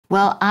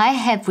Well, I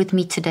have with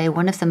me today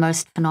one of the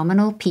most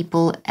phenomenal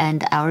people,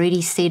 and I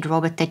already said,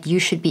 Robert, that you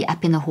should be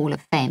up in the Hall of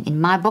Fame. In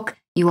my book,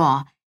 you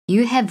are.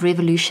 You have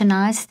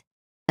revolutionized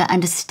the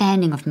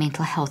understanding of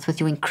mental health with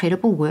your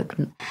incredible work,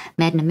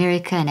 Mad in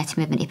America,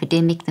 Anatomy of an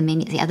Epidemic,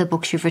 the other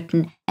books you've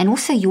written, and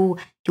also your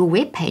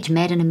webpage,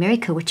 Mad in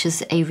America, which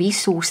is a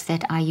resource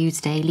that I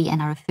use daily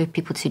and I refer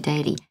people to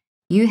daily.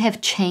 You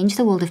have changed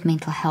the world of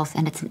mental health,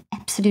 and it's an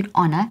absolute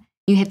honor.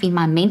 You have been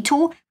my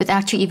mentor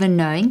without you even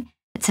knowing.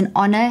 It's an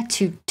honor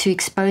to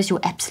expose your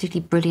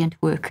absolutely brilliant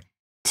work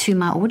to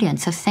my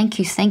audience. So thank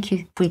you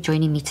for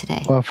joining me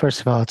today. Well,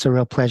 first of all, it's a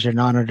real pleasure and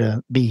honor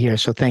to be here.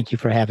 So thank you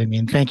for having me,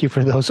 and thank you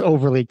for those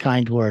overly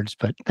kind words,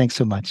 but thanks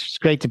so much. It's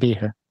great to be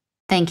here.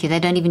 Thank you. They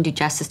don't even do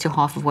justice to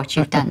half of what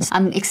you've done. So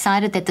I'm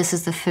excited that this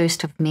is the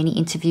first of many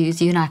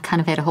interviews. You and I kind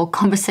of had a whole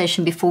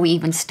conversation before we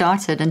even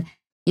started. And,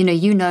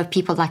 you know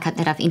people like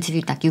that I've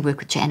interviewed, like you work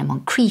with Joanna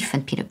Moncrief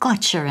and Peter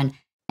Gotcher and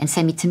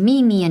Sammy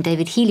Tamimi and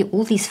David Healy,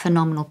 all these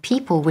phenomenal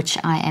people, which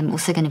I am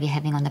also going to be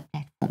having on the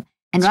platform.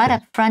 And right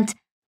up front,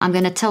 I'm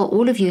going to tell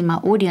all of you in my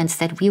audience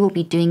that we will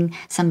be doing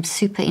some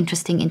super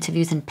interesting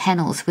interviews and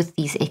panels with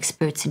these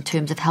experts in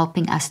terms of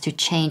helping us to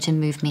change and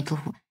move mental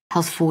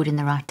health forward in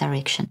the right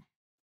direction.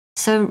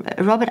 So,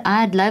 Robert,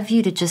 I'd love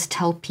you to just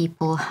tell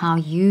people how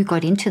you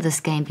got into this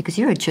game, because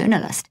you're a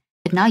journalist,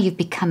 but now you've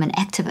become an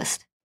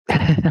activist.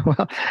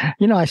 Well,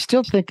 I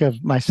still think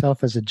of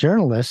myself as a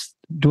journalist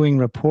doing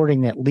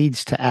reporting that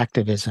leads to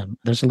activism.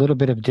 There's a little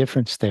bit of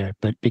difference there,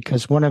 but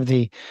because one of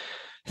the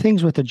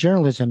things with the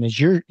journalism is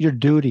your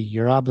duty,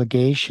 your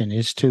obligation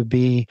is to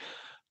be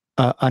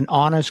an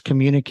honest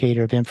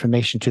communicator of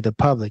information to the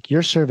public.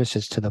 Your service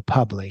is to the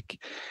public.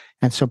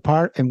 And so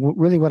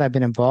really what I've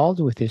been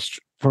involved with is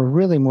for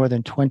really more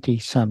than 20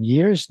 some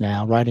years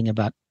now, writing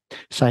about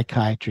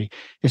psychiatry,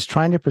 is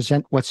trying to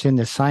present what's in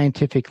the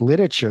scientific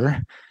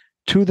literature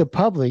to the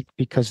public,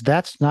 because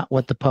that's not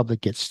what the public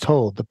gets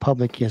told. The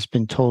public has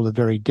been told a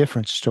very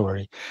different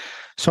story.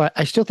 So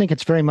I still think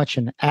it's very much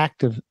an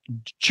act of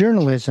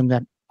journalism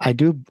that I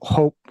do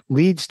hope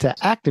leads to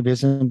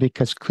activism,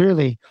 because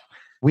clearly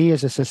we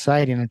as a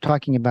society, and I'm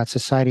talking about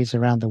societies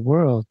around the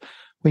world,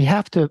 we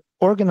have to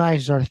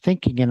organize our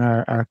thinking and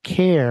our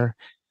care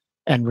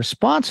and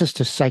responses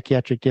to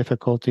psychiatric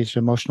difficulties,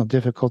 emotional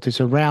difficulties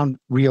around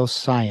real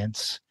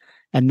science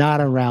and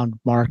not around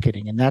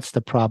marketing. And that's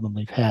the problem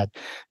we've had.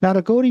 Now,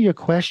 to go to your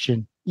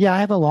question, I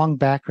have a long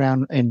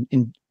background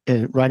in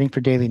writing for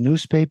daily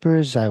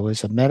newspapers. I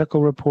was a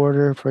medical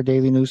reporter for a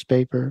daily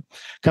newspaper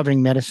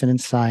covering medicine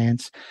and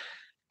science.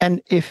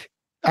 And if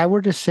I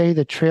were to say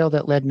the trail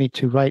that led me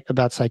to write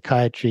about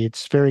psychiatry,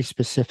 it's very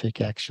specific,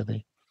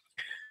 actually.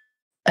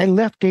 I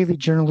left daily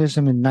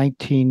journalism in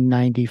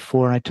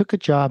 1994, and I took a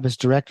job as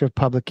director of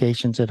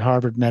publications at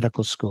Harvard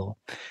Medical School.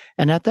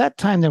 And at that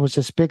time, there was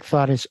this big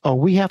thought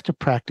we have to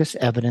practice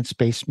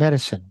evidence-based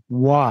medicine.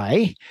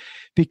 Why?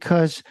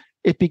 Because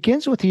it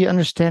begins with the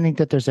understanding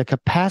that there's a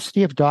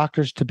capacity of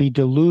doctors to be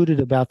deluded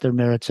about their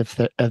merits of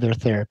their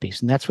therapies.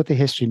 And that's what the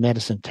history of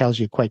medicine tells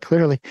you quite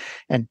clearly.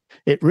 And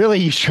it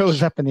really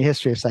shows up in the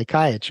history of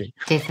psychiatry.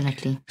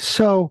 Definitely.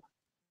 So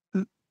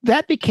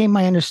that became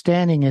my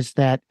understanding, is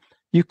that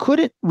you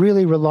couldn't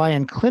really rely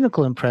on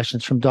clinical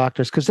impressions from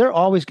doctors, because they're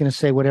always going to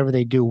say whatever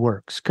they do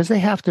works, because they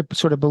have to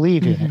sort of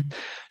believe in it.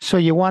 So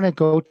you want to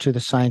go to the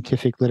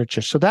scientific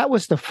literature. So that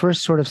was the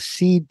first sort of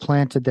seed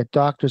planted, that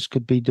doctors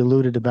could be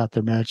deluded about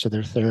the merits of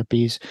their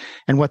therapies,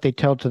 and what they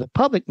tell to the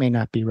public may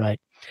not be right.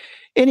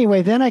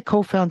 Anyway, then I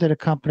co-founded a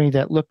company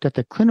that looked at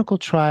the clinical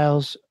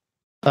trials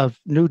of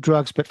new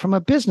drugs, but from a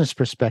business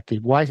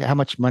perspective, how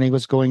much money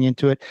was going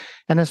into it.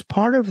 And as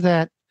part of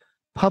that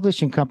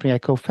publishing company I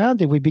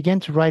co-founded, we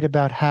began to write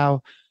about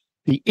how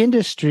the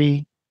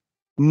industry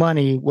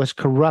money was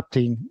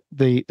corrupting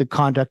the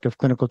conduct of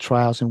clinical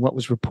trials and what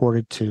was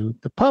reported to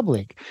the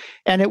public.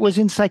 And it was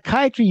in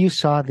psychiatry you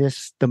saw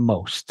this the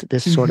most,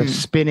 this sort of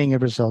spinning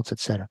of results, et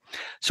cetera.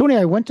 So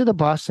anyway, I went to the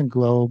Boston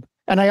Globe,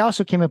 and I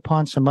also came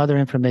upon some other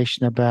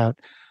information about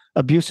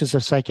abuses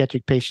of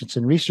psychiatric patients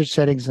in research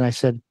settings. And I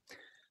said,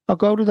 I'll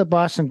go to the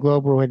Boston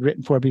Globe, where I'd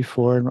written for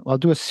before, and I'll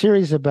do a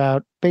series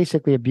about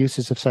basically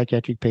abuses of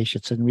psychiatric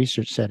patients in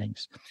research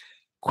settings.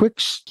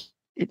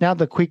 Now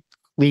the quick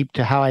leap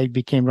to how I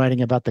became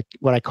writing about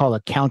what I call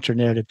a counter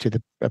narrative to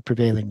the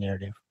prevailing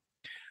narrative.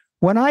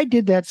 When I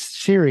did that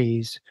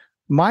series,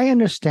 my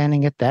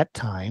understanding at that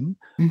time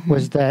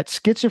was that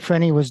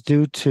schizophrenia was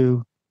due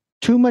to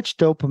too much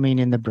dopamine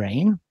in the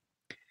brain,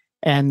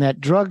 and that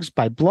drugs,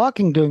 by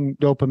blocking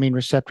dopamine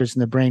receptors in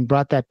the brain,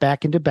 brought that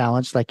back into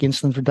balance, like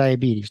insulin for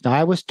diabetes. Now,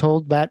 I was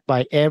told that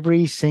by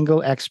every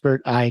single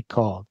expert I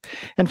called.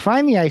 And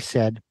finally, I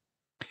said,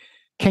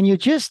 can you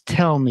just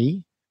tell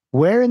me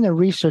where in the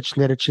research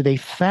literature they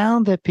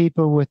found that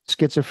people with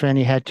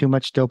schizophrenia had too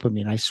much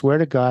dopamine? I swear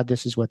to God,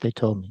 this is what they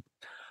told me.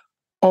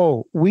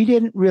 Oh, we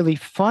didn't really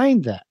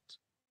find that.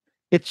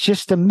 It's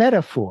just a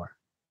metaphor.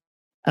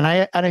 And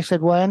I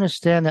said, well, I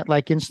understand that,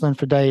 like insulin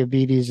for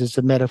diabetes is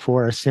a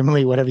metaphor or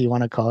simile, whatever you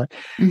want to call it.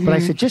 Mm-hmm. But I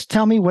said, just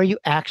tell me where you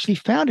actually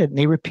found it. And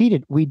they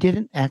repeated, we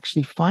didn't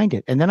actually find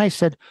it. And then I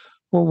said,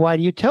 well, why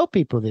do you tell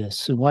people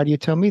this? And why do you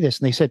tell me this?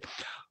 And they said,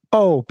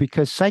 oh,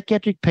 because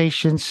psychiatric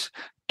patients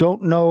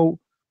don't know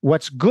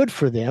what's good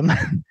for them.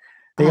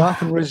 They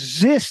often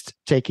resist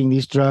taking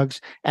these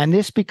drugs, and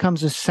this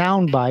becomes a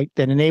soundbite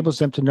that enables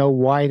them to know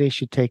why they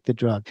should take the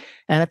drug.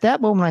 And at that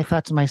moment, I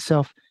thought to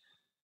myself,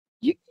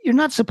 you're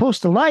not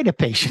supposed to lie to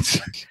patients.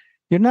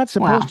 You're not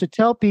supposed to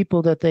tell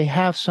people that they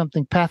have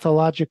something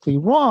pathologically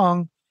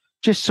wrong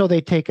just so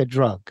they take a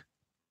drug.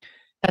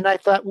 And I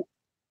thought,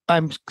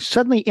 I'm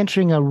suddenly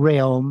entering a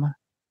realm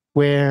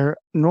where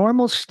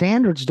normal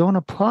standards don't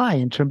apply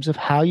in terms of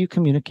how you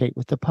communicate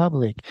with the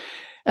public.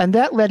 And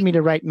that led me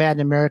to write Mad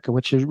in America,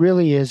 which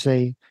really is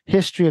a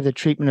history of the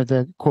treatment of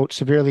the, quote,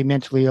 severely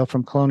mentally ill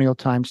from colonial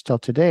times till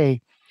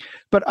today.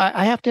 But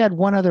I have to add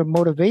one other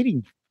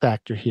motivating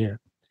factor here.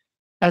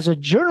 As a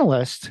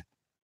journalist,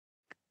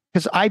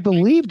 because I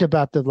believed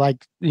about the,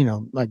 like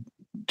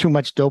too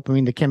much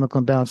dopamine, the chemical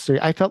imbalance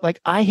theory, I felt like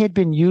I had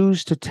been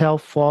used to tell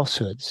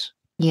falsehoods.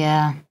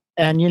 Yeah.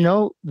 And,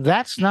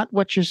 that's not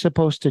what you're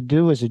supposed to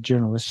do as a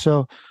journalist.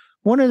 So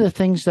one of the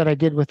things that I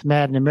did with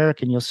Mad in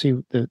America, and you'll see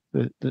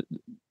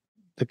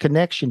the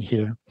connection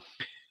here,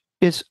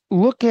 is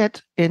look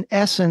at, in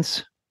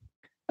essence,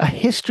 a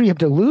history of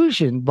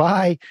delusion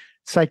by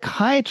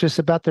psychiatrists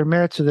about their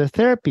merits of their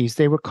therapies.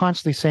 They were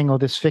constantly saying, oh,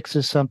 this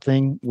fixes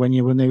something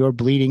when they were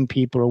bleeding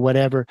people or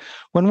whatever.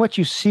 When what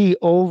you see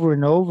over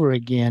and over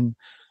again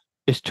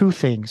is two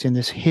things in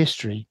this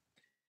history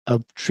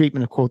of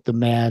treatment of, quote, the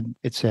mad,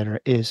 et cetera,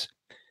 is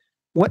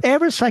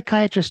whatever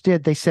psychiatrists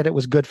did, they said it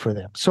was good for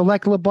them. So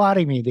like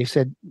lobotomy, they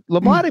said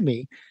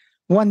lobotomy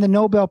won the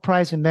Nobel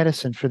Prize in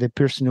medicine for the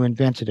person who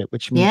invented it,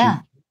 which means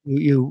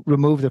you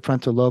remove the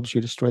frontal lobes, you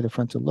destroy the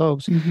frontal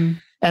lobes. Mm-hmm.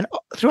 And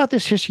throughout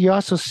this history, you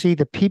also see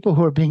the people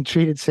who are being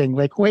treated saying,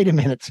 like, wait a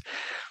minute,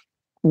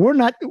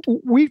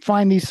 we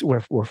find these,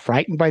 we're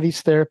frightened by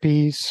these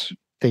therapies.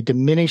 They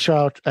diminish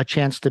our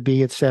chance to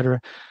be, et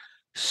cetera.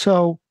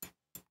 So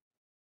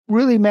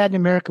really, Mad in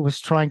America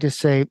was trying to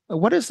say,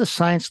 what does the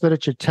science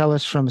literature tell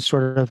us from a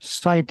sort of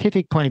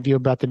scientific point of view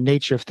about the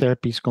nature of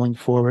therapies going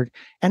forward?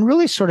 And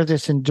really sort of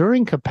this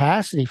enduring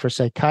capacity for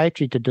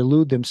psychiatry to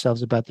delude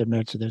themselves about the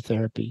merits of their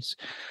therapies.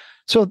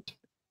 So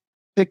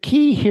the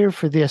key here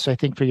for this, I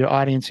think, for your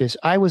audience is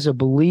I was a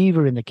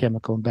believer in the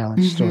chemical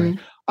imbalance story.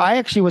 I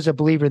actually was a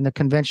believer in the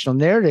conventional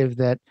narrative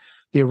that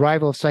the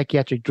arrival of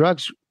psychiatric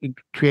drugs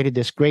created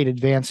this great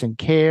advance in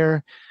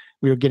care.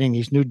 We were getting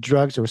these new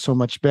drugs that were so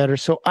much better.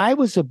 So I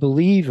was a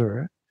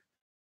believer.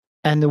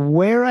 And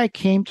where I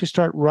came to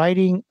start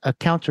writing a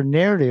counter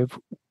narrative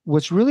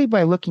was really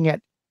by looking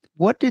at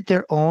what did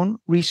their own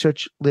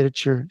research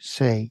literature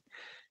say.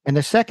 And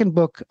the second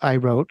book I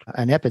wrote,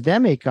 An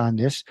Epidemic on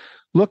this,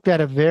 looked at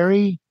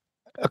a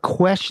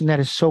question that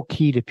is so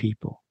key to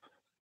people.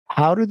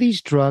 How do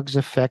these drugs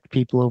affect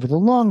people over the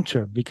long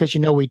term? Because,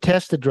 we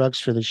test the drugs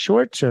for the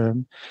short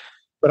term,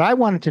 but I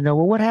wanted to know,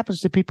 well, what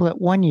happens to people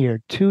at 1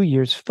 year, 2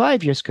 years,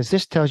 5 years? Because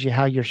this tells you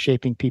how you're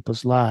shaping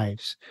people's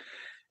lives.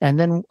 And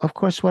then, of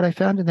course, what I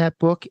found in that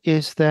book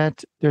is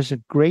that there's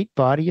a great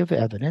body of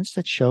evidence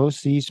that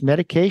shows these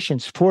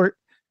medications for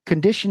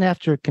condition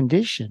after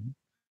condition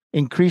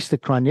increase the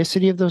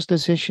chronicity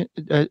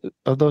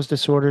of those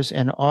disorders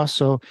and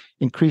also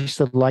increase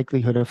the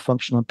likelihood of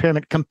functional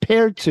impairment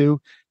compared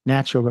to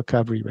natural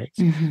recovery rates.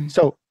 Mm-hmm.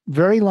 So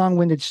very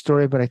long-winded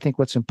story, but I think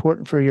what's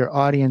important for your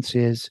audience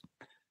is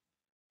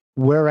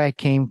where I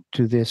came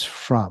to this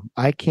from.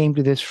 I came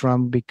to this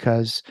from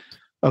because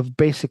of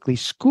basically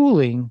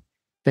schooling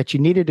that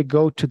you needed to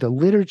go to the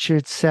literature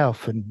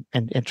itself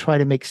and try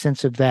to make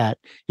sense of that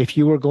if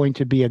you were going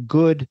to be a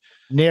good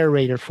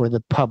narrator for the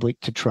public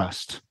to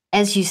trust.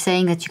 As you're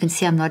saying that, you can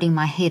see I'm nodding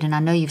my head, and I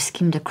know you've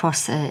skimmed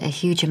across a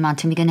huge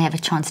amount, and we're going to have a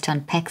chance to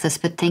unpack this,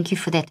 but thank you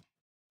for that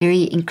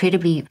very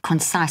incredibly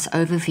concise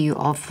overview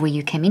of where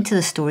you came into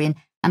the story. And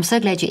I'm so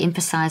glad you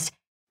emphasized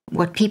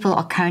what people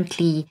are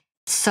currently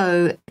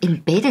so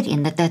embedded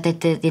in, that the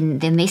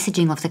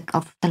messaging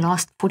of the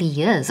last 40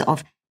 years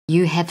of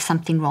you have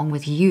something wrong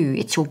with you,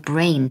 it's your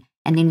brain,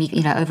 and then we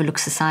overlook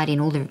society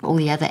and all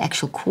the other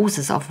actual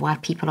causes of why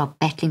people are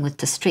battling with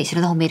distress.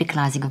 The whole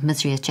medicalizing of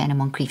misery, as Jana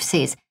Moncrief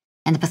says,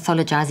 and the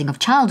pathologizing of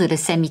childhood,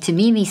 as Sammy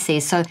Tamimi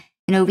says. So,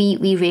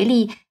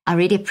 I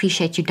really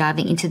appreciate you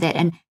diving into that.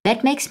 And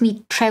that makes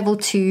me travel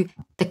to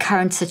the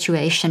current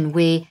situation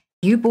where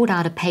you brought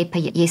out a paper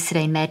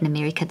yesterday in Mad in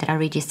America that I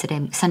read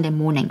yesterday, Sunday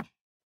morning.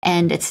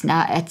 And it's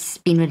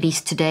been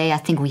released today, I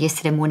think, or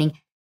yesterday morning.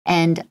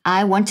 And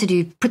I wanted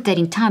to put that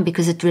in time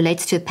because it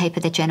relates to a paper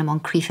that Jana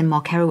Moncrief and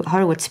Mark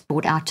Horowitz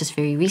brought out just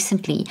very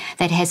recently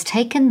that has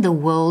taken the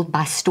world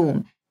by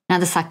storm. Now,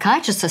 the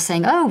psychiatrists are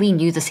saying, oh, we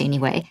knew this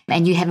anyway.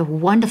 And you have a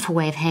wonderful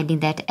way of handling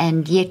that.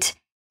 And yet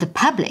the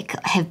public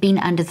have been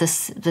under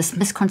this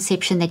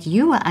misconception that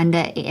you were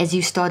under as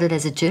you started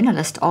as a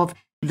journalist of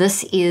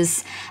this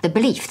is the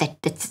belief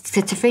that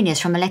schizophrenia is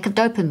from a lack of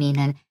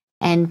dopamine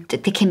and the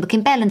chemical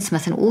imbalance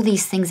myth and all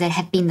these things that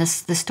have been the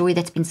story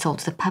that's been sold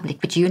to the public.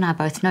 But you and I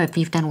both know, if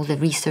you've done all the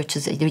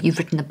researches, you've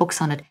written the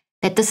books on it,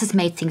 that this has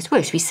made things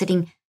worse. We're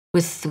sitting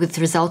with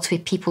results where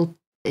people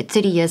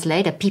 30 years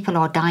later, people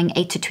are dying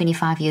 8 to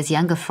 25 years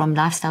younger from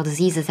lifestyle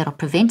diseases that are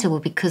preventable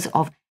because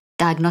of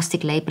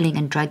diagnostic labeling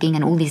and drugging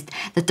and all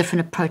the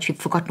different approach. We've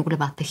forgotten all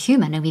about the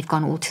human and we've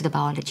gone all to the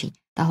biology,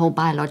 the whole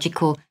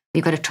biological.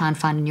 We've got to try and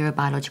find a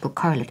neurobiological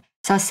correlate.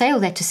 So I say all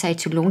that to say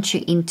to launch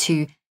you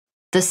into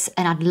this,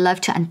 and I'd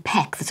love to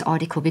unpack this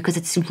article because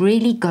it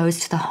really goes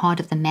to the heart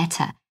of the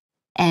matter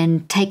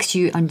and takes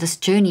you on this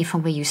journey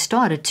from where you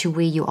started to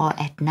where you are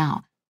at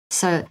now.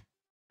 So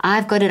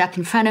I've got it up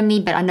in front of me,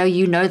 but I know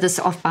you know this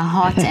off by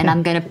heart, and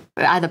I'm going to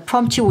either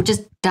prompt you or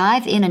just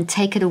dive in and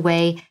take it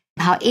away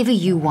however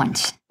you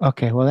want.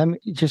 Okay, well, let me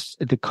just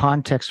the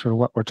context for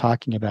what we're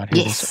talking about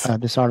here. Yes.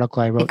 This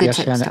article I wrote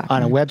yesterday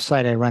on a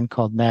website I run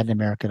called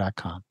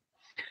madinamerica.com.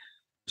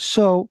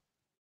 So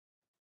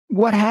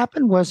what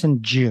happened was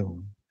in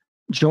June,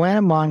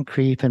 Joanna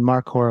Moncrief and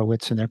Mark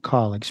Horowitz and their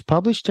colleagues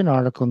published an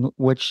article in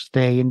which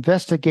they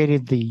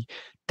investigated the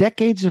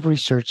decades of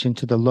research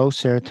into the low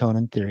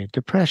serotonin theory of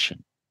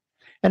depression.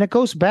 And it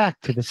goes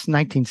back to the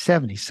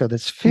 1970s. So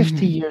that's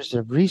 50 years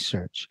of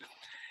research.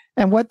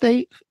 And what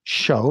they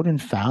showed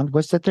and found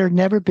was that there had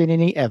never been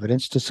any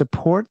evidence to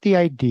support the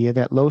idea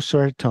that low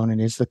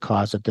serotonin is the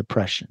cause of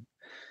depression.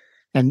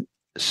 And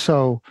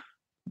so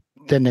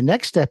then the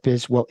next step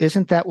is, well,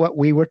 isn't that what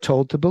we were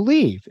told to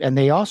believe? And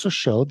they also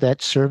showed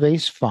that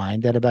surveys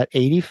find that about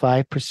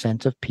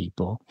 85% of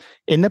people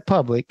in the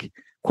public,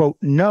 quote,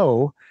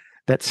 know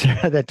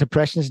that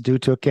depression is due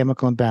to a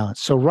chemical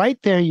imbalance. So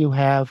right there you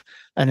have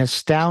an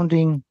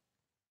astounding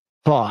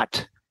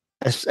thought,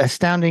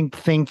 astounding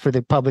thing for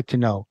the public to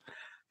know.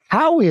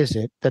 How is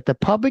it that the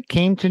public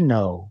came to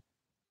know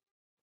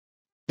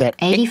that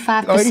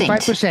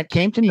 85%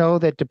 came to know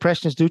that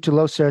depression is due to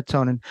low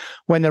serotonin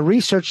when the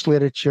research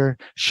literature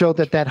showed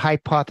that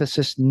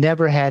hypothesis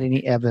never had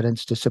any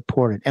evidence to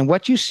support it? And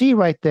what you see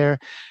right there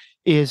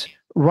is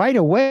right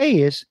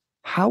away is,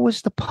 how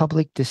was the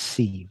public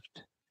deceived?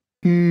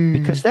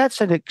 Because that's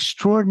an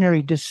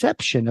extraordinary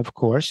deception, of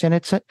course, and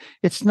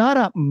it's not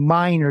a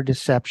minor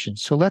deception.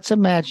 So let's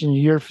imagine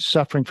you're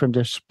suffering from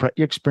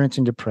you're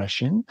experiencing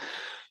depression.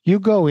 You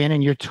go in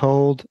and you're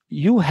told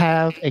you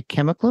have a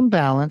chemical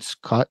imbalance,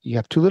 you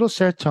have too little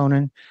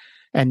serotonin,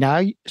 and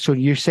now so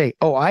you say,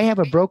 oh, I have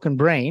a broken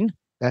brain.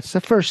 That's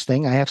the first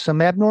thing. I have some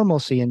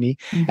abnormalcy in me,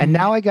 and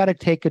now I got to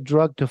take a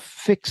drug to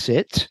fix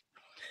it.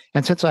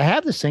 And since I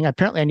have this thing,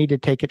 apparently I need to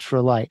take it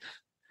for life.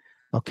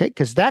 Okay,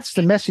 because that's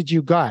the message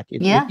you got.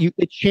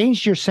 It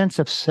changed your sense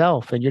of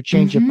self and your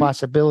change of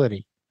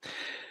possibility.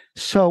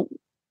 So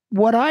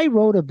what I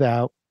wrote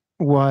about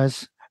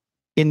was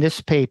in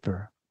this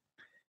paper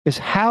is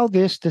how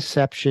this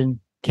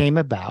deception came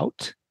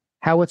about,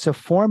 how it's a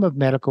form of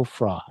medical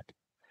fraud,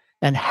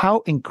 and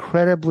how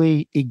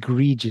incredibly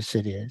egregious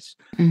it is.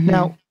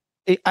 Now,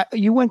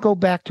 you won't go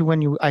back to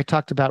when I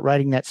talked about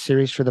writing that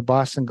series for the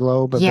Boston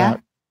Globe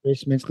about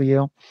Grace mentally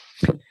ill.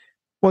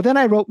 Well, then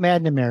I wrote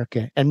Mad in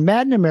America, and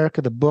Mad in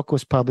America, the book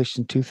was published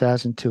in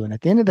 2002. And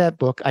at the end of that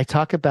book, I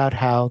talk about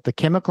how the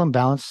chemical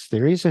imbalance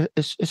theory is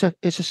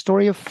a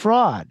story of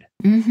fraud,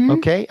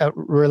 okay,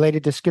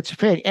 related to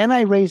schizophrenia. And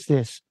I raised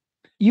this.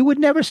 You would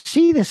never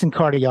see this in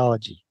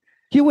cardiology.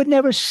 You would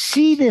never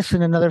see this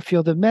in another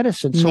field of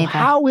medicine. So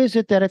how is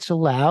it that it's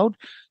allowed,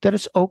 that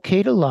it's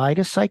okay to lie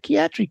to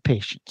psychiatric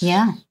patients?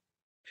 Yeah.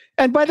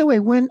 And by the way,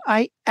 when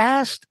I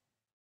asked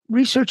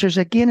researchers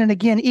again and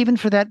again, even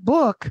for that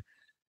book,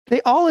 they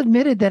all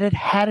admitted that it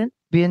hadn't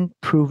been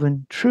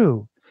proven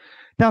true.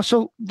 Now,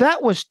 so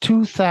that was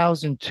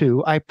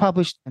 2002. I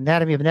published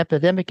Anatomy of an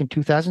Epidemic in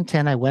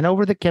 2010. I went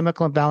over the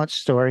chemical imbalance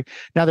story.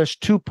 Now, there's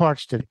two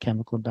parts to the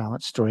chemical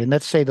imbalance story, and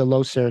let's say the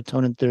low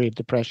serotonin theory of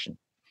depression.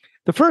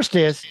 The first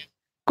is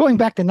going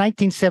back to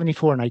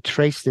 1974, and I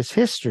traced this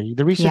history.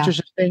 The researchers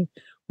are saying,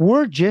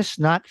 we're just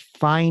not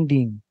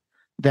finding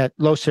that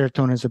low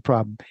serotonin is a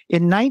problem.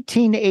 In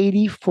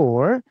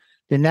 1984,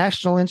 the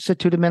National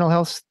Institute of Mental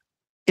Health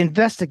The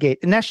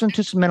National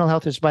Institute of Mental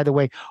Health is, by the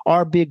way,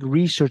 our big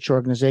research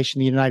organization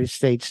in the United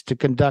States to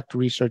conduct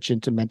research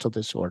into mental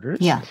disorders.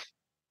 Yeah.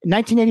 In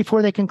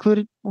 1984, they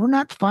concluded, we're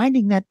not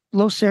finding that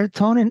low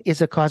serotonin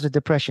is a cause of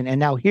depression. And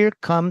now here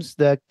comes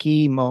the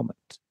key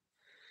moment.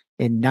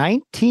 In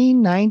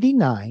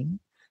 1999,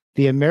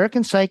 the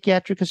American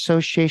Psychiatric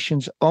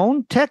Association's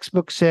own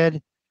textbook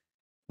said,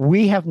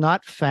 we have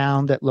not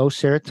found that low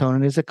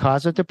serotonin is a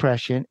cause of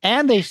depression.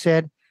 And they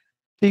said,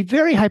 the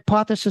very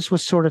hypothesis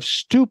was sort of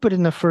stupid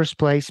in the first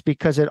place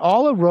because it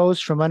all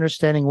arose from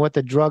understanding what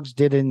the drugs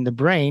did in the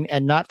brain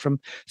and not from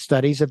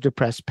studies of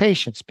depressed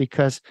patients,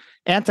 because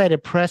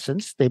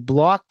antidepressants, they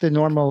block the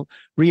normal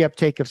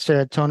reuptake of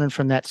serotonin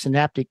from that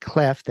synaptic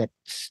cleft, that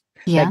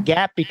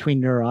gap between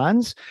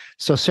neurons.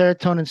 So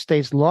serotonin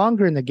stays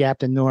longer in the gap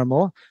than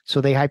normal.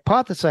 So they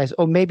hypothesize,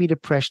 oh, maybe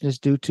depression is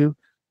due to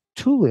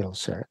too little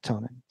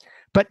serotonin.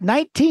 But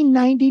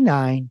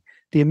 1999,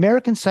 the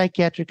American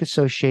Psychiatric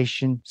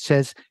Association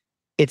says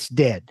it's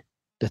dead.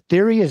 The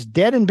theory is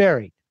dead and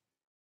buried.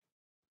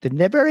 The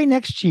very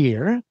next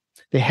year,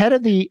 the head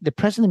of the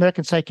president of the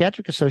American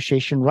Psychiatric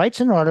Association writes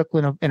an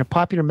article in a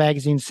popular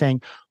magazine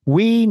saying,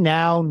 we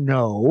now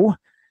know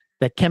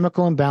that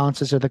chemical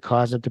imbalances are the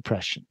cause of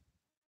depression,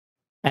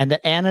 and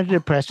that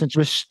antidepressants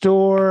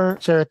restore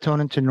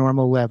serotonin to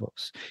normal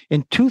levels.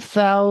 In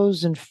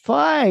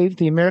 2005,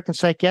 the American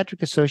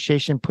Psychiatric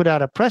Association put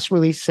out a press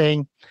release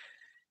saying,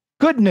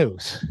 good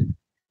news,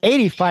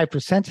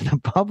 85% of the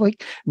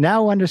public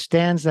now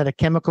understands that a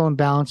chemical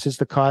imbalance is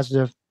the cause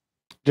of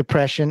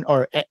depression,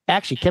 or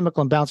actually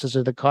chemical imbalances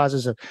are the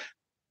causes of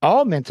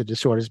all mental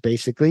disorders,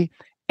 basically.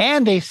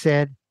 And they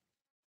said,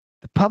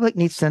 the public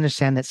needs to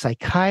understand that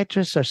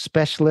psychiatrists are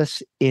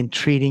specialists in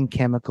treating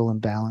chemical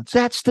imbalance.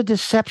 That's the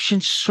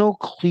deception so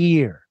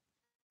clear.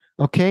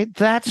 Okay,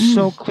 that's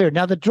so clear.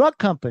 Now, the drug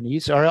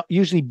companies are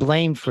usually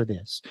blamed for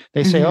this.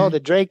 They say, oh, the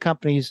drug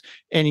companies,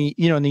 and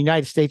in the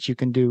United States, you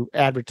can do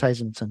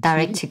advertisements on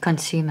direct TV. to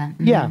consumer.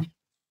 Yeah,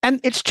 and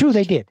it's true,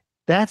 they did.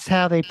 That's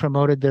how they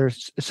promoted their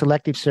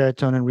selective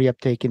serotonin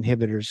reuptake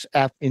inhibitors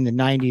in the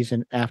 90s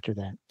and after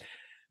that.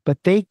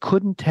 But they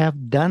couldn't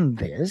have done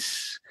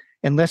this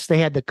unless they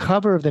had the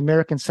cover of the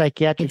American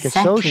Psychiatric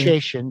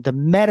Association, the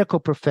medical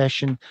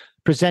profession,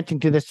 presenting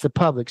to this to the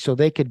public, so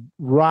they could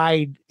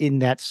ride in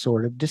that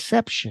sort of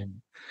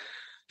deception.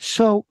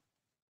 So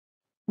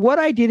what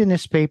I did in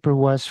this paper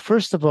was,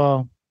 first of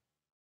all,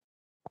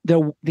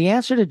 the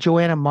answer to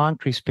Joanna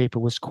Moncrief's paper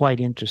was quite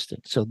interesting.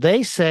 So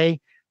they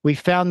say, we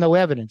found no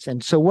evidence.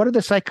 And so what do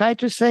the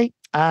psychiatrists say?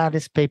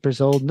 This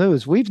paper's old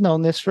news. We've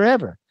known this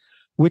forever,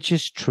 which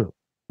is true.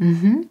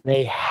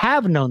 They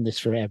have known this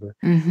forever,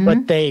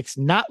 but it's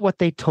not what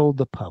they told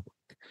the public.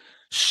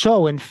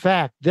 So, in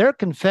fact, their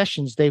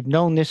confessions, they've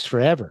known this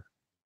forever,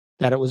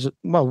 that it was,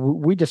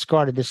 we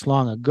discarded this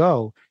long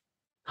ago.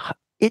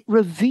 It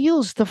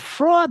reveals the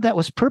fraud that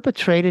was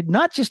perpetrated,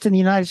 not just in the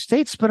United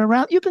States, but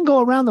around, you can go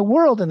around the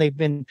world and they've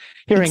been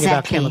hearing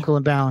about chemical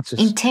imbalances.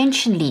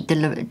 Intentionally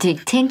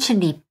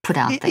put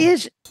out there.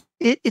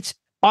 It's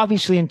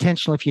obviously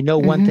intentional if you know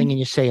one thing and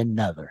you say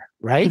another,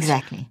 right?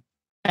 Exactly.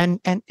 And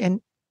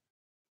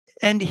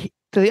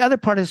the other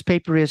part of this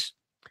paper is,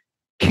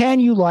 can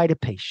you lie to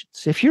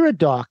patients? If you're a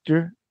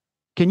doctor,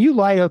 can you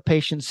lie to a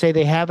patient and say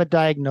they have a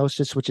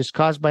diagnosis which is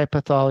caused by a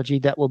pathology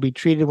that will be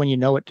treated when you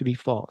know it to be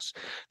false?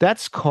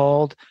 That's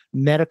called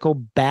medical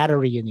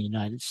battery in the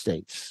United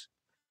States.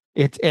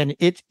 If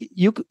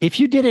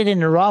you did it in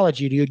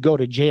neurology, you'd go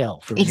to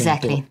jail, for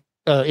example.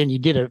 And you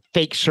did a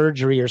fake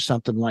surgery or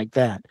something like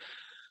that.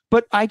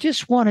 But I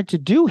just wanted to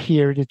do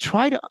here to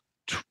try to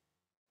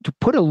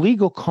put a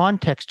legal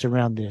context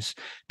around this,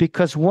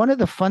 because one of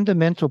the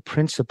fundamental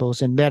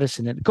principles in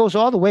medicine, and it goes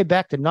all the way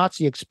back to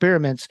Nazi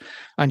experiments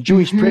on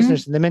Jewish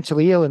prisoners and the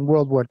mentally ill in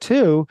World War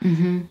II,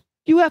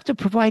 you have to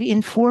provide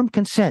informed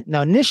consent.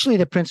 Now, initially,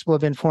 the principle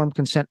of informed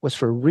consent was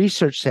for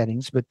research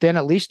settings, but then,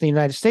 at least in the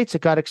United States,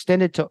 it got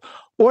extended to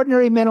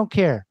ordinary mental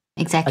care.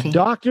 Exactly. A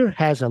doctor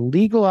has a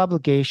legal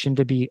obligation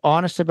to be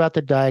honest about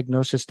the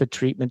diagnosis, the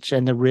treatments,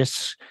 and the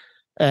risks,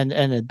 and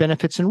the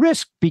benefits and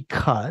risks,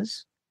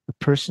 because the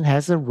person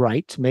has the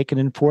right to make an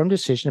informed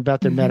decision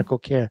about their medical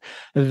care.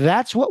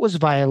 That's what was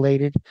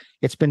violated.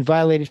 It's been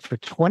violated for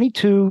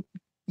 22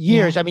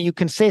 years. I mean, you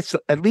can say it's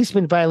at least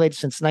been violated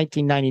since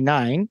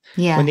 1999,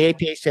 when the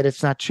APA said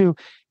it's not true.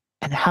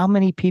 And how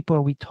many people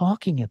are we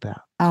talking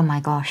about? Oh my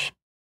gosh.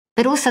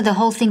 But also the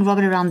whole thing,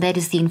 Robert, around that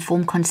is the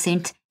informed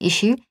consent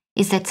issue,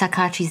 is that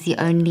psychiatry is the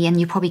only, and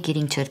you're probably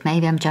getting to it,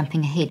 maybe I'm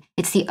jumping ahead,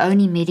 it's the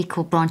only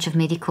medical branch of the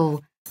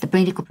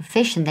medical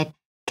profession that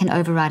can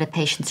override a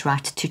patient's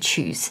right to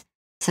choose.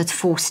 So it's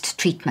forced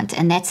treatment,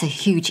 and that's a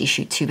huge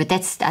issue too. But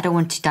I don't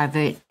want to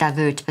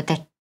divert, but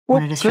that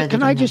wanted us further.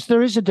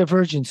 There is a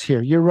divergence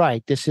here. You're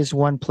right. This is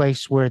one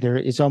place where there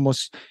is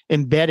almost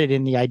embedded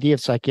in the idea of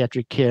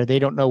psychiatric care. They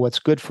don't know what's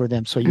good for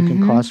them, so you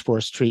can cause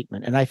forced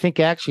treatment. And I think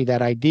actually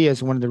that idea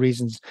is one of the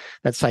reasons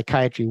that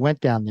psychiatry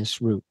went down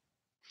this route.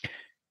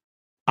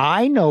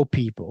 I know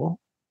people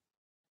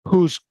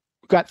who's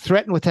got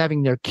threatened with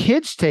having their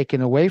kids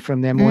taken away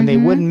from them when they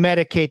wouldn't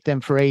medicate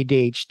them for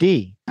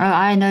ADHD. Oh,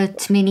 I know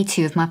many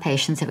too of my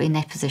patients that were in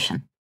that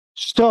position.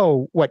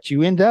 So what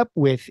you end up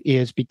with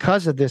is,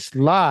 because of this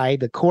lie,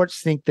 the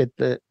courts think that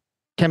the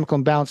chemical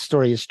imbalance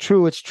story is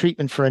true. It's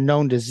treatment for a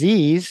known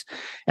disease.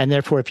 And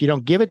therefore, if you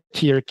don't give it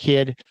to your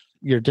kid,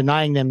 you're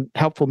denying them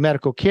helpful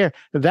medical care.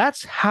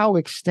 That's how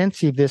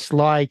extensive this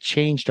lie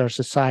changed our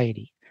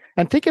society.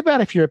 And think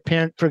about, if you're a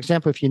parent, for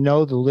example, if you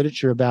know the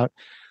literature about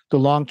the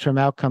long-term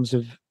outcomes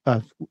of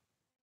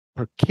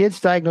for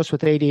kids diagnosed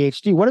with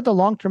ADHD, what are the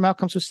long-term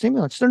outcomes of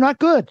stimulants? They're not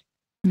good.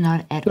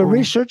 Not at all. The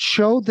research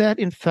showed that,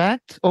 in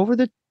fact,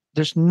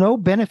 there's no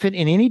benefit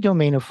in any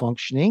domain of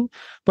functioning,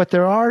 but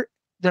there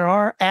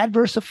are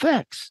adverse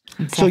effects.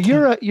 Exactly.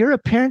 So you're a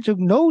parent who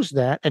knows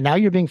that, and now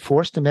you're being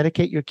forced to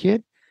medicate your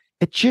kid.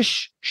 It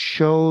just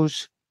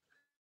shows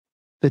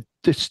that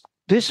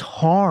this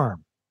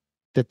harm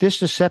that this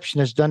deception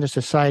has done to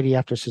society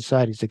after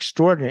society is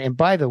extraordinary. And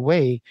by the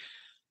way,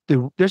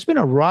 there's been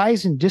a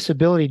rise in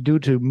disability due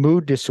to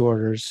mood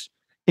disorders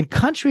in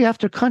country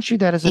after country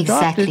that has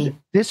adopted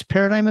this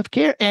paradigm of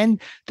care.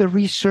 And the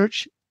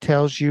research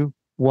tells you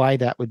why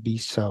that would be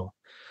so.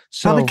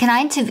 So, Robert, can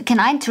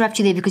I interrupt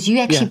you there, because you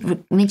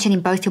actually mentioned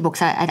in both your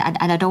books, and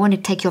I don't want to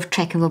take you off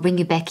track, and we'll bring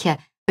you back here,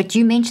 but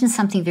you mentioned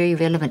something very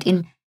relevant.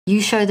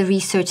 You show the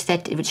research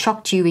that it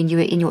shocked you in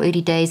your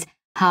early days,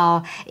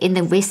 how in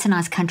the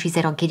westernized countries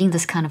that are getting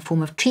this kind of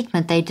form of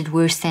treatment, they did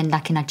worse than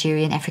like in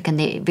Nigeria and Africa, and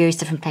there are various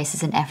different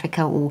places in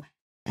Africa or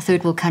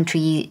third world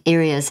country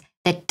areas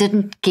that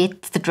didn't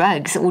get the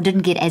drugs or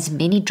didn't get as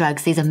many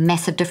drugs. There's a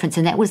massive difference,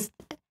 and that was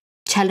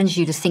challenged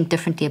you to think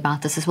differently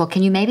about this as well.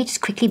 Can you maybe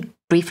just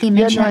briefly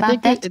mention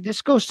about that?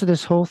 This goes to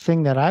this whole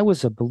thing that I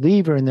was a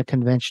believer in the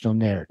conventional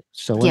narrative.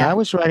 So when I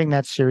was writing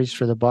that series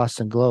for the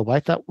Boston Globe, I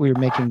thought we were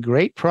making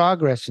great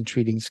progress in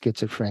treating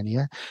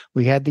schizophrenia.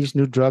 We had these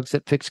new drugs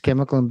that fix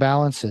chemical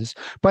imbalances.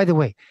 By the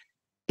way,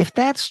 if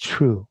that's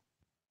true,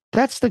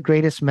 that's the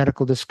greatest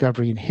medical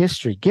discovery in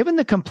history. Given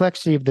the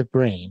complexity of the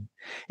brain,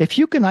 if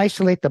you can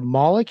isolate the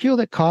molecule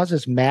that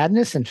causes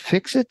madness and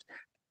fix it,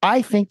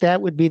 I think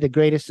that would be the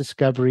greatest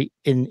discovery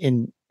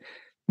in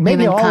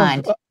maybe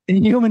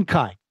in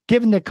humankind,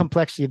 given the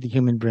complexity of the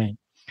human brain.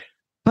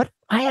 But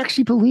I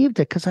actually believed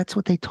it because that's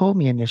what they told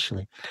me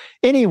initially.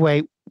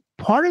 Anyway,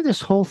 part of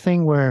this whole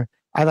thing where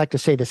I like to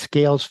say the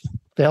scales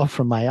fell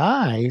from my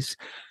eyes,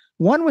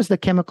 one was the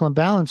chemical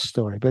imbalance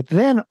story, but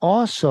then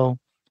also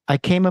I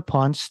came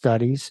upon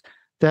studies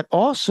that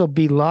also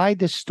belied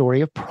this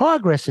story of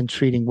progress in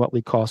treating what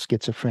we call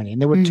schizophrenia.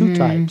 And there were two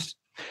types.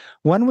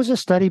 One was a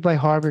study by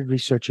Harvard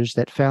researchers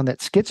that found that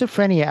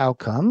schizophrenia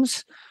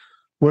outcomes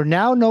were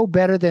now no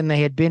better than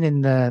they had been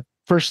in the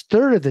first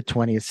third of the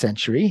 20th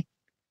century.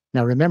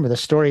 Now, remember, the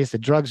story is the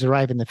drugs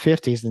arrive in the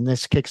 50s, and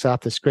this kicks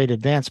off this great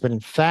advance. But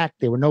in fact,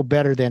 they were no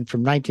better than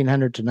from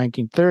 1900 to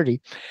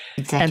 1930.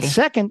 Exactly. And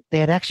second, they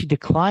had actually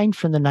declined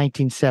from the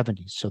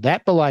 1970s. So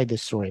that belied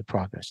this story of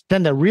progress.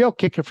 Then the real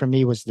kicker for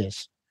me was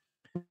this.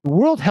 The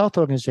World Health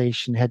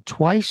Organization had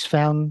twice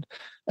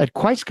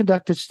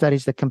conducted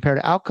studies that compared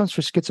outcomes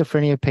for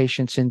schizophrenia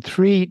patients in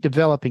 3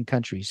 developing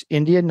countries,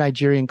 India,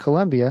 Nigeria, and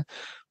Colombia,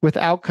 with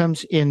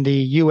outcomes in the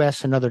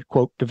US and other,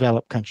 quote,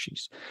 developed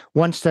countries.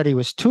 One study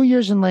was 2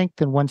 years in length,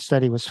 and one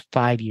study was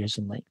 5 years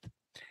in length.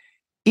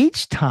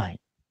 Each time,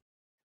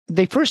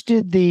 they first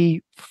did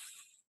the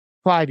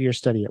 5-year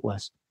study it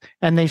was,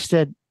 and they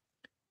said,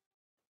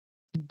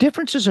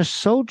 differences are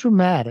so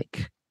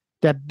dramatic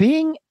that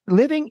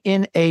living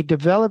in a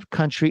developed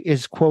country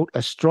is, quote,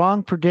 a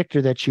strong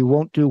predictor that you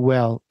won't do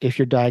well if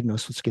you're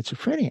diagnosed with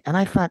schizophrenia. And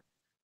I thought,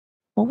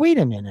 well, wait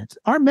a minute.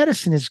 Our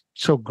medicine is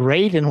so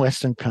great in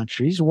Western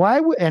countries.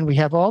 And we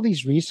have all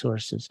these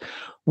resources.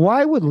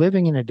 Why would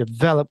living in a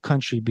developed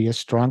country be a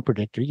strong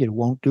predictor you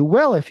won't do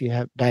well if you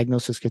have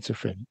diagnosed with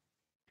schizophrenia?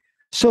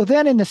 So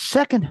then in the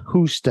second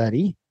WHO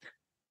study,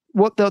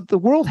 what the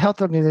World Health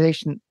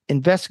Organization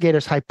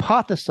investigators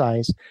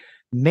hypothesized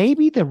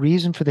maybe the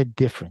reason for the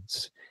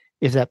difference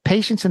is that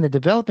patients in the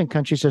developing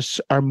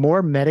countries are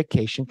more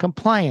medication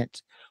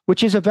compliant,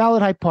 which is a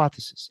valid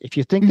hypothesis. If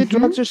you think the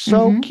drugs are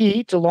so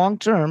key to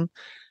long-term,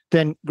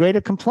 then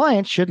greater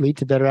compliance should lead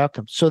to better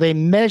outcomes. So they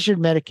measured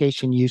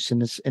medication use in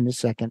the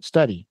second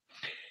study.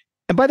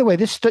 And by the way,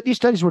 these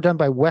studies were done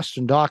by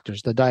Western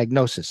doctors, the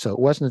diagnosis, so it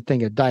wasn't a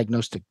thing of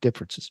diagnostic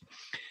differences.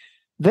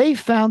 They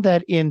found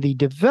that in the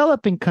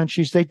developing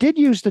countries, they did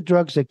use the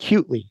drugs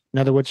acutely, in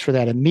other words, for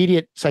that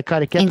immediate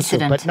psychotic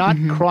episode, but not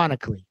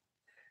chronically.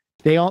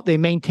 They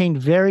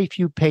maintained very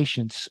few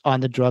patients on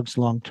the drugs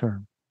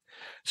long-term.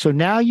 So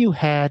now you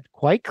had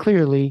quite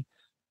clearly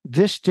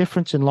this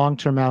difference in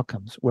long-term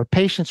outcomes, where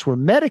patients were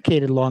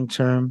medicated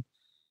long-term,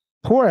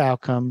 poor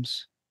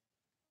outcomes.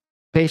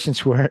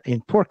 Patients were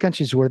in poor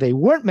countries where they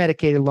weren't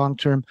medicated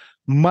long-term,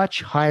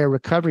 much higher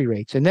recovery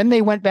rates. And then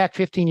they went back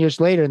 15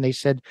 years later and they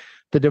said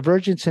the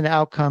divergence in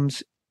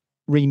outcomes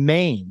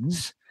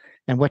remains.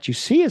 And what you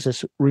see is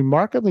this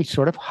remarkably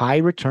sort of high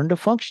return to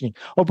functioning.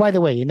 Oh, by the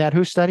way, in that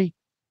WHO study,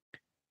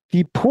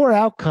 the poor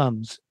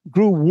outcomes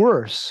grew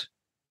worse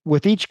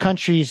with each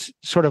country's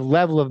sort of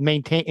level of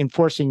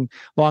enforcing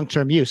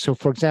long-term use. So,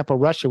 for example,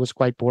 Russia was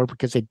quite poor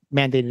because they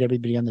mandated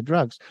everybody on the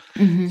drugs.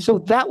 So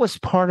that was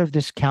part of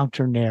this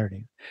counter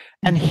narrative.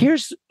 And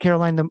here's,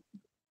 Caroline,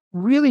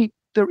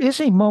 there is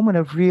a moment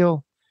of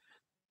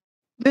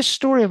this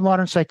story of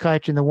modern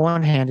psychiatry, on the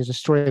one hand, is a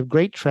story of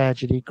great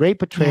tragedy, great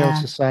betrayal of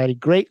society,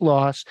 great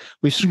loss.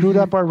 We've screwed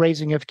up our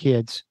raising of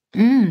kids,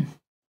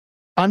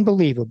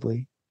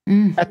 unbelievably.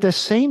 At the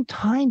same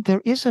time,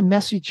 there is a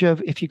message of,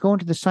 if you go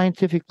into the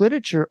scientific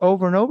literature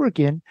over and over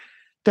again,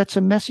 that's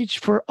a message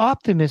for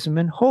optimism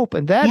and hope.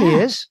 And that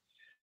is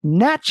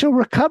natural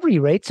recovery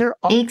rates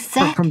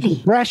from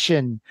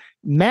depression,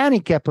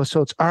 manic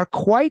episodes are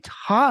quite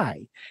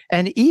high.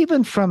 And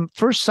even from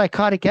first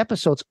psychotic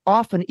episodes,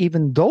 often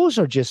even those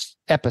are just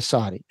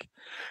episodic.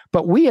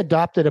 But we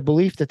adopted a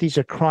belief that these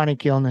are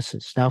chronic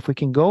illnesses. Now, if we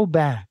can go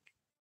back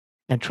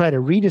and try to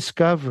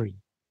rediscover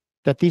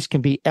that these can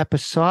be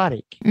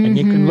episodic, and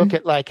you can look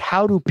at like,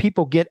 how do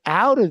people get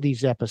out of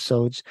these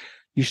episodes?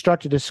 You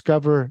start to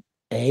discover,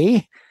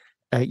 you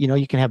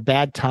can have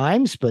bad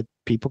times, but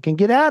people can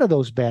get out of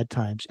those bad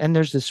times. And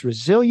there's this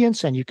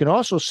resilience. And you can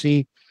also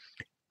see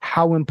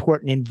how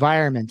important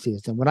environment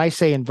is. And when I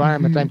say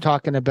environment, I'm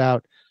talking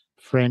about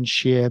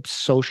friendships,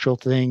 social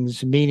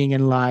things, meaning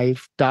in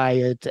life,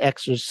 diet,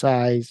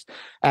 exercise,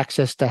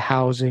 access to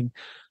housing.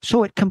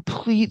 So it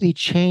completely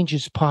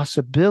changes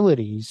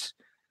possibilities.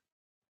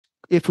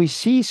 If we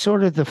see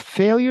sort of the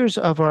failures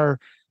of our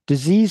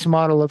disease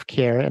model of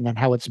care and then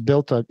how it's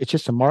built up, it's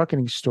just a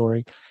marketing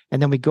story.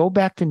 And then we go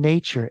back to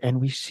nature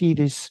and we see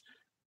this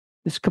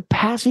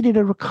capacity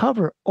to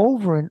recover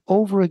over and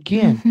over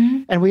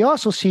again. And we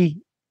also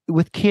see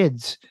with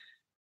kids,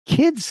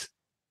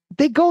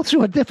 they go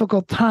through a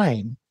difficult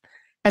time.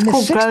 And it's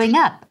called growing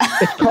up.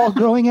 It's called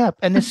growing up.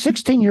 And the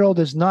 16-year-old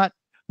is not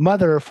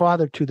mother or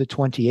father to the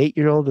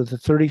 28-year-old or the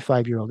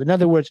 35-year-old. In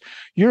other words,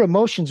 your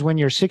emotions when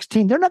you're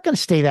 16, they're not going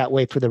to stay that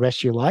way for the rest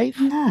of your life.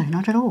 No,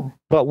 not at all.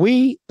 But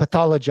we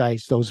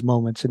pathologize those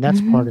moments, and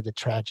that's part of the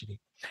tragedy.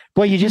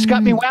 Boy, you just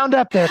got me wound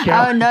up there,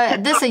 Carol. Oh no,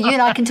 you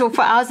and I can talk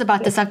for hours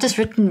about this. I've just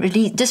written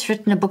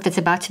a book that's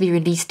about to be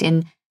released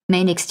in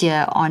May next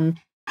year on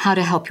how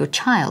to help your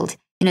child.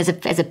 As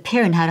a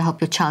parent, how to help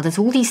your child. There's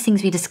all these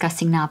things we're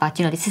discussing now about,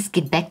 let's just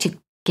get back to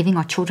giving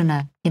our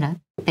children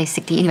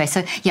basically. Anyway,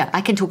 so yeah, I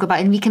can talk about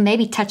it, and we can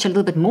maybe touch a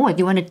little bit more if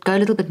you want to go a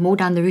little bit more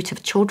down the route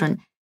of children,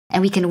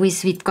 and we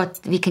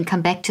can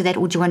come back to that,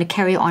 or do you want to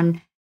carry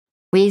on?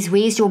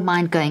 Where's your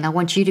mind going? I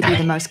want you to be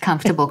the most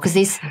comfortable, because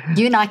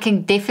you and I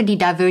can definitely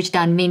diverge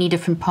down many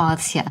different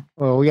paths here.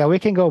 Well, yeah, we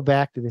can go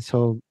back to this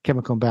whole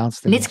chemical imbalance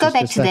thing. Let's go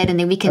back to that, and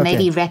then we can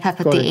maybe wrap up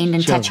at the end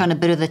and touch on a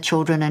bit of the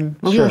children. And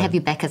we'll have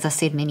you back, as I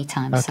said many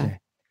times. Okay. So.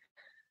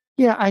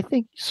 Yeah, I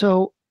think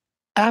so.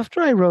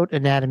 After I wrote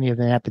Anatomy of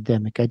an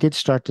Epidemic, I did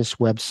start this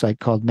website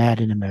called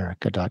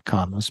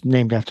madinamerica.com. It was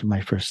named after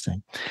my first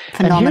thing.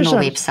 Phenomenal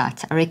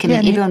website. I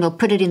recommend everyone will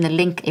put it in the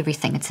link,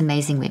 everything. It's an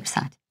amazing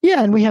website.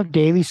 Yeah, and we have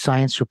daily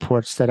science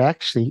reports that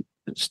actually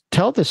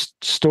tell this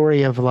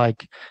story of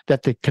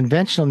that the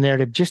conventional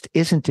narrative just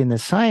isn't in the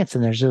science,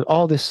 and there's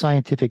all this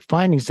scientific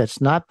findings that's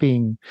not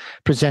being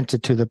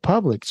presented to the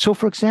public. So,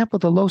 for example,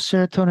 the low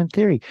serotonin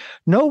theory.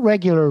 No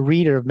regular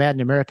reader of Mad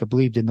in America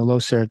believed in the low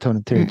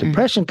serotonin theory of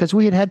depression, because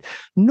we had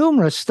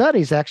numerous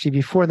studies actually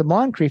before the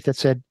Moncrief that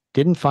said,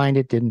 didn't find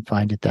it,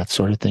 that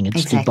sort of thing.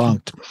 It's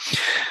debunked.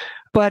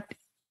 But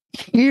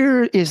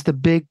here is the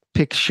big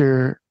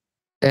picture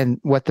and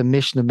what the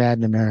mission of Mad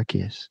in America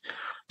is.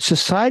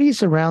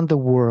 Societies around the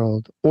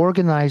world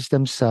organize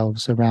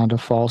themselves around a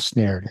false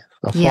narrative,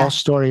 a false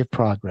story of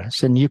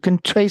progress. And you can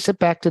trace it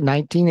back to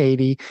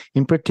 1980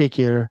 in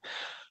particular,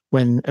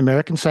 when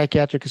American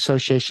Psychiatric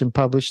Association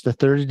published the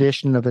third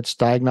edition of its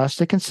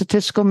Diagnostic and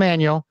Statistical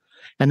Manual.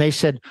 And they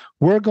said,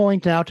 we're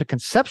going now to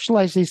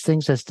conceptualize these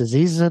things as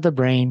diseases of the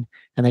brain.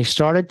 And they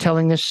started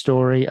telling this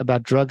story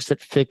about drugs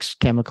that fix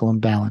chemical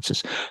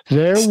imbalances.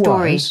 There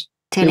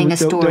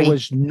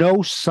was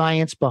no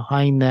science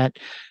behind that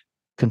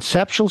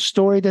conceptual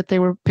story that they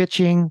were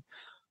pitching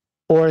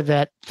or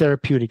that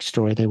therapeutic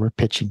story they were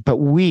pitching. But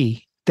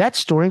that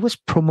story was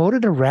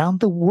promoted around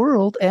the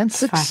world, and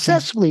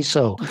successfully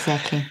so.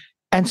 Exactly.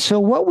 And so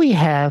what we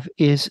have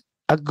is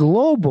a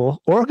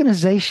global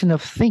organization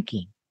of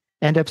thinking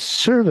and of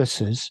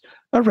services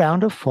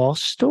around a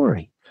false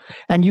story.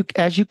 And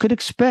as you could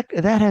expect,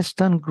 that has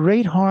done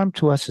great harm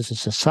to us as a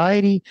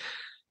society,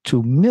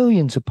 to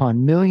millions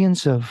upon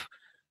millions of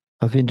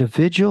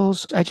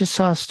individuals. I just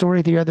saw a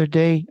story the other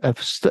day of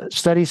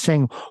studies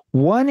saying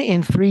 1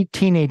 in 3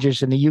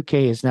 teenagers in the UK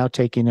is now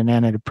taking an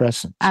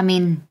antidepressant. I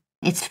mean,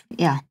 it's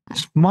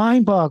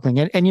mind-boggling.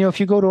 And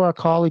if you go to our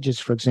colleges,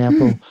 for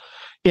example,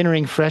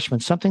 entering freshmen,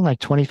 something like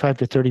 25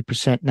 to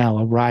 30%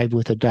 now arrive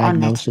with a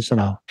diagnosis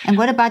and all. And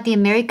what about the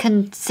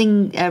American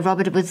thing,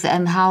 Robert, with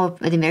how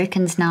the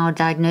Americans now are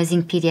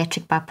diagnosing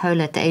pediatric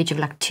bipolar at the age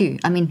of 2?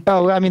 I mean,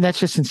 that's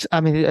just,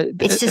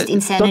 it's just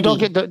insanity. Don't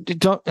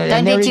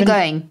get you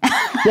going.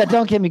 Yeah,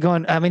 don't get me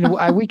going. I mean,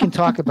 we can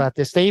talk about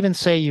this. They even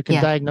say you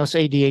can diagnose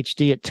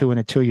ADHD at 2 in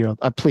a 2-year-old.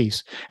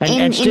 Please.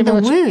 And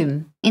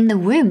in the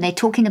womb, they're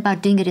talking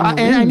about doing it in the womb.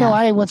 And I know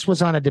I once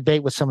was on a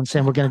debate with someone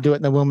saying we're going to do it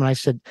in the womb, and I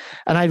said,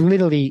 and I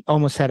literally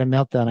almost had a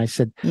meltdown. I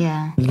said,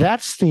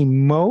 that's the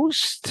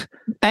most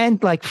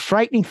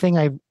frightening thing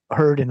I've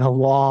heard in a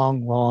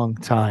long, long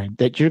time,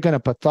 that you're going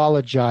to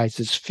pathologize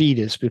this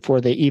fetus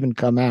before they even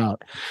come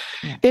out.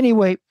 Yeah.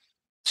 Anyway,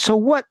 so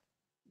what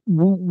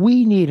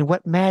we need, and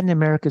what Mad in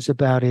America is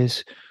about,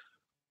 is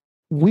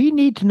we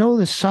need to know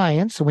the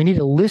science, and we need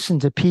to listen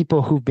to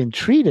people who've been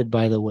treated,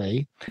 by the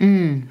way.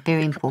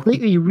 Very important.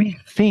 Completely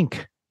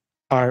rethink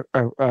our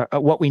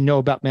what we know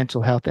about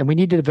mental health, and we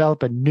need to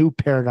develop a new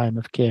paradigm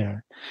of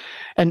care.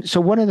 And so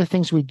one of the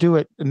things we do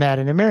at Mad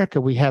in America,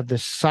 we have the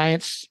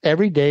science,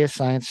 every day a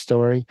science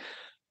story.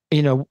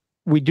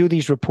 We do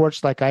these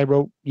reports like I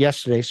wrote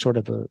yesterday, sort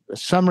of a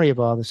summary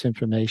of all this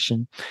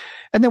information.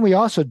 And then we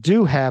also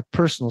do have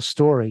personal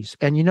stories.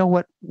 And you know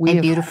what?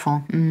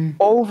 Beautiful.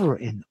 Over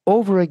and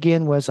over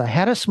again was, I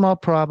had a small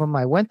problem.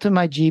 I went to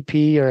my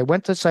GP or I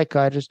went to a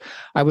psychiatrist.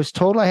 I was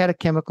told I had a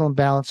chemical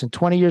imbalance. And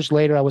 20 years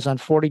later, I was on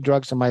 40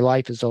 drugs and my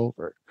life is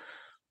over.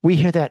 We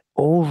hear that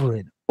over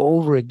and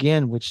over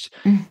again, which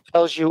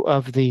tells you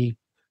of the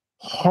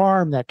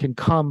harm that can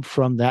come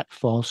from that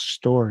false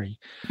story.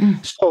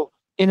 Mm. So,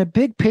 in a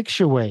big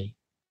picture way,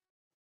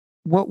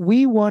 what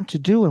we want to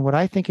do and what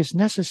I think is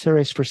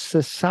necessary is for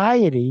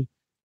society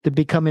to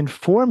become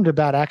informed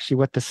about actually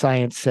what the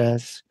science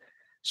says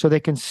so they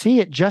can see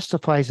it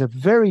justifies a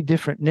very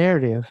different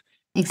narrative.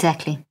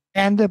 Exactly.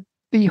 And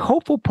the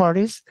hopeful part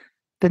is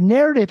the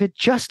narrative it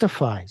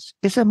justifies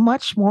is a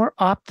much more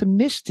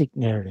optimistic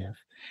narrative.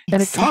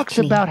 And it talks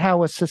about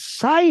how a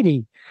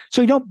society,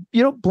 so you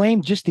don't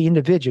blame just the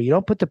individual. You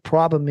don't put the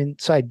problem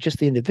inside just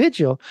the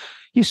individual.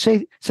 You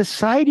say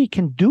society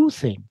can do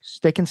things.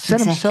 They can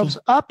set themselves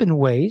up in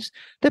ways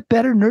that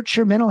better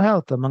nurture mental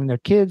health among their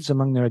kids,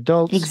 among their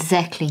adults.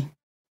 Exactly.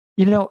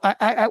 You know,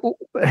 I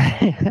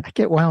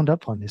get wound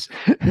up on this.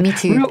 Me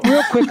too.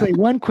 real quickly,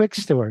 one quick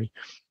story.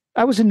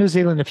 I was in New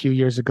Zealand a few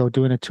years ago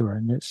doing a tour,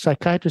 and the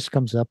psychiatrist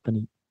comes up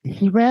and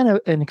he ran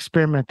an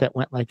experiment that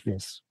went like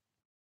this.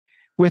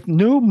 With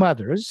new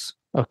mothers,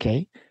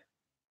 okay,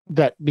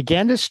 that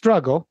began to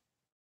struggle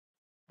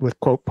with,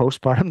 quote,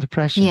 postpartum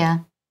depression. Yeah.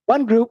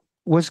 One group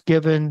was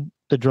given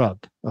the drug,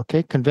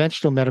 okay,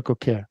 conventional medical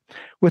care.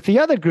 With the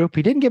other group,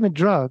 he didn't give them a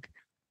drug,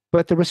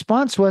 but the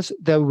response was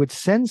they would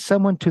send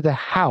someone to the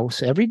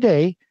house every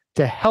day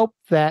to help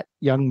that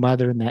young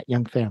mother and that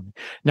young family.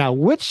 Now,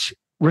 which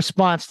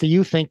response do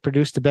you think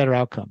produced a better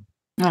outcome?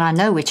 Well, I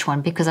know which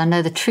one because I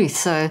know the truth.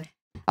 So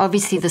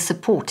obviously the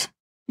support.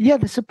 Yeah,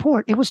 the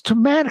support. It was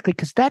dramatically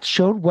because that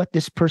showed what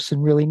this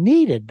person really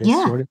needed. This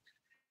sort of.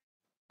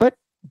 But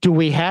do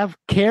we have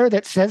care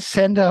that says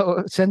send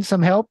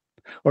some help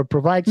or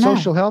provide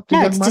social help to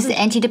young mothers? No, it's just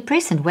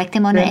antidepressant. Whack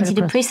them on an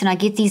antidepressant. I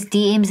get these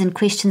DMs and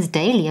questions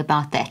daily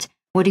about that.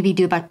 What do we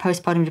do about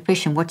postpartum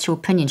depression? What's your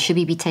opinion? Should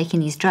we be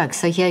taking these drugs?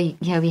 So here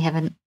we have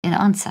an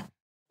answer.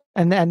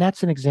 And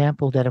that's an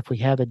example that if we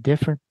have a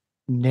different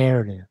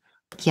narrative,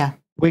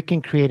 we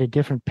can create a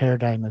different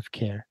paradigm of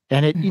care.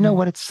 And it, you know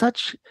what, it's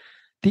such.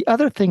 The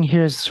other thing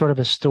here is sort of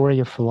a story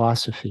of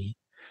philosophy.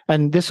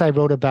 And this I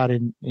wrote about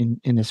in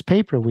this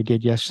paper we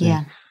did yesterday.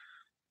 Yeah.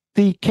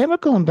 The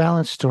chemical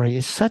imbalance story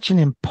is such an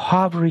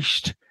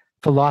impoverished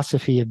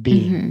philosophy of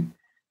being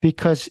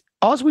because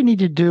all we need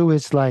to do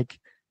is like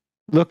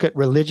look at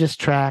religious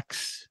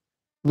tracts,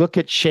 look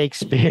at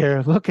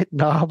Shakespeare, look at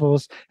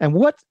novels. And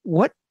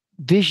what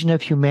vision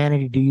of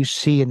humanity do you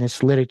see in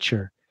this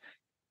literature?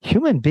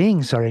 Human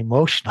beings are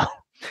emotional.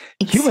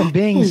 Human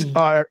beings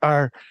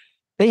are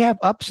they have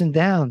ups and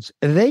downs.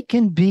 They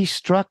can be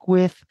struck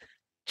with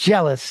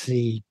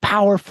jealousy,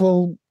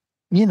 powerful,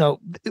 you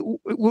know,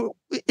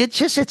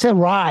 it's a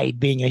ride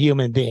being a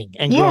human being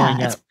and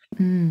growing up.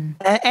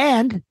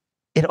 And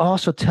it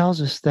also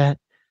tells us that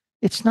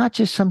it's not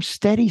just some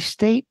steady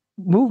state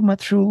movement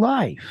through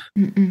life.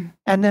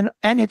 And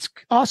it's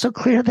also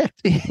clear that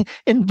the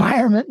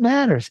environment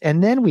matters.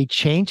 And then we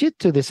change it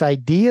to this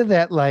idea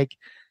that like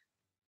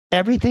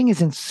everything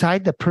is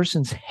inside the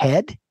person's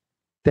head.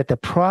 That the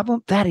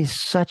problem, that is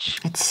such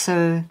an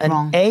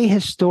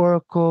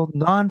ahistorical,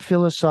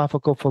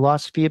 non-philosophical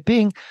philosophy of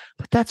being,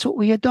 but that's what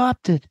we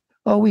adopted.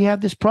 Oh, we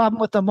have this problem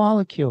with the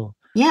molecule.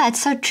 Yeah,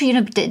 it's so true. You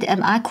know,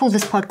 I call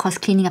this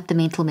podcast Cleaning Up the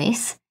Mental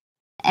Mess.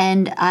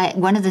 And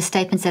one of the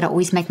statements that I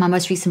always make, my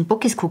most recent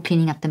book is called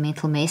Cleaning Up the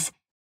Mental Mess.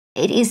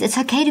 It's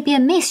okay to be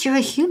a mess. You're a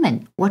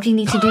human. What we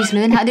need to do is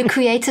learn how to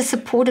create a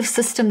supportive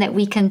system that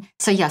we can.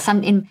 So yes,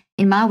 I'm in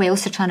my way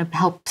also trying to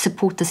help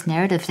support this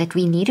narrative that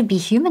we need to be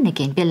human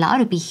again, be allowed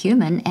to be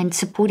human and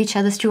support each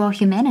other through our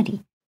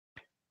humanity.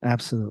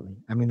 Absolutely.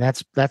 I mean,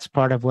 that's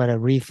part of what a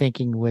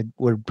rethinking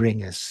would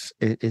bring us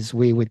is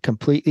we would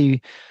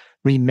completely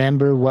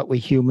remember what we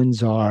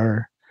humans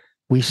are.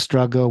 We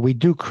struggle. We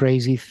do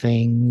crazy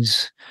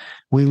things.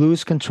 We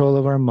lose control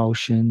of our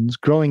emotions.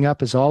 Growing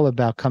up is all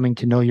about coming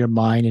to know your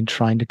mind and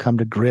trying to come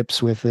to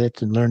grips with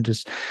it and learn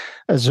to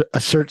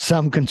assert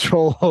some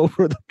control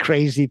over the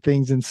crazy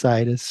things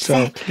inside us.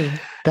 So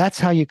that's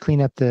how you clean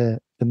up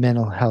the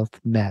mental health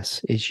mess,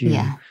 is you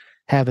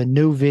have a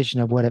new vision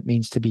of what it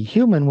means to be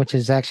human, which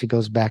actually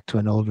goes back to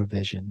an older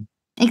vision.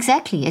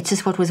 Exactly. It's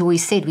just what was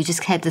always said. We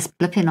just had this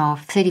blip in our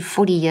 30,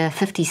 40 year,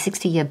 50,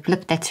 60 year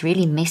blip that's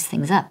really messed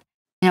things up.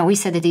 You know, we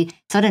said that it's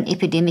not an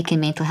epidemic in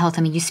mental health.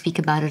 I mean, you speak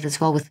about it as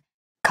well with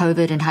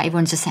COVID and how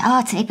everyone's just saying,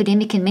 it's an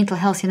epidemic in mental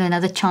health. You know,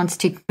 another chance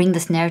to bring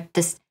this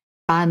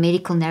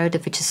biomedical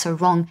narrative, which is so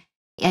wrong,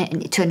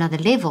 to another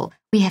level.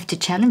 We have to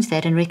challenge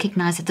that and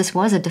recognize that this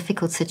was a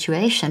difficult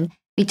situation.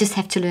 We just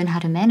have to learn how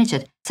to manage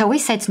it. So I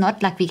always say it's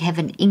not like we have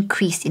an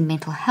increase in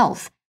mental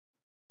health.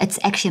 It's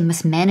actually a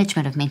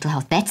mismanagement of mental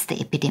health. That's the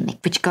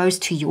epidemic, which goes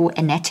to your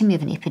anatomy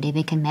of an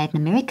epidemic in Mad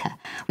in America.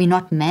 We're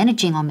not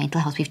managing our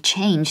mental health. We've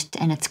changed,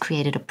 and it's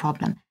created a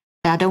problem.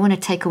 But I don't want to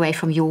take away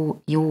from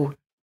your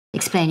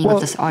explaining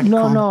of this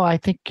article. No. I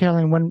think,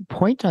 Caroline, one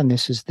point on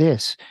this is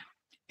this.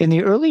 In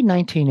the early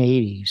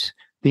 1980s,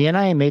 the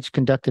NIMH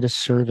conducted a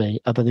survey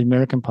of the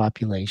American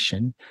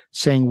population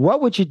saying,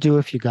 what would you do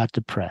if you got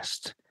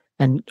depressed?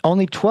 And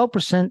only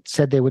 12%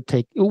 said they would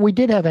take, we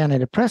did have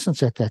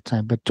antidepressants at that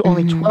time, but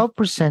only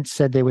 12%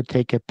 said they would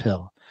take a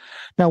pill.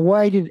 Now,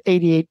 why did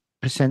 88%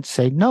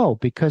 say no,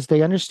 because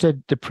they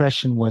understood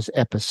depression was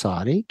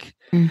episodic.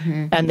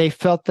 Mm-hmm. And they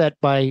felt that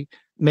by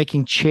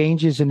making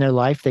changes in their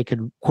life, they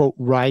could, quote,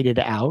 write it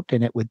out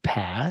and it would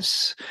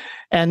pass.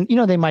 And,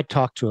 they might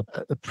talk to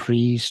a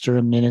priest or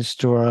a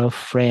minister or a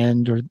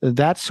friend or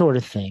that sort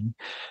of thing.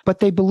 But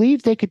they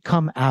believed they could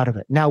come out of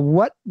it. Now,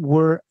 what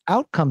were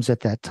outcomes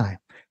at that time?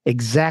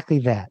 Exactly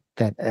that.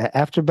 That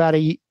after about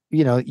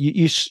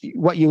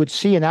what you would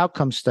see in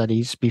outcome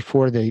studies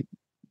before the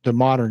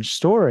modern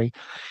story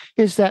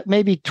is that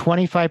maybe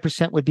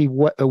 25% would be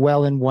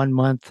well in 1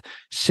 month,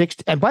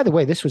 and by the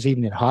way, this was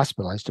even in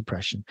hospitalized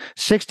depression,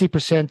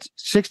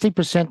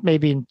 60%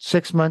 maybe in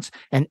 6 months,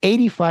 and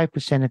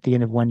 85% at the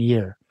end of 1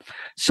 year.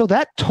 So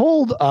that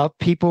told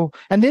people,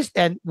 and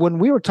when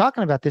we were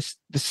talking about this,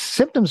 the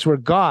symptoms were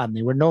gone.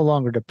 They were no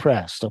longer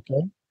depressed.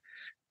 Okay.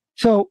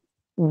 So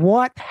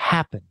what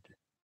happened?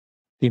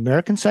 The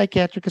American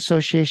Psychiatric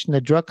Association, the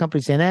drug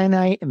companies, and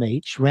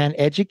NIMH ran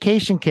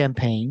education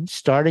campaigns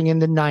starting in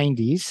the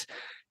 90s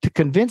to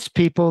convince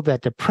people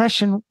that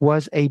depression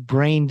was a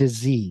brain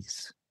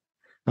disease.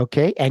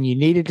 Okay. And you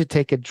needed to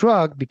take a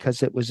drug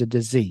because it was a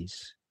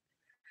disease.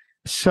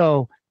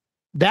 So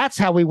that's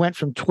how we went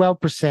from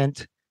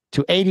 12%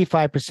 to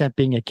 85%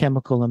 being a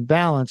chemical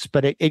imbalance.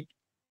 But it's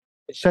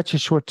such a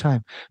short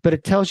time. But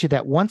it tells you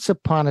that once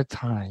upon a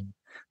time,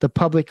 the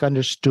public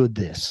understood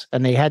this,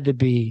 and they had to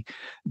be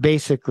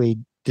basically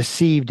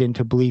deceived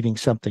into believing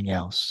something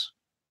else.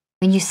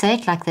 When you say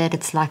it like that,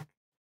 it's like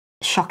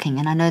shocking.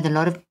 And I know that a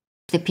lot of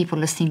the people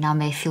listening now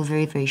may feel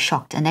very, very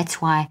shocked. And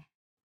that's why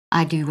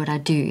I do what I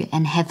do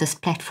and have this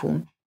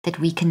platform that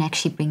we can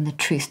actually bring the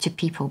truth to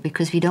people,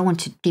 because we don't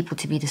want people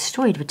to be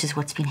destroyed, which is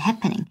what's been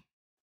happening.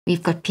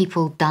 We've got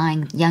people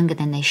dying younger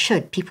than they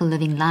should, people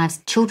living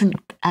lives, children.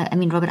 I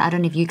mean, Robert, I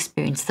don't know if you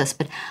experienced this,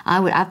 but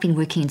I've been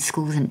working in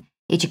schools and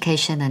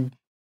education and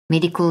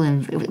medical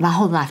and my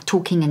whole life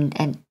talking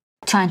and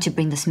trying to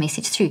bring this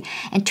message through.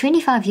 And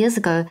 25 years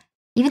ago,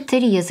 even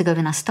 30 years ago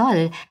when I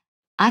started,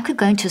 I could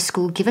go into a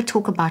school, give a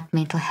talk about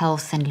mental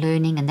health and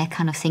learning and that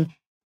kind of thing.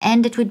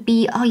 And it would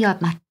be, oh yeah,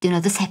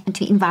 this happened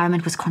to me.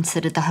 Environment was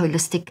considered the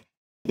holistic.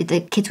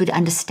 The kids would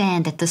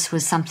understand that this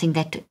was something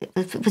that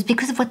it was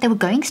because of what they were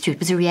going through. It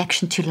was a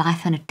reaction to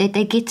life, and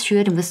they get through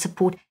it and with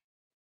support.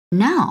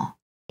 Now,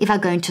 if I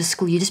go into a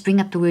school, you just bring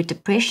up the word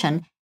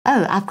depression.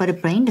 Oh, I've got a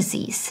brain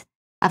disease.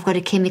 I've got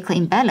a chemical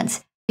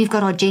imbalance. We've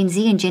got our Gen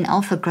Z and Gen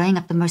Alpha growing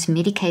up the most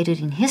medicated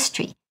in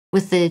history,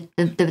 with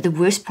the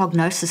worst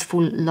prognosis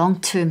for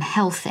long-term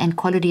health and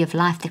quality of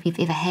life that we've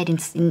ever had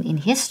in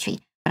history.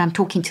 But I'm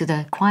talking to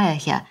the choir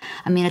here.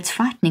 I mean, it's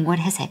frightening what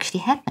has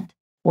actually happened.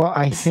 Well,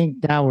 I think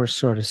now we're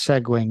sort of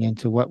segueing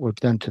into what we've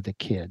done to the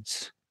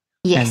kids.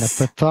 Yes.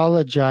 And the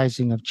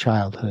pathologizing of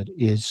childhood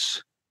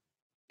is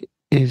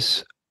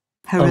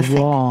horrific.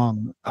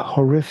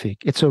 Horrific.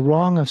 It's a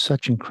wrong of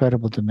such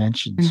incredible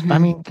dimensions. Mm-hmm. I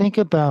mean, think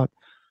about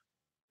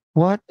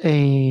what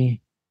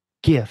a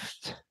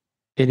gift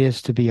it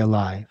is to be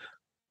alive.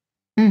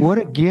 Mm-hmm. What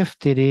a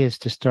gift it is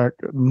to start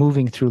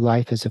moving through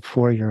life as a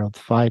 4-year-old,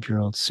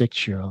 5-year-old,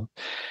 6-year-old.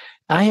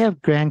 I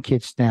have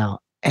grandkids now,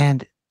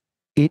 and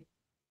it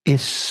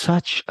is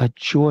such a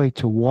joy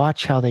to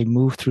watch how they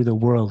move through the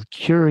world.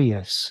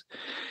 Curious,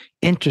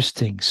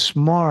 interesting,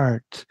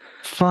 smart,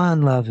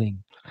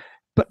 fun-loving.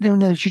 But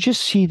you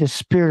just see the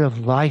spirit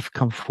of life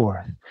come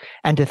forth.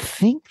 And to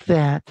think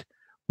that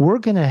we're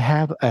going to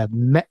have a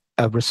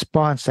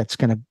response that's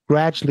going to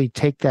gradually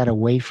take that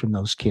away from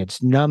those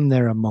kids, numb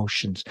their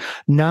emotions,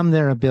 numb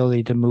their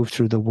ability to move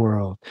through the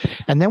world.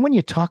 And then when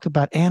you talk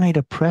about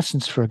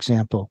antidepressants, for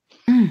example,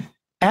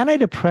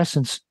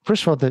 antidepressants,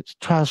 first of all, the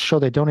trials show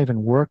they don't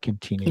even work in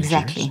teenagers.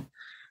 Exactly.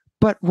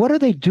 But what do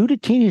they do to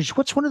teenagers?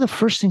 What's one of the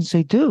first things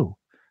they do?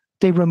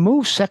 They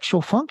remove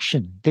sexual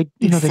function. They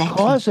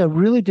cause a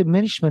really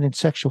diminishment in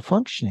sexual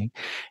functioning.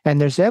 And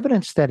there's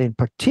evidence that in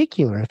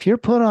particular, if you're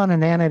put on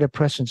an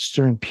antidepressant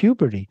during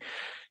puberty,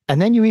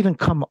 and then you even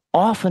come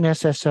off an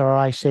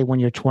SSRI, say when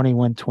you're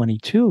 21,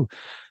 22,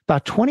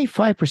 about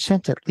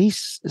 25% at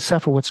least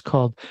suffer what's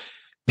called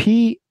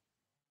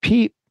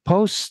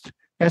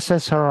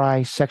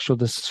post-SSRI sexual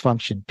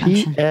dysfunction,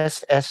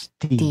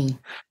 PSSD.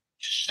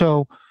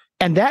 So,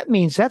 and that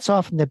means that's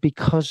often that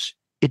because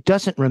it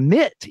doesn't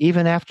remit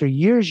even after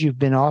years you've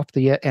been off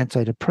the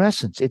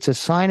antidepressants. It's a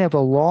sign of a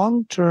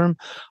long-term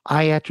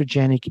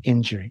iatrogenic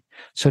injury.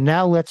 So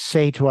now let's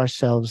say to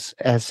ourselves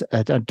as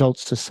an adult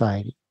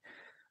society,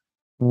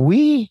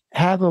 we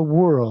have a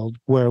world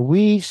where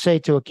we say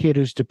to a kid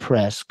who's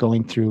depressed,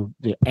 going through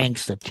the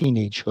angst of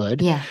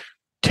teenagehood,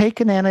 take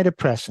an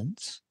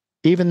antidepressant,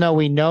 even though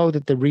we know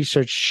that the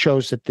research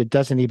shows that it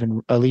doesn't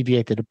even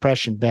alleviate the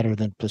depression better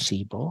than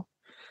placebo.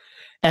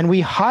 And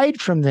we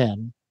hide from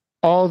them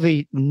all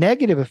the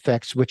negative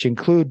effects, which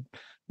include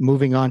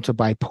moving on to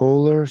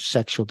bipolar,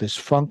 sexual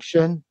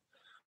dysfunction.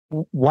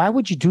 Why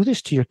would you do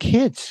this to your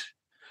kids?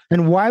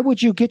 And why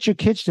would you get your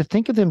kids to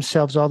think of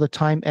themselves all the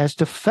time as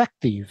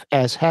defective,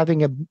 as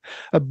having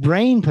a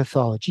brain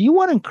pathology? You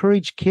want to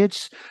encourage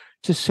kids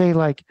to say,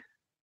 like,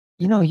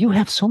 you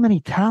have so many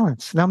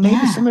talents. Now,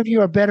 maybe some of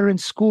you are better in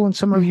school and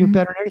some of you are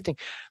better in everything.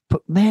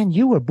 But man,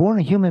 you were born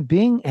a human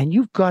being and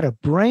you've got a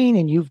brain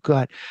and you've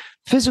got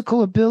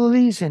physical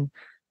abilities and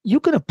you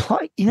can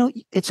apply,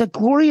 it's a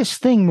glorious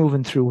thing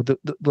moving through the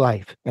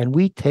life. And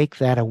we take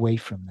that away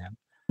from them.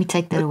 We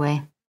take that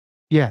away.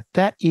 Yeah,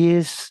 that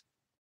is,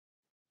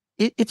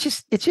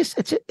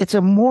 it's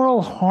a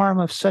moral harm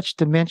of such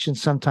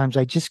dimensions. Sometimes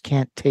I just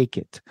can't take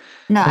it.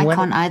 No, I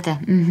can't either.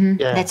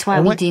 Yeah. That's why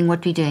we're doing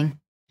what we're doing.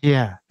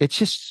 Yeah, it's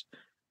just,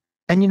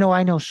 and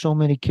I know so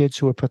many kids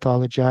who are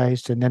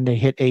pathologized and then they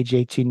hit age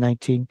 18,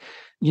 19.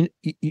 You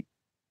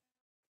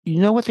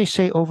know what they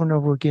say over and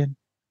over again?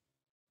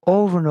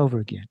 Over and over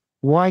again.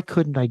 Why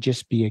couldn't I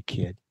just be a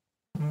kid?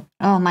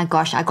 Oh my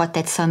gosh, I got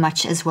that so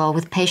much as well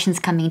with patients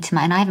coming into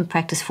and I haven't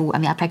practiced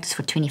I practiced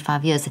for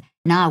 25 years.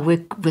 Now I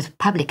work with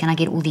public and I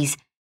get all these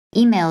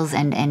emails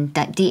and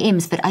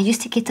DMs, but I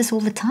used to get this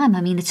all the time.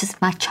 I mean, it's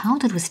just my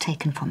childhood was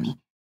taken from me.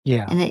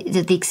 Yeah. And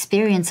the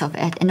experience of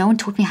it, and no one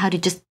taught me how to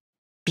just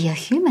be a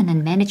human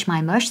and manage my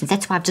emotions.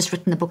 That's why I've just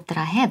written the book that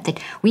I have,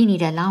 that we need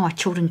to allow our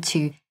children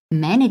to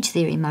manage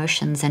their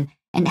emotions and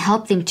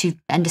help them to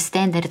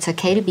understand that it's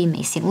okay to be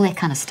messy and all that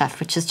kind of stuff,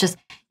 which is just,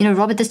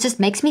 Robert, this just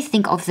makes me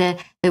think of the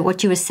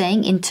what you were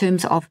saying in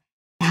terms of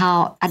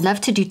how I'd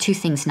love to do two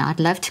things now. I'd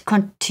love to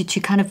kind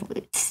of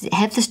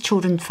have this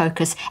children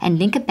focus and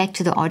link it back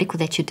to the article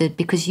that you did,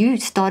 because you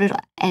started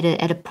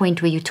at a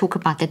point where you talk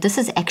about that this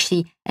is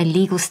actually a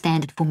legal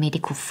standard for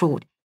medical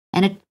fraud.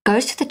 And it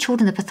goes to the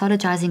children, the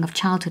pathologizing of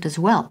childhood as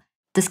well.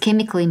 This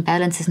chemical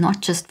imbalance is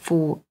not just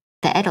for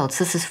the adults.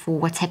 This is for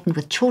what's happened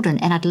with children.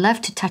 And I'd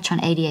love to touch on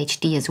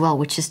ADHD as well,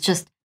 which is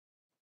just,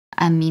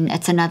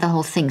 it's another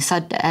whole thing.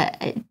 So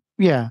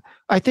yeah,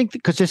 I think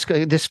because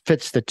this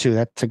fits the two.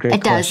 That's a great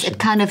question. It does. It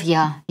kind of,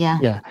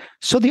 yeah.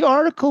 So the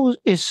article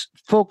is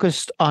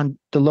focused on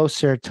the low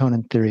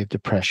serotonin theory of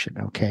depression,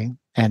 okay,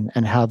 and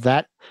how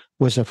that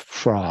was a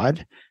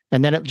fraud.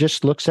 And then it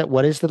just looks at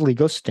what is the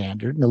legal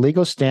standard. And the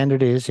legal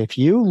standard is if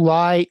you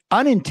lie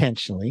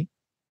unintentionally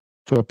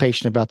to a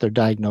patient about their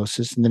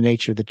diagnosis and the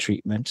nature of the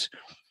treatment,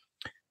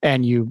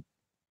 and you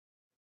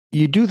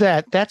do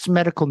that, that's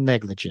medical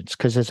negligence,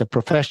 because as a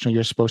professional,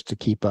 you're supposed to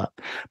keep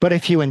up. But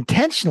if you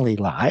intentionally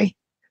lie,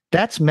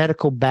 that's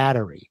medical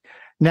battery.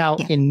 Now,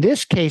 in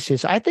this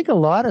case, I think a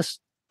lot of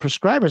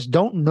prescribers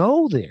don't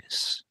know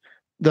this,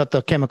 that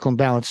the chemical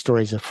imbalance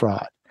story is a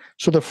fraud.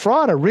 So the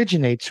fraud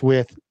originates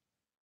with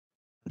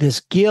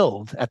this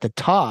guild at the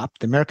top,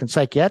 the American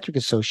Psychiatric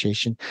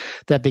Association,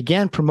 that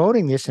began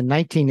promoting this in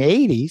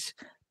 1980s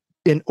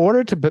in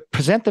order to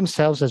present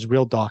themselves as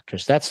real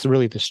doctors. That's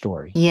really the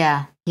story.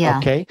 Yeah.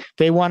 Okay.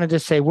 They wanted to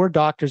say, we're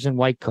doctors in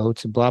white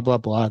coats and blah, blah,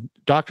 blah.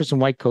 Doctors in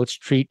white coats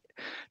treat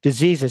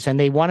diseases. And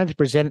they wanted to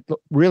present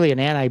really an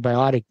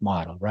antibiotic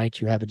model, right?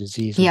 You have a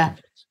disease or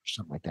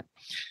something like that.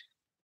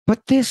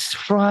 But this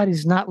fraud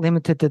is not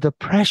limited to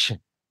depression.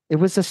 It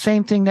was the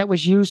same thing that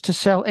was used to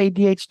sell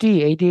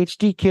ADHD.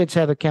 ADHD kids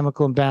have a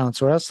chemical imbalance,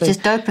 or else they...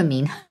 Just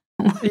dopamine.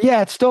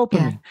 Yeah, it's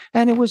dopamine.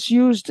 And it was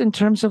used in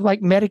terms of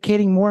like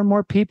medicating more and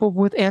more people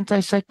with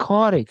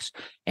antipsychotics,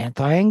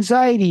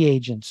 anti-anxiety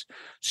agents.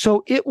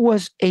 So it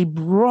was a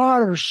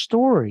broader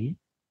story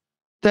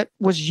that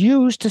was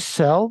used to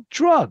sell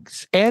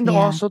drugs and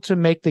also to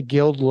make the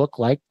guild look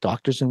like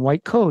doctors in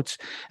white coats.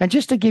 And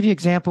just to give you an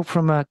example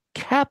from a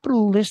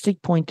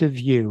capitalistic point of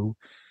view,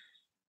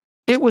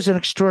 it was an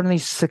extraordinarily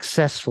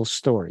successful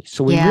story.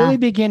 So we really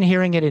begin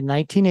hearing it in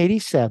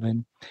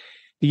 1987.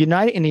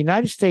 In the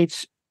United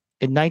States,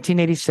 in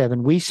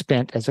 1987, we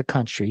spent as a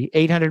country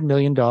 $800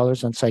 million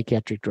on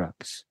psychiatric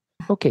drugs.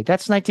 Okay,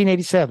 that's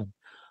 1987.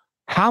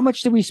 How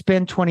much did we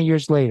spend 20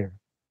 years later?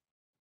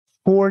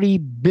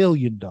 $40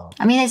 billion.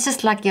 I mean, it's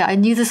just like, I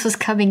knew this was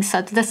coming.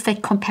 So that's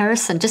that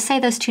comparison. Just say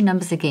those two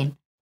numbers again.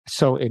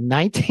 So in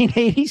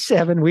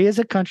 1987, we as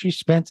a country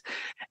spent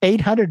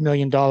 $800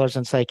 million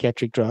on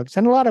psychiatric drugs,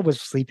 and a lot of it was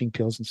sleeping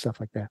pills and stuff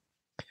like that.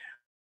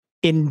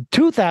 In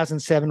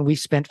 2007, we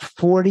spent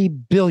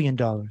 $40 billion.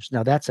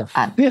 Now, that's a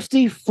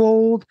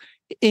 50-fold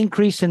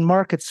increase in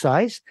market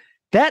size.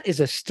 That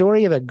is a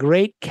story of a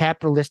great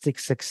capitalistic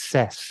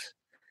success.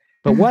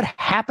 But what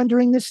happened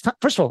during this time?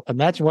 First of all,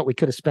 imagine what we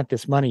could have spent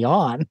this money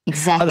on.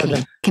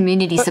 Exactly.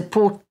 Community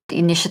support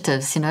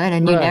initiatives, and a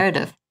new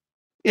narrative.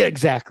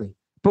 Exactly.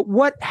 But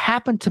what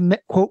happened to,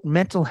 quote,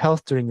 mental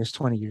health during this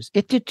 20 years?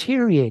 It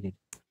deteriorated.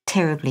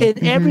 Terribly.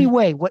 In every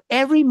way.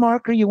 Every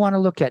marker you want to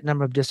look at,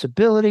 number of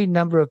disability,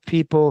 number of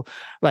people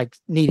like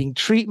needing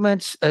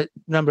treatments,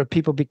 number of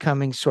people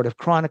becoming sort of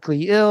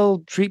chronically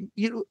ill,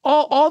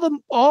 all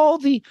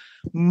the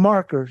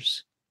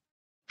markers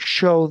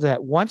show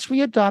that once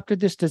we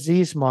adopted this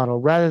disease model,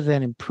 rather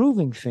than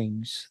improving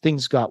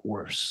things got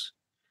worse.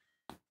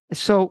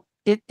 So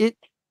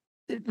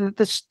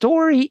the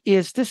story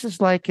is, this is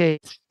like a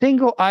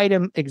single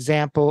item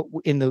example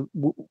in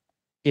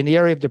the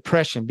area of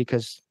depression,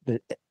 because the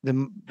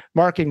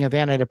marketing of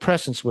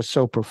antidepressants was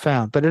so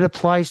profound, but it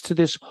applies to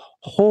this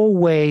whole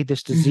way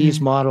this disease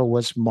model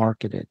was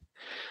marketed.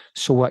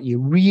 So what you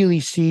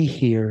really see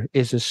here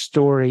is a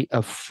story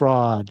of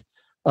fraud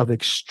of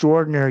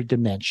extraordinary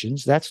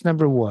dimensions. That's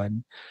number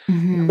one.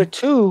 Mm-hmm. Number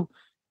two,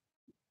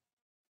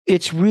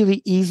 it's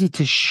really easy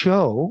to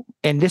show,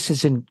 and this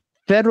is in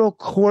federal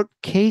court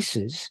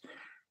cases,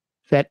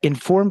 that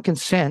informed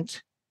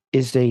consent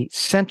is a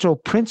central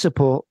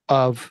principle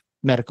of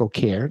medical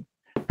care.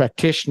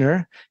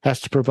 Practitioner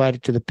has to provide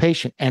it to the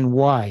patient. And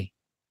why?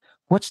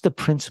 What's the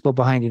principle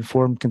behind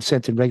informed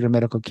consent in regular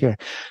medical care?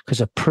 Because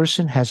a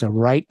person has a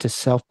right to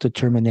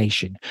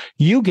self-determination.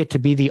 You get to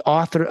be the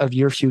author of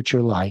your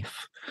future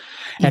life.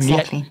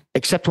 Exactly. And yet,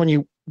 except when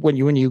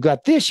you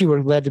got this, you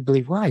were led to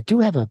believe, well, I do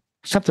have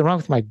something wrong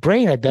with my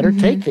brain. I better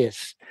take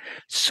this.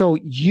 So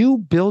you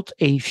built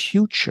a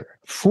future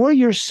for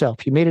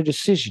yourself. You made a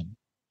decision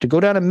to go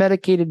down a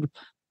medicated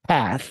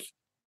path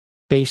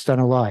based on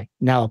a lie.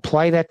 Now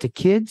apply that to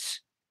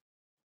kids.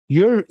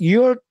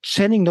 You're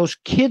sending those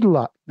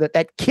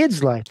that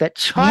kid's life, that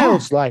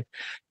child's life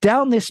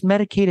down this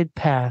medicated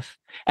path,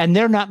 and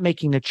they're not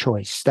making the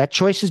choice. That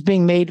choice is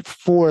being made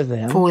for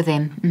them. For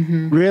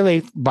them.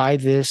 Really, by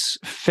this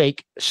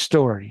fake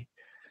story.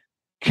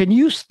 Can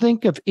you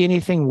think of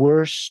anything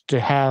worse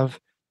to have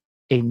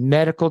a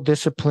medical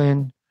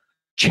discipline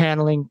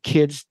channeling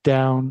kids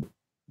down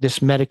this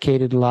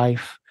medicated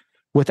life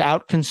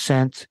without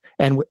consent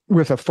and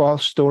with a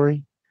false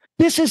story?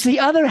 This is the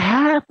other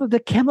half of the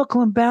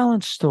chemical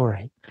imbalance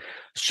story.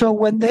 So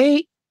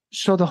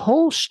the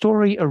whole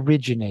story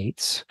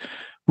originates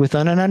with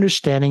an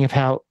understanding of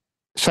how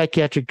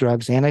psychiatric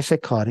drugs,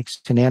 antipsychotics,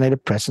 and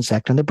antidepressants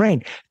act on the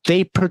brain.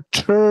 They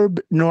perturb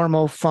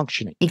normal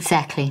functioning.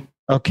 Exactly.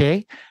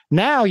 Okay.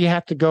 Now you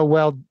have to go,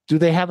 well, do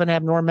they have an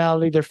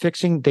abnormality they're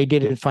fixing? They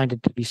didn't find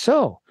it to be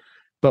so.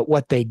 But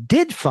what they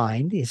did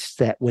find is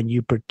that when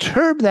you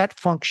perturb that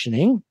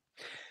functioning,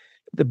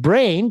 the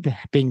brain,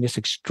 being this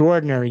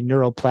extraordinary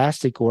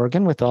neuroplastic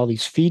organ with all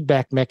these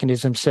feedback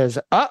mechanisms, says,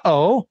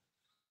 I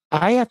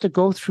have to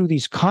go through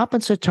these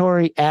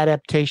compensatory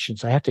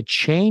adaptations. I have to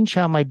change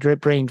how my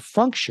brain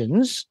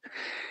functions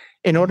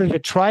in order to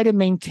try to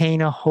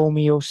maintain a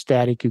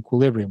homeostatic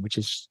equilibrium, which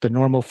is the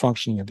normal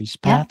functioning of these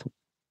pathways.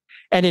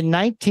 And in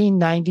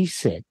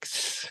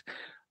 1996,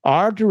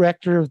 our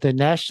director of the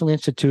National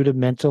Institute of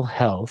Mental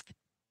Health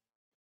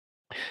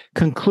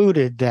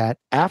concluded that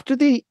after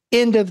the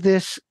end of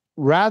this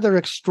rather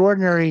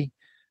extraordinary,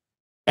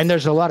 and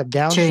there's a lot of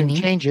downstream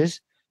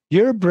changes,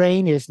 your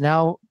brain is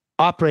now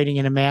operating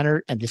in a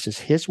manner, and this is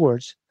his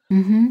words,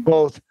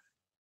 both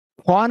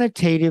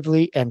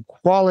quantitatively and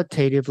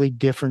qualitatively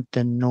different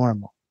than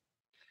normal.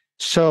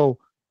 So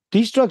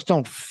these drugs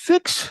don't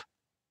fix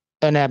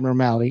an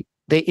abnormality.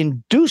 They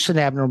induce an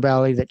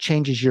abnormality that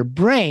changes your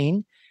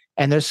brain.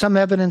 And there's some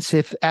evidence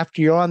if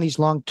after you're on these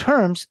long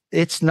terms,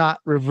 it's not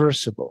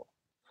reversible.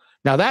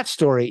 Now that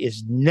story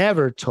is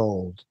never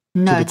told.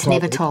 No, it's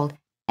never told.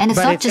 And it's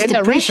not just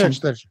depression.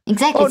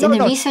 Exactly. It's in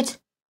the research.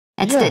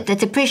 It's the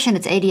depression,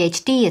 it's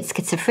ADHD, it's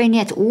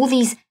schizophrenia, it's all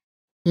these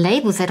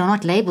labels that are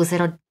not labels,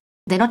 they're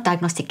not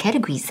diagnostic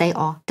categories. They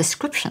are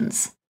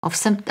descriptions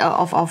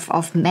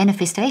of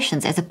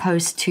manifestations, as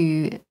opposed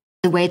to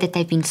the way that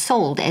they've been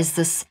sold as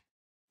this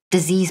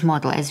disease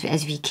model, as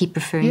we keep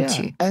referring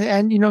to.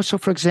 And so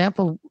for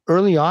example,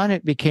 early on,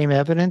 it became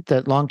evident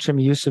that long-term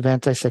use of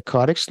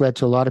antipsychotics led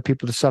to a lot of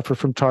people to suffer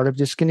from tardive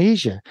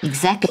dyskinesia.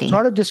 Exactly.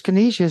 Well, tardive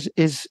dyskinesia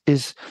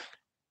is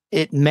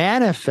it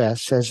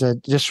manifests as a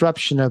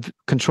disruption of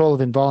control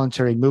of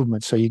involuntary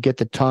movement. So you get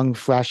the tongue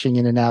flashing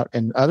in and out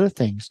and other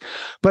things.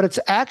 But it's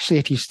actually,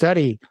 if you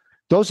study,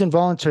 those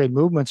involuntary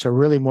movements are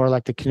really more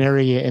like the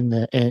canary in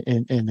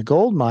the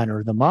gold mine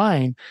or the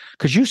mine,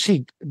 because you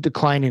see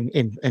decline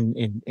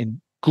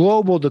in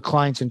global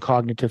declines in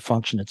cognitive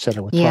function, et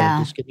cetera, with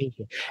tardive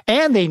dyskinesia.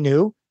 And they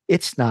knew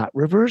it's not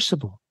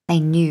reversible. They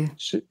knew.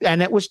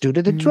 And it was due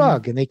to the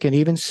drug. And they can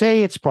even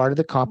say it's part of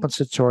the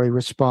compensatory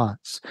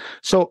response.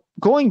 So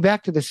going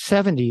back to the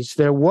 70s,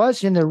 there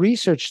was in the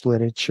research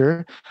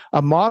literature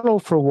a model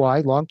for why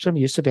long-term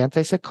use of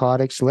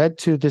antipsychotics led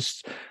to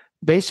this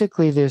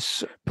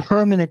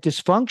permanent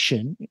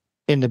dysfunction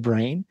in the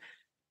brain.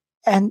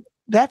 And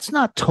that's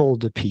not told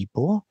to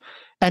people.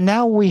 And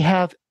now we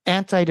have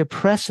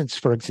antidepressants,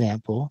 for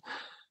example.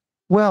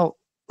 Well,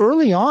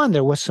 early on,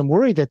 there was some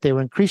worry that they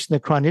were increasing the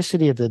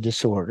chronicity of the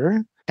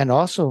disorder and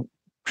also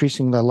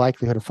increasing the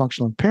likelihood of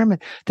functional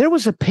impairment. There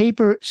was a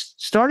paper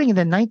starting in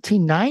the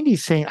 1990s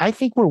saying, I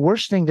think we're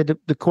worsening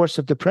the course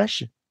of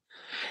depression.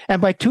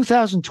 And by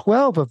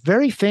 2012, a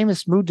very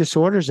famous mood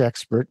disorders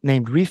expert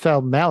named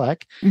Rifal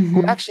Malek,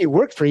 who actually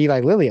worked for Eli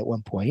Lilly at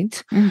one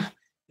point,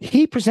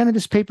 he presented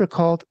this paper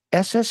called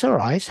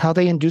SSRIs, How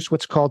They Induce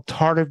What's Called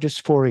Tardive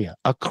Dysphoria,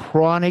 a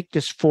chronic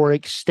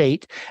dysphoric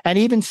state, and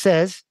even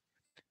says,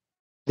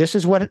 this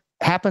is what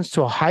happens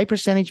to a high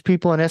percentage of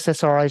people on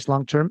SSRIs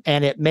long-term,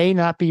 and it may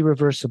not be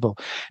reversible.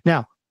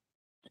 Now,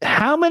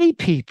 how many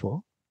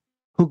people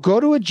who go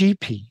to a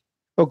GP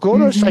or go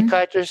to a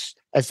psychiatrist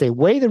as they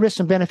weigh the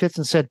risks and benefits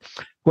and said,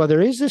 well,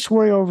 there is this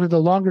worry over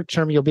the longer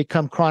term, you'll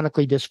become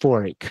chronically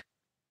dysphoric.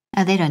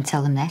 Oh, they don't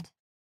tell them that.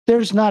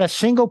 There's not a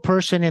single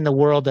person in the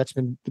world that's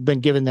been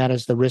given that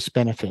as the risk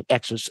benefit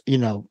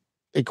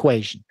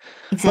equation.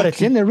 Exactly. But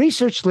it's in the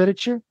research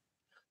literature.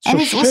 So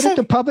and shouldn't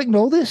the public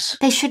know this?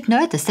 They should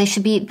know this. They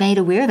should be made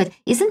aware of it.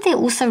 Isn't there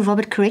also,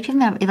 Robert, correct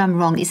me if I'm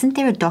wrong, isn't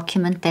there a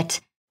document that,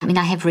 I mean,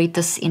 I have read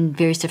this in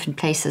various different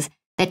places,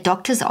 that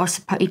doctors are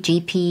supposed,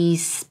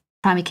 GPs,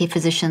 primary care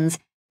physicians,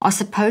 are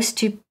supposed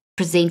to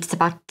present, it's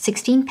about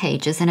 16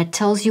 pages, and it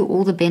tells you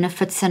all the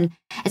benefits, and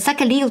it's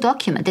like a legal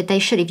document that they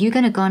should, if you're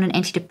going to go on an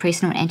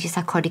antidepressant or an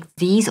antipsychotic,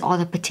 these are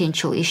the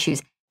potential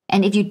issues.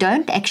 And if you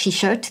don't actually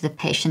show it to the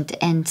patient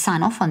and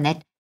sign off on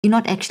that, you're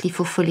not actually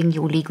fulfilling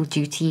your legal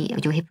duty or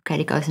your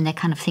Hippocratic oath and that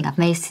kind of thing.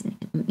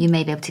 You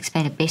may be able to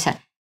explain it better.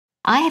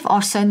 I have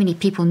asked so many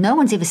people, no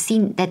one's ever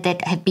seen that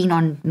have been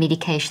on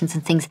medications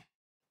and things.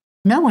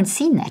 No one's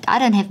seen that. I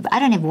don't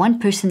have one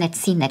person that's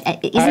seen that.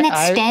 Isn't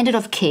that standard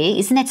of care?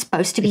 Isn't that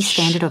supposed to be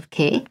standard of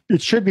care?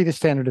 It should be the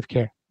standard of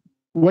care.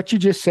 What you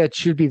just said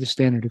should be the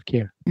standard of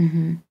care.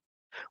 Mm-hmm.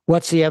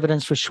 What's the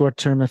evidence for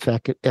short-term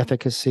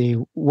efficacy?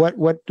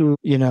 What do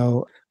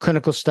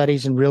clinical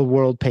studies in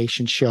real-world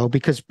patients show?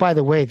 Because, by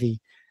the way,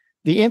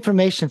 the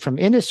information from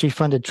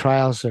industry-funded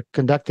trials are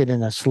conducted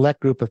in a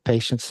select group of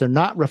patients. They're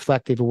not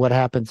reflective of what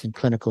happens in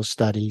clinical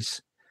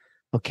studies.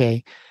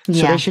 Okay, so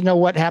they should know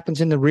what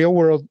happens in the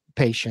real-world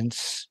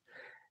patients.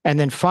 And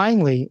then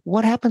finally,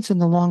 what happens in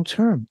the long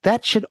term?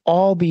 That should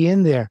all be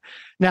in there.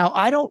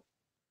 Now,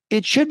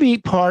 it should be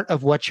part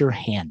of what you're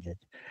handed.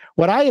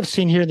 What I have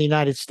seen here in the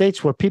United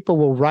States, where people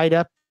will write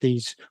up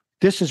this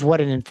is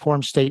what an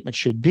informed statement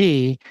should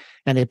be,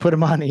 and they put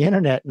them on the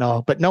internet and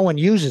all, but no one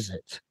uses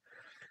it.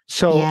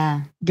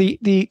 So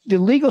the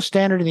legal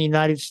standard in the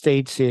United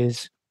States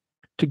is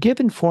to give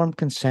informed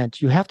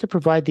consent, you have to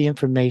provide the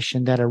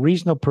information that a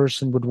reasonable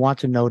person would want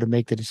to know to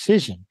make the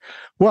decision.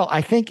 Well,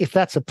 I think if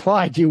that's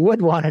applied, you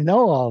would want to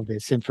know all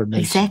this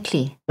information.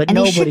 Exactly. But and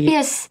there should be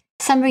a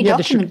summary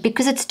document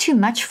because it's too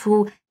much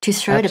to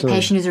throw at a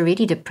patient who's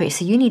already depressed.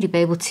 So you need to be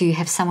able to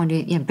have someone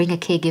who, bring a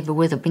caregiver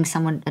with or bring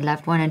someone, a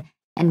loved one,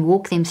 and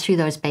walk them through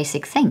those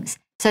basic things.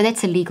 So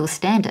that's a legal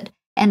standard.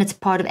 And it's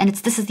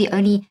this is the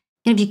only,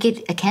 if you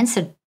get a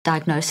cancer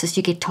diagnosis,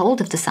 you get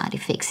told of the side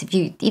effects. If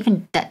you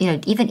even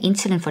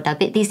insulin for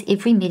diabetes,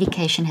 every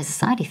medication has a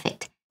side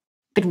effect.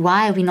 But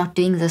why are we not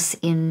doing this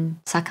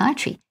in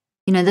psychiatry?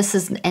 This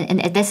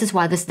is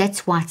why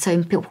that's why it's so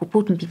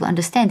important people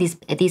understand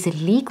there's a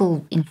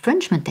legal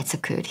infringement that's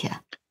occurred here.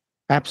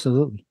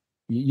 Absolutely.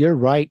 You're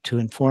right to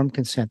informed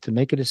consent, to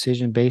make a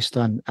decision based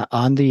on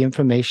the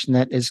information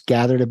that is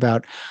gathered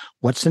about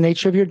what's the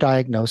nature of your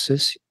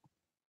diagnosis.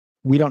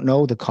 We don't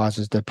know the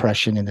causes of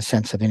depression in the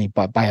sense of any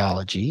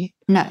biology.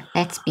 No,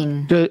 that's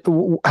been...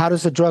 How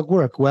does the drug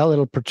work? Well,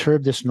 it'll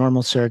perturb this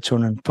normal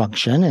serotonin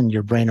function and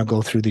your brain will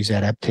go through these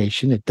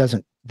adaptations.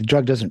 The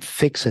drug doesn't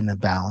fix an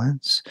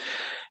imbalance.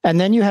 And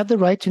then you have the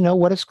right to know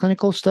what has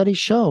clinical studies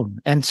shown.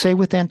 And say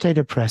with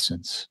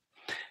antidepressants,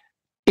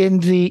 in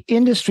the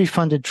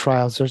industry-funded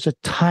trials, there's a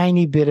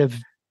tiny bit of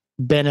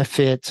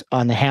benefit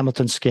on the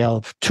Hamilton scale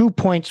of 2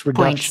 points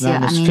reduction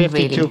on this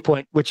 52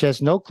 point, which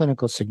has no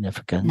clinical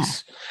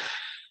significance. No.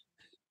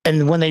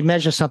 And when they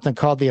measure something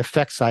called the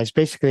effect size,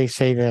 basically they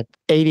say that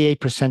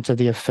 88% of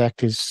the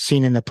effect is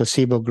seen in the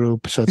placebo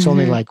group. So it's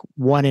only like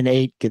 1 in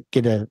 8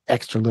 get an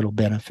extra little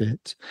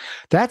benefit.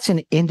 That's in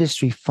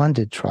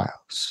industry-funded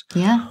trials.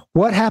 Yeah.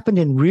 What happened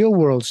in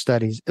real-world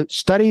studies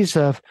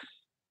of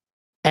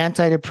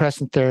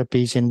antidepressant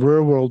therapies in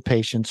real-world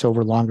patients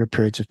over longer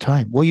periods of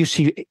time? Well, you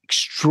see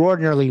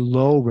extraordinarily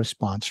low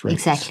response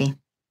rates. Exactly.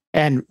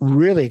 And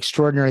really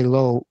extraordinarily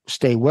low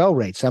stay-well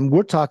rates.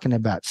 We're talking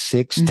about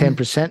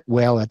 10%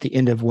 well at the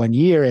end of 1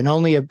 year. And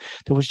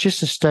there was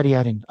just a study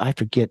out in, I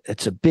forget,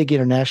 it's a big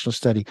international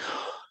study.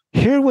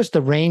 Here was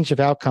the range of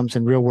outcomes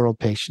in real-world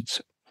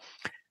patients.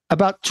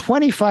 About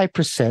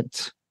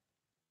 25%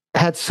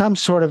 had some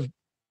sort of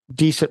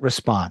decent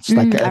response,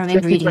 like a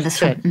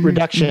 50%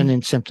 reduction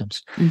in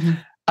symptoms.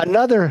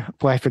 Another,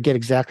 I forget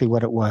exactly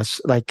what it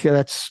was. I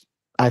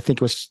think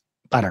it was,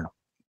 I don't know,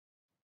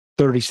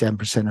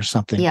 37% or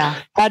something. Yeah.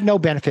 Had no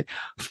benefit.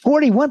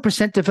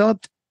 41%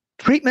 developed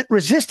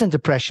treatment-resistant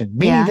depression,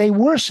 meaning they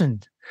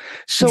worsened.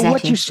 So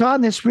what you saw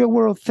in this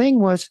real-world thing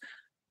was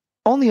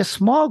only a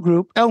small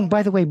group. Oh, and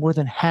by the way, more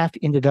than half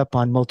ended up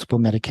on multiple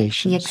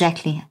medications.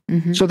 Exactly.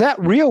 So that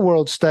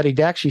real-world study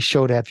actually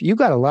showed that you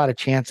got a lot of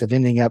chance of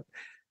ending up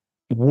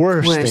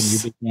worse than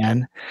you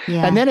began.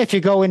 Yeah. And then if you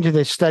go into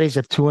the studies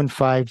of 2 and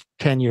 5,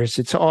 10 years,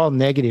 it's all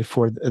negative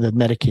for the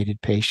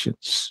medicated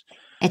patients.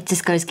 It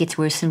just gets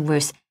worse and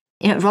worse.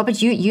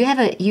 Robert, you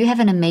have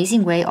an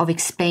amazing way of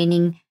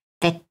explaining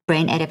that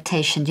brain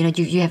adaptation.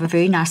 You have a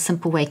very nice,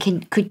 simple way.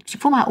 Could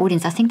for my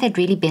audience, I think they'd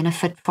really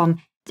benefit from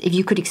if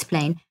you could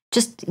explain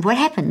just what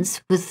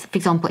happens with, for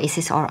example,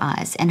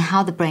 SSRIs and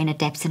how the brain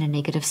adapts in a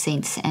negative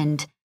sense,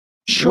 and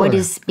what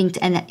is being,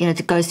 and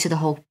it goes to the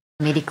whole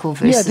medical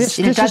versus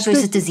drug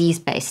versus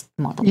disease-based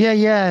model.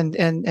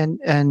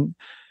 And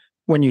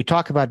when you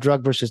talk about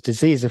drug versus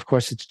disease, of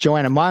course, it's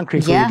Joanna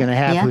Moncrief who you're going to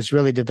have, who's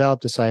really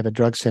developed this. I have a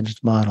drug-centered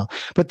model.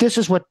 But this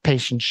is what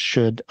patients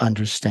should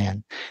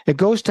understand. It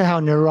goes to how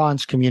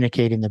neurons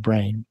communicate in the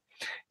brain.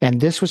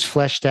 And this was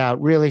fleshed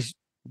out really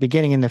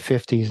beginning in the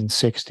 50s and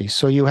 60s.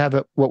 So you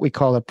have what we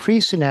call a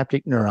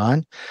presynaptic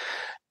neuron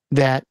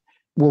that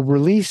will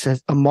release a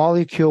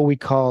molecule we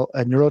call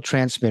a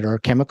neurotransmitter or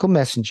chemical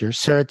messenger.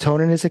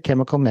 Serotonin is a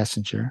chemical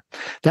messenger.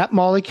 That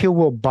molecule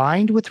will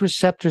bind with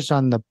receptors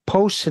on the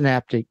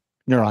postsynaptic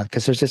neuron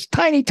because there's this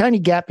tiny, tiny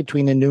gap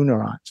between the new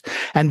neurons.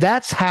 And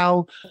that's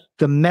how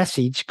the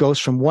message goes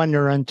from one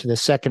neuron to the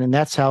second. And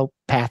that's how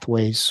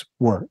pathways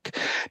work.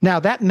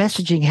 Now, that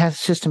messaging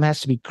system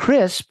has to be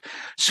crisp.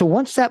 So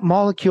once that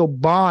molecule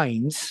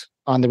binds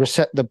on the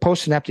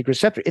postsynaptic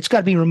receptor, it's got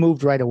to be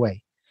removed right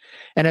away.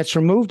 And it's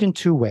removed in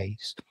two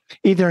ways.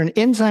 Either an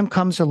enzyme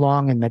comes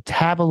along and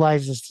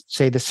metabolizes,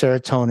 say, the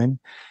serotonin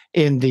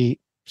in the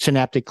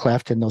synaptic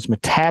cleft, and those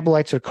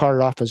metabolites are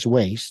carted off as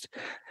waste.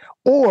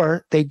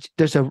 Or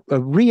there's a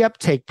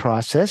reuptake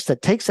process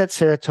that takes that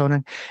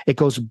serotonin, it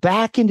goes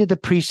back into the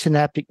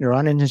presynaptic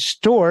neuron and is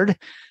stored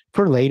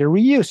for later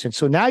reuse. And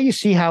so now you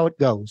see how it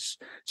goes.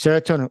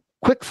 Serotonin,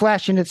 quick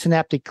flash into the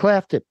synaptic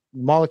cleft,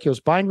 molecules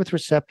bind with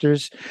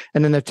receptors,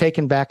 and then they're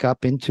taken back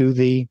up into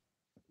the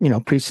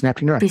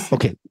presynaptic neuron.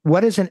 Okay,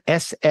 what does an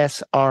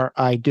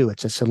SSRI do?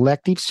 It's a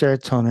selective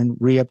serotonin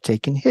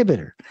reuptake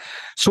inhibitor.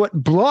 So it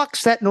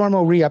blocks that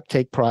normal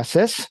reuptake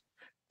process,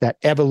 that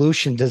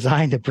evolution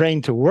designed the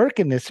brain to work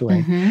in this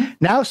way. Mm-hmm.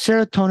 Now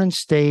serotonin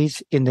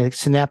stays in the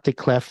synaptic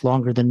cleft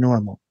longer than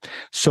normal.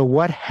 So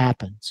what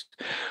happens?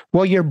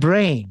 Well, your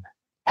brain,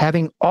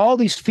 having all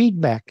these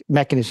feedback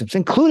mechanisms,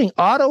 including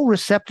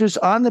autoreceptors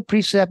on the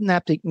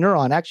presynaptic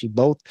neuron, actually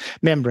both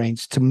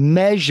membranes, to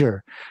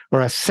measure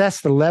or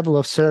assess the level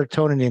of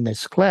serotonin in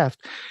this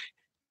cleft.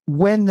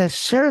 When the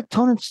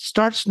serotonin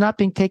starts not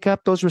being taken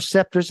up, those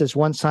receptors, as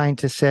one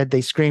scientist said,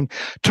 they scream,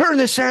 "Turn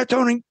the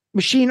serotonin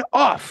machine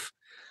off."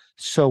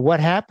 So what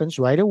happens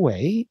right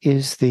away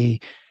is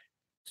the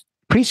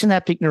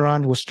presynaptic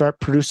neuron will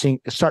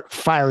start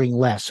firing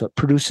less. So it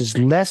produces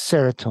less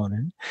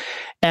serotonin.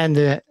 And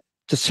the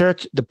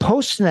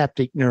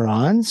postsynaptic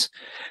neurons,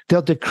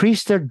 they'll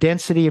decrease their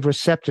density of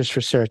receptors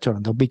for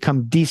serotonin. They'll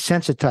become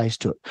desensitized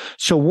to it.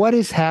 So what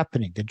is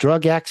happening? The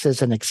drug acts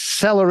as an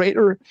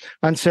accelerator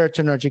on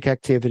serotonergic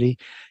activity.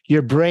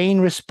 Your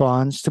brain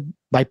responds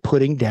by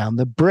putting down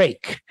the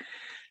brake.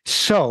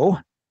 So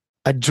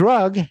a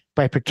drug,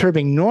 by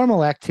perturbing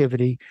normal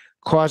activity,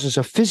 causes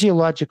a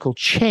physiological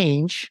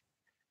change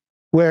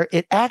where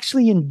it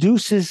actually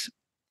induces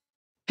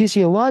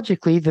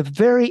physiologically the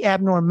very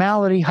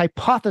abnormality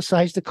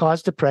hypothesized to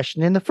cause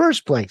depression in the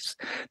first place.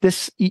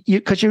 This,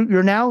 because you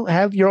now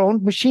have your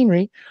own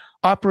machinery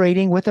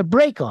operating with a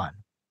brake on.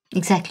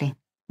 Exactly.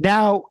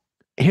 Now,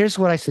 here's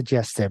what I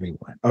suggest to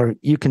everyone, or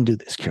you can do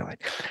this, Caroline.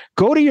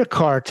 Go to your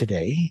car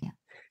today,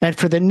 and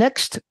for the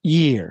next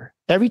year,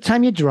 every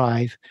time you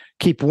drive,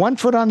 keep 1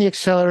 foot on the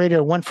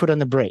accelerator, 1 foot on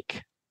the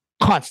brake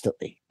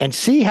constantly, and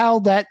see how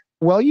that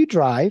you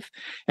drive,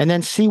 and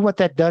then see what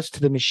that does to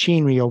the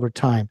machinery over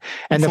time.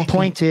 And exactly. The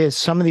point is,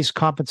 some of these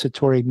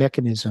compensatory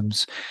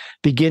mechanisms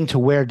begin to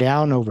wear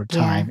down over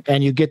time,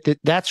 and you get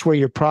that's where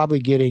you're probably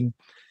getting,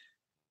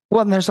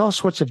 and there's all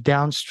sorts of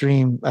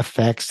downstream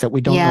effects that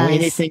we don't know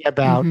anything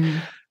about. Mm-hmm.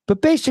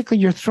 But basically,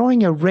 you're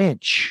throwing a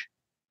wrench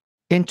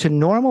into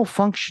normal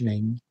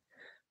functioning,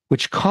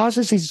 which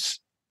causes these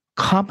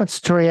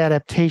compensatory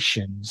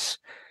adaptations.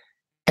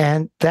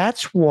 And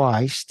that's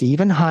why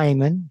Stephen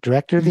Hyman,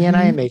 director of the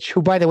NIMH,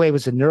 who, by the way,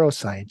 was a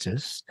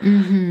neuroscientist,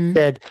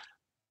 said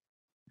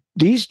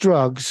these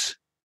drugs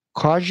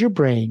cause your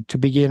brain to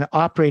begin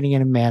operating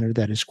in a manner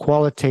that is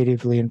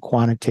qualitatively and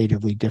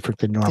quantitatively different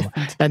than normal.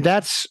 And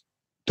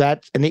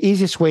and the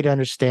easiest way to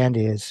understand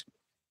is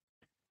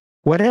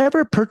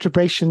whatever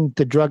perturbation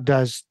the drug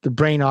does, the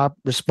brain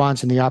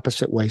responds in the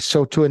opposite way.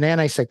 So to an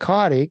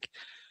antipsychotic,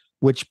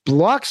 which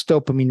blocks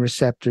dopamine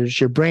receptors,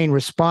 your brain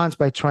responds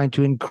by trying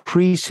to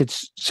increase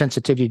its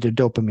sensitivity to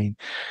dopamine.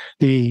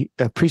 The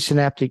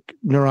presynaptic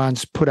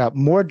neurons put out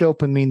more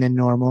dopamine than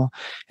normal,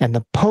 and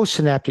the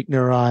postsynaptic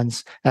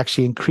neurons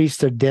actually increase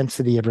their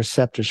density of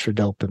receptors for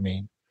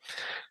dopamine.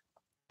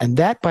 And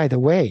that, by the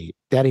way,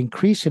 that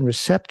increase in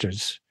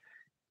receptors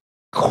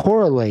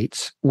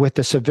correlates with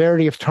the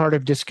severity of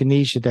tardive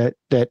dyskinesia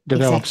that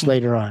develops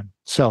later on.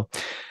 So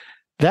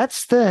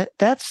that's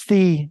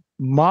the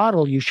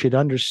model you should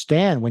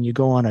understand when you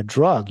go on a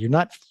drug. You're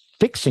not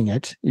fixing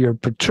it. You're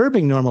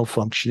perturbing normal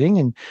functioning,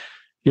 and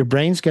your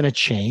brain's going to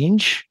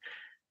change.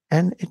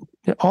 And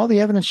all the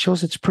evidence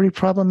shows it's pretty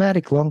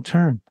problematic long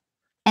term.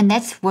 And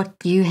that's what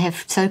you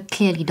have so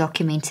clearly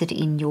documented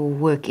in your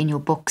work, in your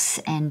books,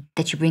 and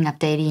that you bring up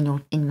daily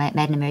in Mad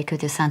in America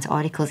with your science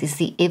articles, is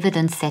the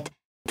evidence that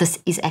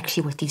this is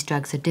actually what these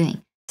drugs are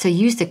doing. So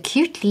used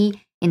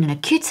acutely in an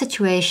acute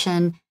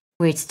situation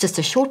where it's just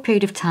a short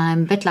period of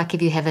time, a bit like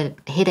if you have a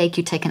headache,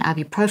 you take an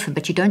ibuprofen,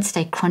 but you don't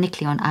stay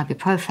chronically on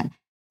ibuprofen.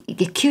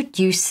 The acute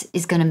use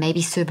is going to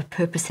maybe serve a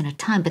purpose in a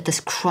time, but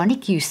this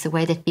chronic use, the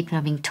way that people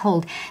are being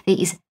told, there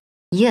is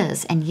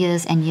years and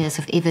years and years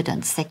of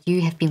evidence that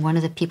you have been one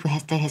of the people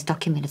that has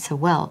documented so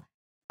well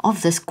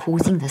of this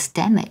causing this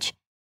damage.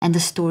 And the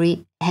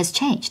story has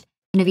changed.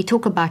 We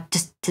talk about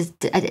just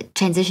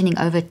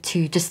transitioning over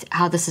to just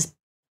how this is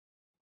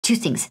two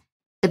things.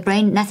 The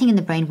brain, nothing in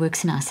the brain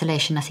works in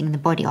isolation, nothing in the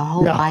body, our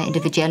whole by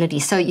individuality.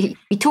 So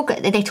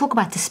they talk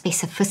about the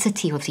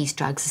specificity of these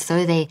drugs as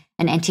though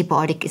an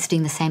antibiotic is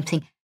doing the same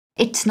thing.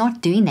 It's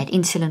not doing that.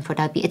 Insulin for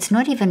diabetes, it's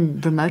not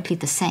even remotely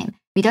the same.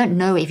 We don't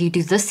know if you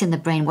do this in the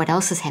brain, what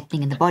else is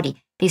happening in the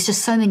body. There's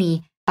just so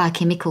many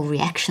biochemical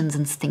reactions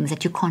and things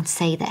that you can't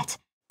say that.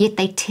 Yet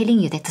they're telling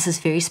you that this is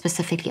very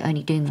specifically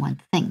only doing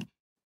one thing,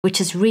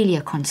 which is really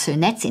a concern.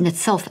 That's in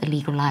itself a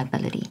legal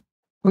liability.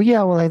 Well,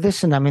 yeah, well,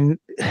 listen, I mean,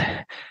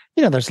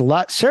 there's a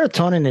lot.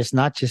 Serotonin is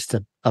not just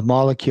a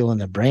molecule in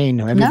the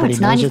brain. Everybody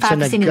knows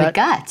it's in the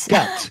gut.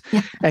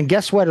 Yeah. And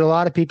guess what? A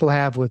lot of people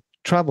have with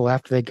trouble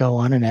after they go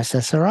on an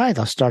SSRI.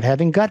 They'll start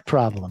having gut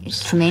problems.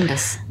 It's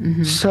tremendous.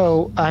 Mm-hmm.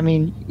 So, I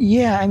mean,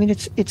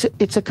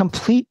 it's a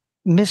complete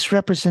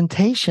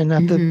misrepresentation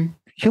of the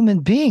human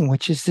being,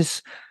 which is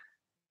this.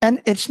 And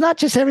it's not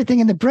just everything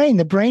in the brain.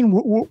 The brain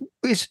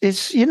is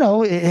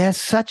it has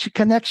such a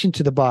connection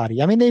to the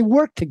body. I mean, they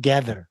work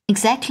together.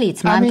 Exactly.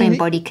 It's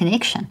mind-brain-body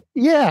connection.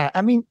 Yeah.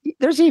 I mean,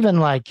 there's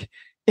even like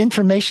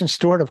information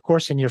stored, of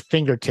course, in your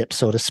fingertips,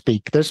 so to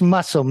speak. There's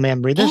muscle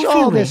memory. There's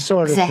all this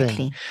sort of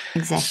thing.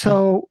 Exactly.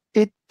 So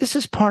this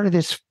is part of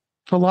this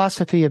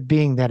philosophy of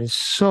being that is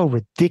so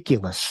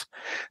ridiculous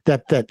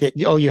that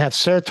you have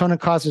serotonin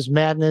causes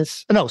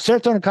madness. No,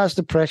 serotonin causes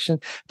depression,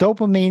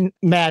 dopamine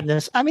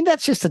madness. I mean,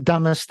 that's just the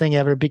dumbest thing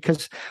ever,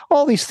 because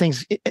all these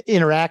things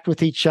interact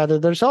with each other.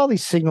 There's all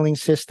these signaling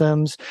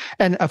systems.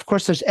 And of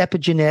course, there's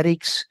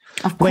epigenetics.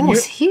 Of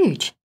course,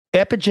 huge.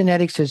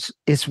 Epigenetics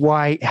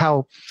is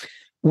how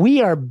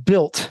we are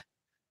built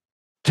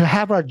to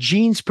have our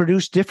genes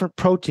produce different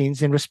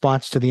proteins in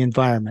response to the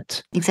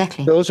environment.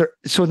 Exactly.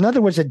 So in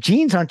other words, the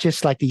genes aren't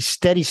just like these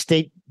steady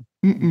state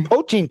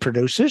protein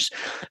producers.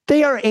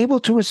 They are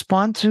able to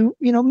respond to,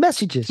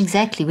 messages.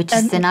 Exactly, which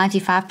is the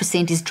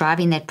 95% is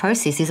driving that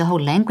process. There's a whole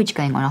language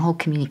going on, a whole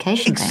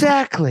communication going on.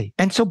 Exactly.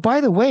 And so,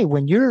 by the way,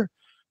 one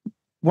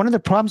of the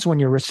problems when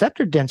your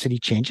receptor density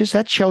changes,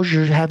 that shows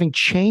you're having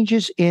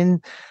changes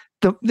in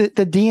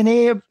the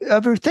DNA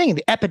of your thing,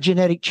 the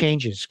epigenetic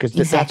changes, because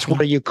that's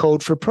where you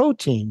code for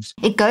proteins.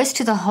 It goes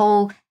to the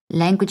whole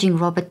languaging,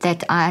 Robert,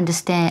 that I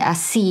understand, I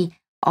see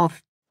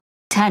of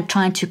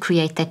trying to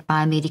create that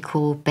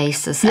biomedical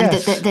basis and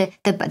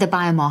the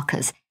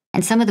biomarkers.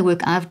 And some of the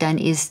work I've done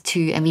is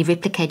and we're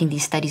replicating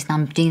these studies now,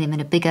 I'm doing them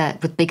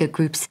with bigger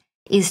groups,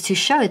 is to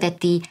show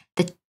that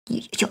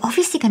you're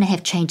obviously going to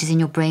have changes in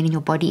your brain and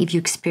your body if you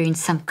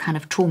experience some kind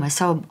of trauma.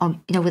 So,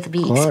 with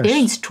the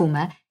experienced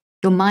trauma,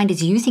 your mind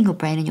is using your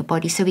brain and your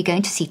body, so we're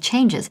going to see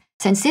changes.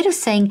 So instead of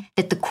saying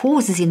that the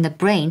cause is in the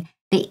brain,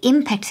 the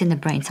impact's in the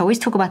brain. So I always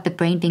talk about the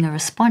brain being a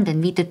responder,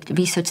 and we did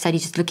research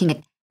studies just looking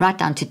at right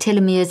down to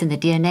telomeres in the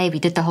DNA. We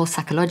did the whole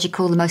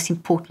psychological. The most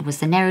important was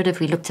the narrative.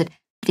 We looked at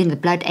in the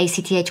blood,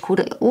 ACTH,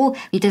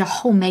 we did a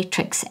whole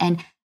matrix,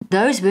 and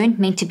those weren't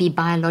meant to be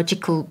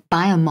biological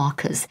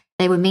biomarkers.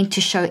 They were meant to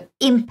show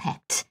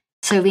impact.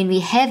 So when we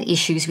have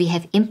issues, we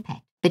have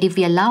impact. But if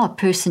we allow a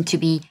person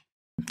to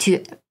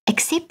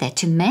accept that,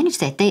 to manage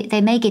that,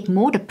 they may get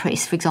more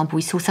depressed. For example,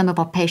 we saw some of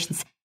our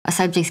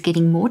subjects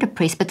getting more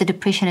depressed, but the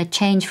depression had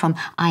changed from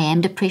I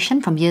am depression,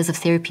 from years of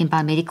therapy and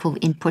biomedical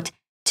input,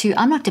 to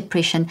I'm not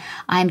depression,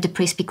 I am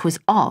depressed because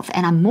of,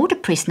 and I'm more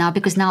depressed now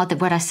because now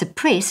that what I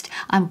suppressed,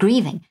 I'm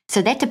grieving.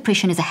 So that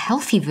depression is a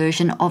healthy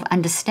version of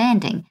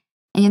understanding.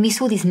 And we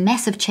saw these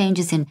massive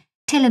changes in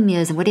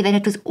telomeres and whatever, and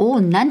it was all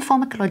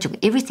non-pharmacological.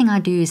 Everything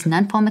I do is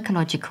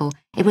non-pharmacological.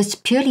 It was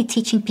purely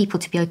teaching people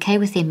to be okay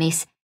with their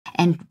mess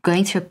and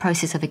going through a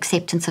process of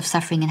acceptance of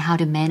suffering and how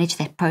to manage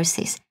that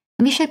process.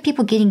 And we showed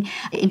people getting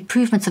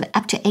improvements of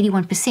up to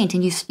 81%,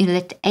 and you know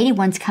that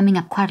 81's coming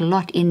up quite a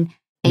lot in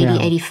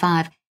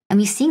 85. And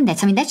we're seeing that.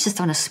 So, I mean, that's just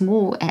on a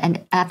small,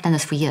 and I've done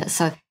this for years.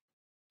 So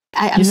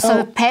I'm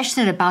so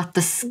passionate about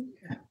this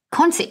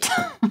concept.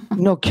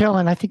 No,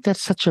 Carolyn, I think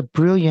that's such a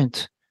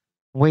brilliant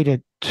way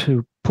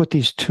to put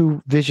these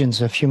two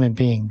visions of human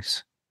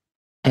beings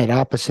at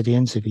opposite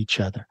ends of each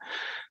other.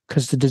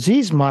 Because the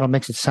disease model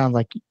makes it sound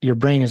like your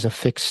brain is a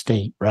fixed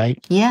state,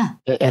 right? Yeah.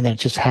 And it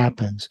just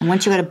happens. And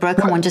once you got a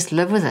broken one, just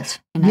live with it.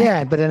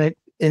 Yeah, but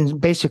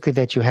and basically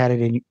that you had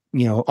it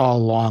in, all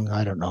along,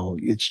 I don't know,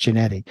 it's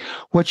genetic.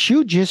 What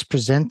you just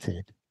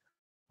presented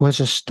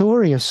was a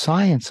story of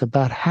science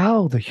about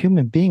how the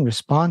human being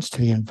responds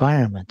to the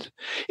environment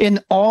in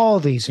all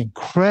these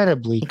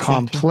incredibly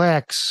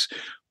complex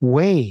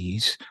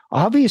ways,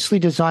 obviously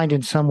designed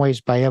in some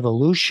ways by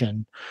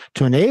evolution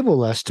to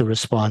enable us to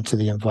respond to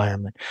the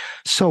environment.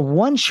 So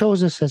one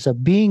shows us as a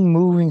being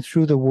moving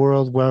through the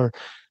world where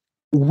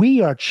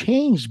we are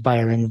changed by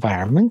our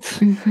environment.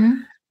 Mm-hmm.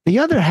 The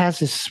other has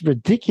this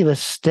ridiculous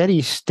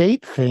steady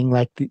state thing,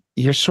 like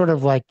you're sort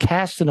of like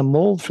cast in a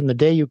mold from the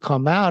day you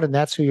come out, and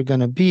that's who you're going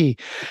to be.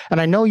 And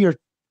I know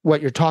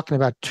what you're talking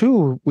about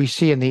too, we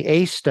see in the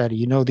ACE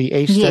study, the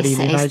ACE study in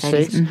the United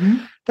States.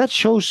 Mm-hmm. That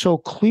shows so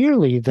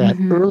clearly that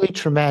early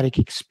traumatic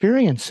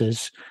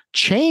experiences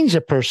change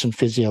a person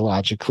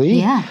physiologically.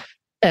 Yeah.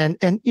 And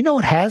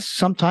it has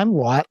sometimes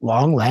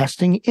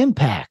long-lasting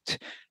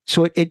impact.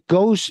 So it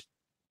goes,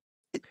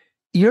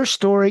 your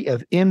story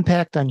of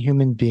impact on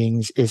human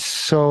beings is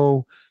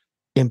so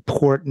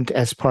important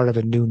as part of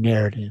a new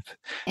narrative.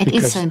 It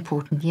is so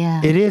important,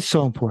 yeah. It is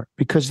so important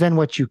because then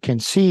what you can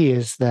see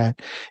is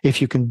that if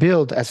you can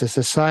build as a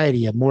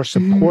society a more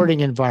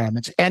supporting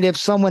environments, and if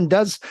someone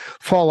does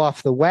fall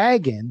off the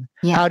wagon,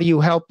 how do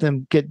you help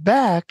them get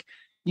back?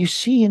 You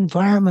see,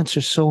 environments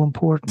are so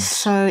important.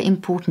 So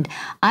important.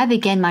 I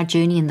began my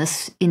journey in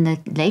the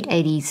late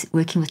 80s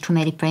working with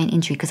traumatic brain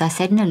injury because I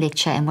sat in a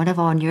lecture and one of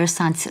our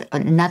neuroscience,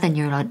 another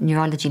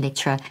neurology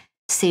lecturer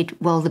said,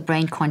 well, the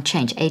brain can't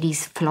change.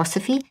 80s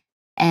philosophy.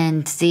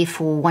 And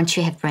therefore, once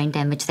you have brain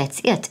damage, that's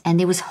it. And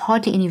there was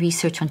hardly any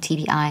research on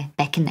TBI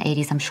back in the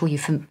 80s. I'm sure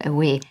you're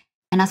aware.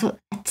 And I thought,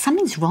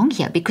 something's wrong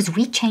here because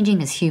we're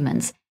changing as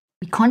humans.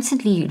 We're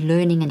constantly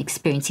learning and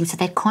experiencing. So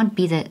that can't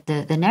be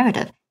the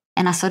narrative.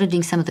 And I started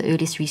doing some of the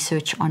earliest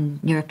research on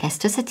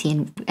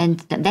neuroplasticity. And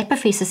that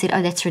professor said,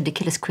 oh, that's a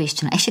ridiculous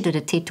question. I actually did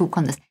a TED talk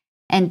on this.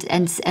 And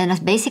I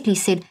basically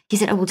said, he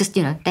said, oh, well, just,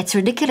 that's a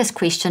ridiculous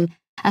question.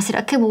 I said,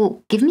 okay,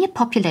 well, give me a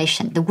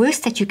population, the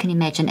worst that you can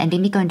imagine, and let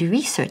me go and do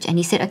research. And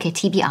he said, okay,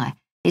 TBI,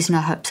 there's no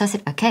hope. So I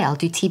said, okay, I'll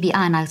do TBI.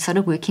 And I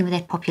started working with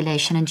that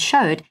population and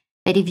showed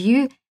that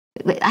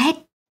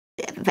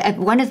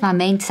one of my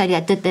main studies I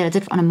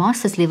did on a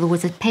master's level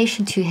was a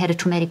patient who had a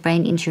traumatic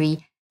brain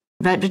injury,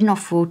 written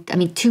off for,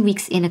 2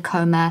 weeks in a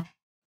coma.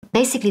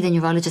 Basically, the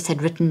neurologist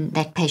had written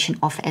that patient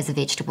off as a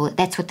vegetable.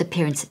 That's what the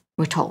parents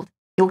were told.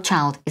 Your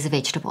child is a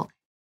vegetable.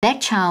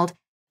 That child,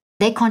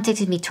 they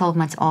contacted me 12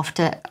 months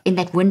after in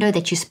that window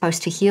that you're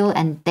supposed to heal,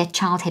 and that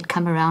child had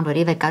come around,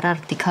 whatever, got out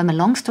of the coma.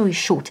 Long story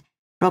short,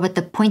 Robert,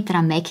 the point that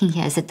I'm making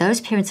here is that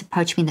those parents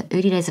approached me in the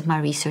early days of my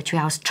research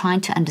where I was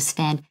trying to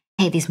understand,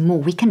 hey, there's more.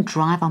 We can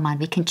drive our mind.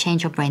 We can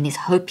change our brain. There's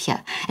hope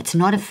here. It's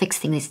not a fixed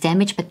thing. There's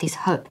damage, but there's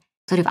hope.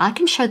 So if I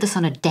can show this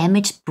on a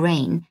damaged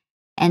brain,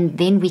 and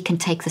then we can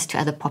take this to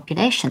other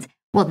populations.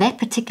 Well, that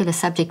particular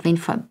subject went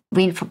from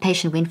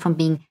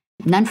being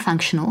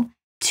non-functional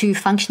to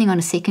functioning on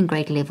a second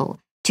grade level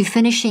to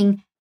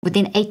finishing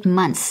within 8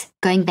 months,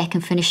 going back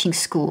and finishing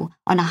school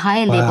on a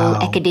higher level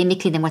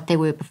academically than what they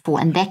were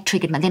before. And that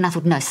triggered me. Then I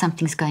thought, no,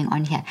 something's going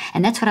on here.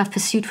 And that's what I've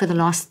pursued for the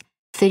last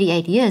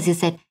 38 years is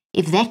that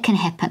if that can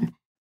happen,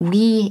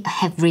 we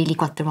have really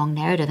got the wrong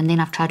narrative. And then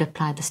I've tried to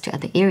apply this to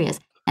other areas.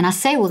 And I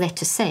say all that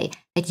to say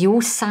that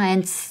your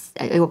science,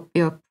 your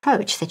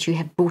approach that you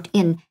have brought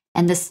in,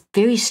 and this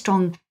very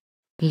strong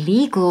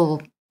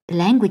legal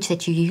language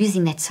that you're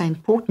using that's so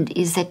important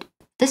is that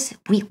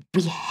we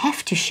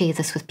have to share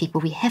this with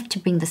people. We have to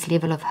bring this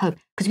level of hope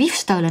because we've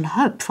stolen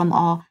hope from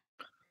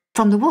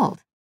the world.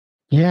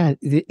 Yeah,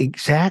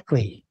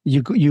 exactly.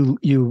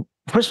 You.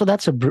 First of all,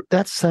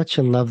 that's such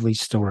a lovely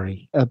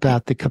story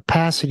about the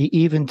capacity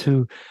even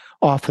to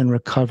often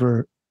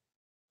recover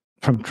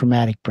from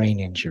traumatic brain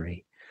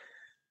injury.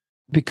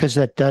 Because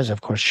that does, of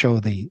course, show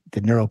the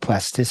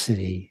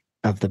neuroplasticity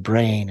of the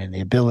brain and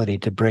the ability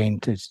to brain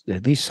to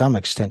at least some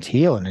extent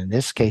heal. And in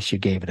this case, you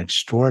gave an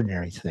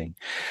extraordinary thing.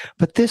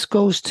 But this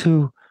goes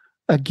to,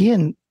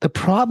 again, the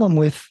problem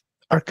with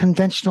our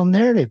conventional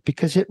narrative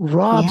because it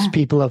robs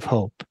people of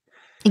hope.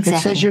 Exactly.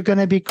 It says you're going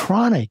to be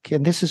chronic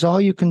and this is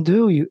all you can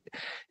do.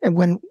 And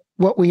when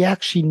what we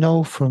actually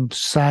know from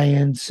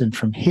science and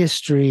from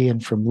history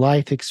and from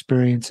life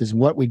experiences and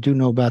what we do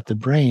know about the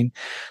brain,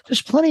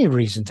 there's plenty of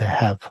reason to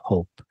have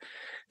hope.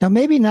 Now,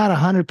 maybe not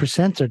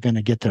 100% are going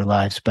to get their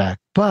lives back,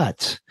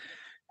 but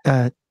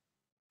a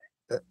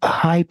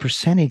high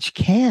percentage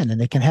can,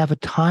 and they can have a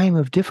time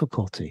of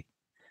difficulty.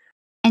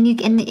 And you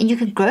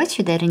can grow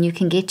through that and you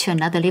can get to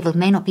another level. It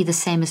may not be the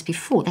same as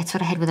before. That's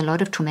what I had with a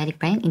lot of traumatic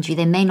brain injury.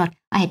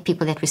 I had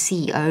people that were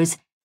CEOs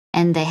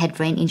and they had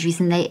brain injuries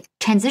and they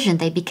transitioned.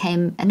 They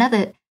became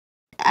another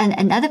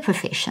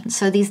profession.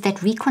 So there's that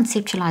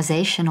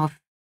reconceptualization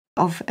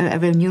of a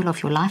renewal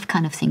of your life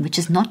kind of thing, which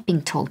is not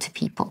being told to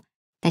people.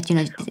 That,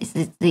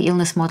 the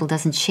illness model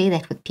doesn't share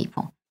that with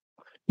people.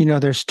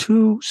 There's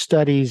 2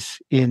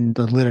 studies in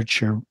the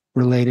literature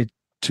related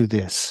to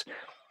this,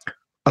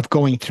 of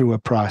going through a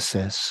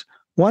process.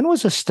 One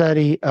was a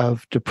study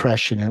of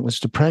depression. It was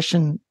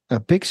depression,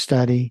 a big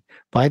study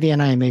by the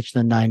NIMH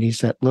in the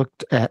 90s that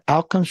looked at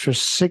outcomes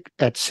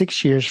at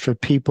 6 years for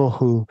people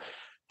who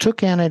took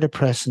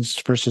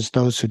antidepressants versus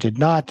those who did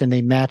not, and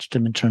they matched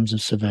them in terms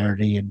of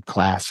severity and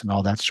class and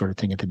all that sort of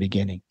thing at the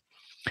beginning.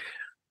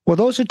 Well,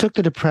 those who took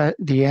the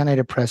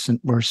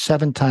antidepressant were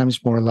 7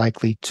 times more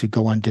likely to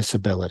go on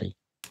disability.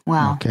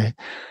 Wow. Okay.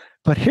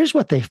 But here's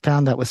what they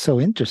found that was so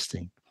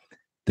interesting.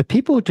 The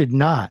people who did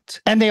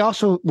not, and they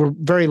also were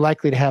very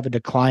likely to have a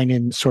decline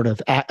in sort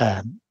of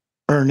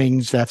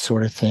earnings, that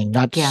sort of thing,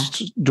 not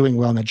just doing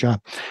well in the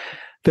job.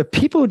 The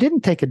people who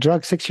didn't take a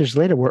drug 6 years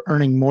later were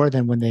earning more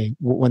than when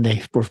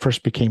they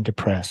first became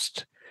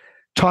depressed.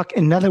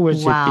 In other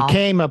words, it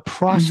became a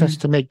process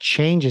to make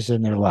changes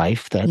in their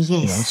life that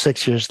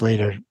 6 years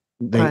later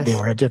they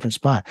were in a different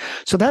spot.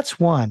 So that's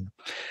one.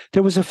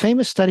 There was a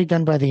famous study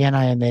done by the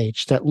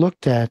NIMH that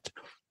looked at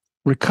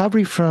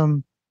recovery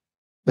from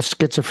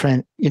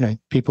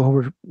people who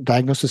were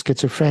diagnosed with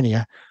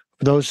schizophrenia,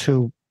 those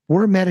who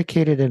were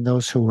medicated and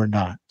those who were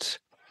not.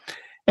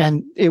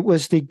 And it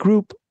was the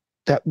group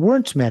that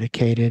weren't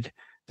medicated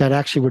that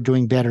actually were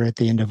doing better at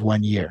the end of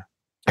 1 year.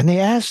 And they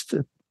asked,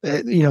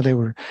 they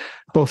were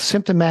both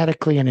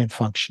symptomatically and in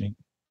functioning.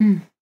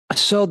 Mm.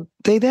 So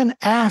they then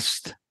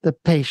asked the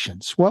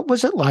patients, what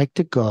was it like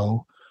to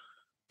go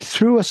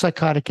through a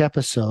psychotic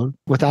episode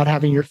without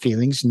having your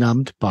feelings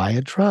numbed by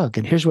a drug?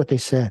 And here's what they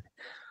said.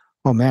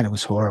 Oh man, it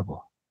was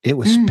horrible. It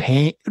was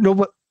pain.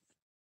 No,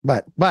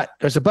 but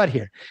there's a but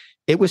here.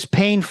 It was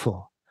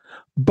painful.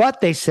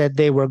 But they said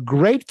they were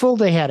grateful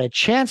they had a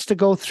chance to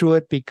go through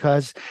it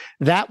because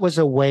that was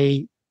a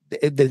way,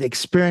 the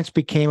experience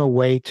became a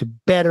way to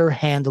better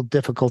handle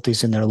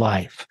difficulties in their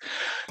life.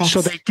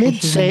 So they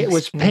did say it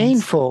was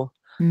painful,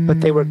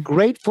 but they were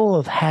grateful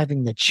of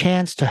having the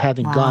chance to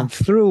having gone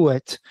through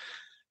it,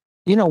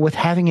 with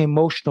having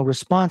emotional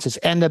responses.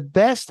 And the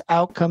best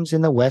outcomes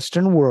in the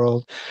Western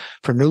world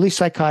for newly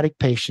psychotic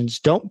patients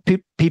don't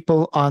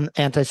people on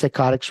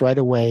antipsychotics right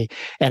away.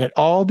 And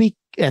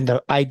and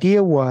the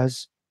idea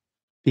was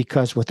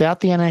because without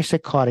the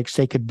antipsychotics,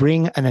 they could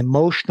bring an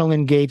emotional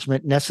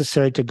engagement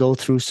necessary to go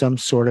through some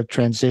sort of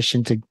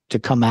transition to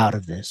come out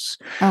of this.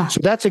 So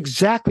that's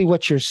exactly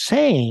what you're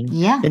saying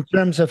in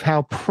terms of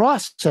how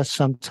process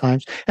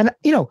sometimes, and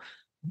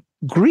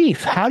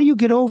grief. How do you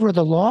get over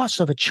the loss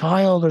of a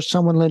child or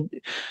someone?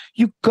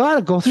 You got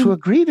to go through a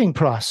grieving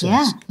process.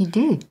 Yeah, you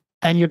do.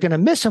 And you're going to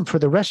miss them for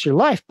the rest of your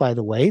life, by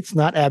the way. It's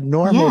not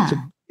abnormal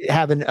to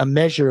have a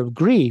measure of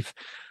grief,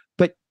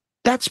 but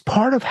that's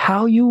part of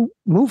how you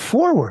move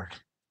forward.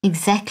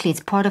 Exactly.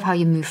 It's part of how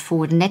you move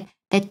forward. And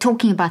they're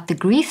talking about the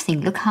grief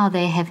thing. Look how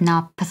they have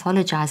now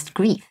pathologized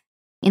grief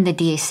in the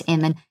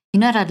DSM.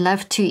 And I'd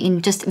love to,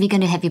 we're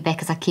going to have you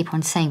back as I keep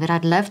on saying, but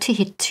I'd love to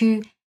hit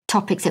two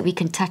topics that we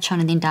can touch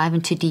on and then dive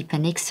into deeper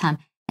next time.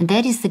 And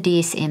that is the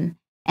DSM.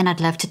 And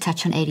I'd love to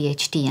touch on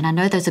ADHD. And I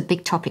know those are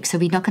big topics, so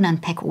we're not going to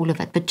unpack all of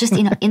it. But just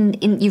in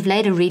you've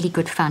laid a really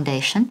good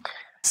foundation.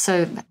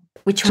 So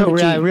which one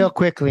would you? Real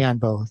quickly on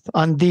both.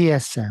 On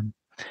DSM,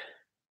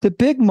 the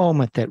big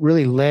moment that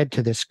really led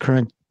to this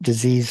current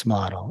disease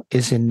model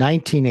is in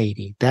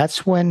 1980.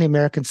 That's when the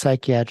American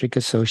Psychiatric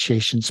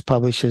Association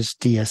publishes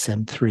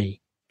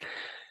DSM-3.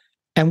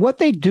 And what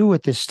they do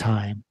at this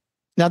time,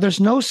 now, there's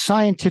no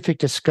scientific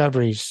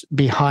discoveries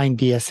behind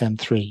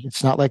DSM-3.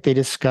 It's not like they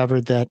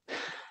discovered that,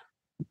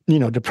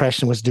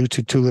 depression was due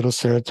to too little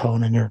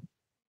serotonin or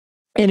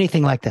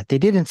anything like that. They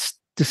didn't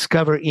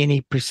discover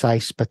any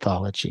precise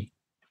pathology.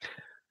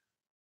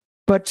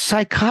 But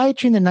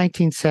psychiatry in the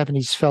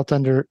 1970s felt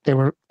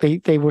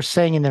they were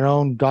saying in their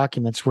own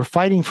documents, we're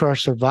fighting for our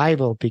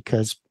survival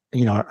because,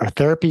 our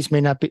therapies may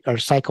not be, our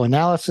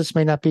psychoanalysis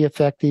may not be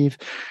effective.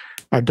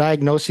 Our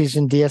diagnoses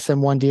in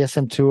DSM-1,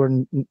 DSM-2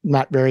 are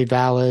not very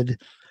valid.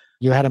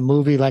 You had a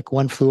movie like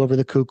One Flew Over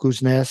the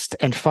Cuckoo's Nest.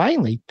 And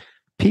finally,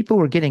 people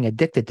were getting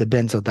addicted to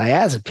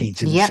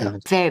benzodiazepines in the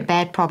 70s. Very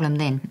bad problem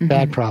then. Mm-hmm.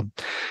 Bad problem.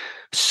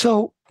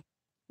 So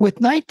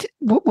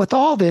with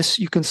all this,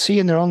 you can see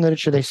in their own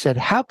literature, they said,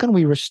 how can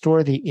we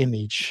restore the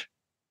image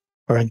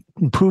or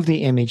improve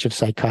the image of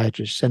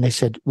psychiatrists? And they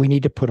said, we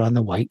need to put on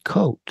the white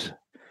coat.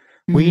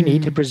 We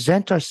need to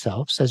present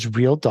ourselves as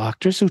real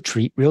doctors who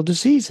treat real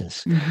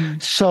diseases. Mm-hmm.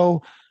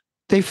 So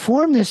they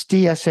form this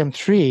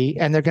DSM-3,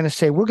 and they're going to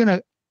say, we're going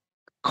to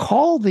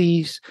call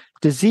these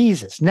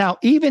diseases. Now,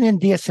 even in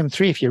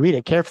DSM-3, if you read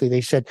it carefully,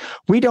 they said,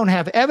 we don't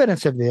have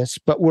evidence of this,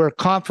 but we're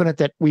confident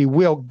that we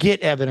will get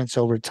evidence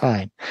over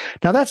time.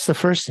 Now, that's the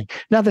first thing.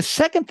 Now, the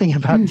second thing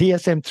about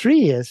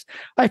DSM-3 is,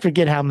 I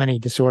forget how many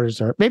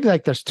disorders are, maybe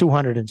like there's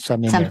 200 and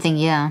some in something,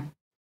 there. Yeah.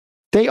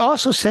 They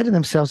also said to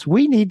themselves,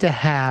 we need to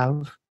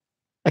have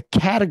a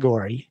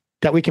category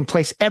that we can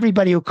place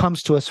everybody who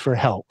comes to us for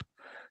help.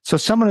 So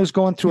someone who's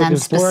going through a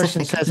divorce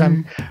and says,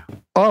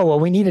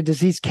 we need a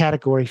disease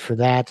category for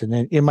that. And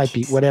then it might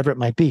be whatever it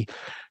might be.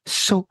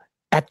 So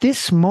at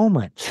this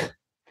moment,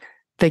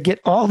 they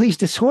get all these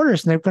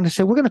disorders and they're going to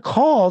say, we're going to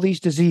call all these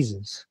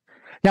diseases.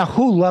 Now,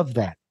 who love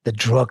that? The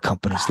drug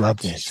companies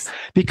love this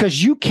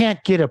because you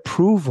can't get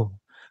approval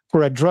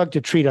for a drug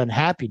to treat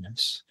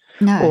unhappiness.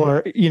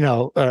 No.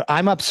 Or,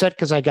 I'm upset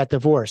because I got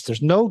divorced.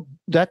 There's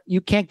that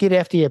you can't get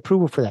FDA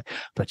approval for that,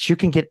 but you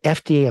can get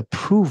FDA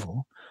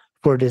approval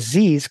for a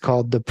disease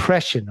called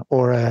depression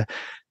or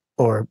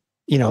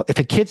if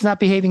a kid's not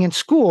behaving in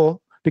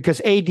school,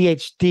 because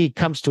ADHD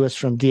comes to us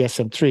from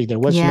DSM-3. There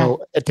was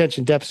no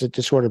attention deficit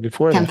disorder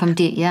before that. From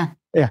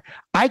Yeah.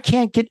 I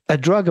can't get a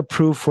drug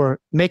approved for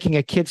making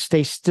a kid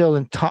stay still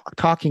and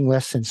talking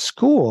less in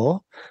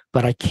school,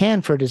 but I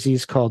can for a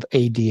disease called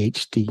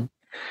ADHD.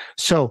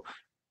 So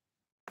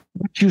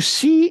what you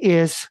see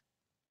is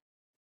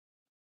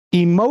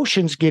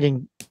emotions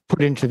getting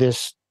put into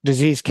this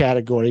disease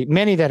category,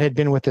 many that had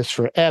been with us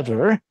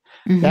forever.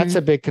 Mm-hmm. That's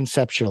a big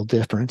conceptual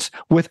difference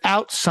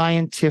without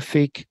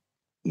scientific,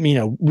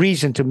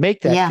 reason to make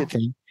that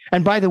thing.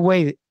 And by the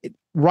way,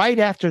 right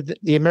after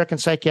the American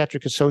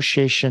Psychiatric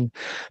Association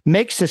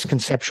makes this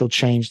conceptual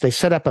change, they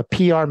set up a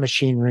PR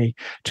machinery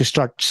to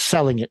start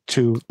selling it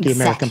to the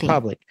American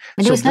public.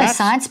 And there was no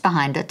science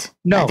behind it.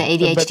 No. The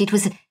ADHD, it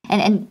was,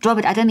 and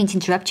Robert, I don't mean to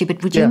interrupt you,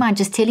 but would you mind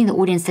just telling the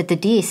audience that the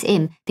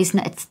DSM,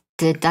 it's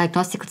the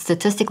diagnostic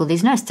statistical,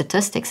 there's no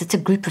statistics. It's a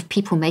group of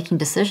people making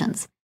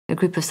decisions. A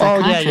group of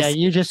psychiatrists. Oh, yeah.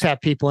 You just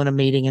have people in a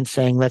meeting and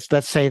saying, let's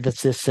say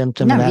that's this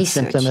symptom and that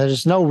symptom.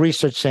 There's no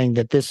research saying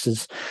that this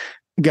is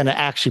going to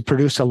actually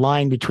produce a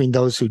line between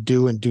those who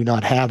do and do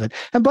not have it.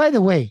 And by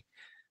the way,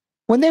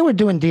 when they were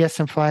doing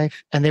DSM-5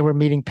 and they were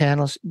meeting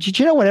panels, did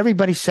you know what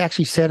everybody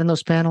actually said in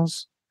those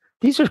panels?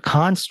 These are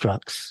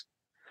constructs.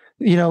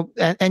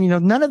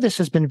 And none of this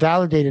has been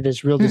validated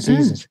as real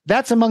diseases.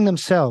 That's among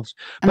themselves.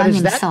 But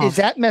is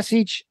that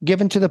message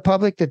given to the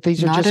public that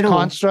these are just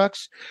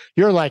constructs?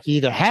 You're like, you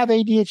either have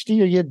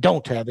ADHD or you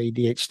don't have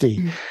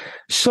ADHD.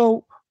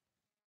 So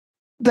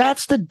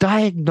that's the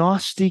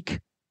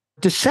diagnostic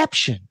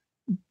deception.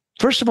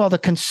 First of all, the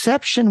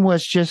conception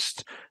was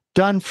just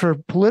done for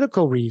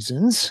political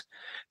reasons.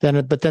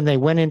 But then they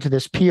went into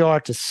this PR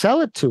to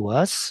sell it to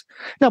us.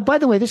 Now, by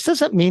the way, this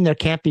doesn't mean there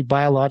can't be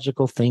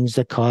biological things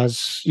that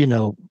cause,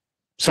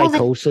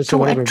 psychosis or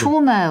whatever. A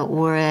trauma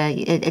or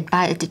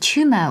a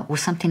tumor or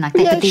something like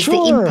that. Yeah, but there's the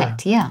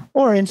impact,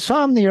 or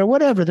insomnia or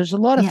whatever. There's a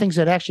lot of things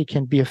that actually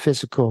can be a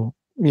physical,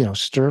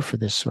 stir for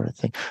this sort of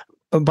thing.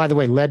 By the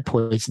way, lead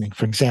poisoning,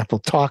 for example,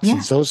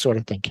 toxins, those sort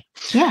of things.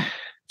 Yeah.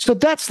 So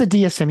that's the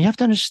DSM. You have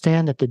to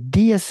understand that the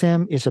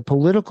DSM is a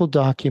political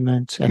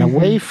document, and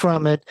away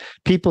from it,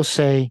 people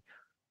say,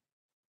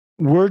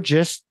 we're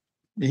just,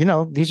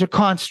 these are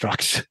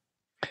constructs.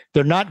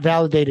 They're not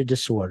validated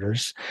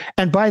disorders.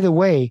 And by the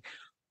way,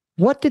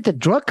 what did the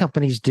drug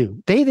companies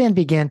do? They then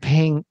began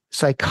paying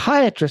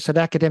psychiatrists at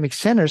academic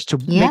centers to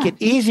make it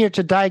easier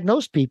to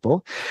diagnose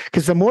people,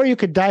 because the more you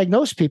could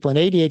diagnose people, and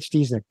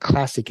ADHD is a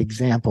classic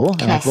example,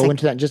 and I'll go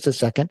into that in just a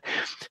second,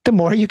 the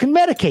more you can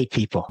medicate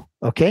people,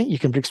 okay? You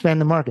can expand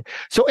the market.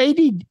 So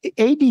ADD,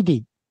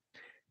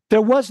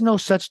 there was no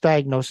such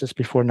diagnosis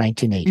before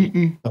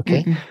 1980,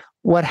 okay?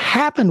 What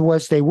happened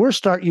was they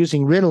start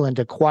using Ritalin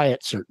to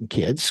quiet certain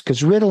kids,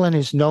 because Ritalin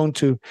is known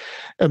to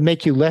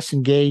make you less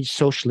engaged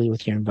socially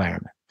with your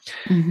environment.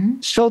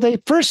 So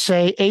they first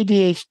say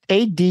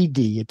ADD,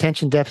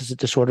 attention deficit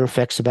disorder,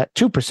 affects about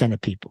 2% of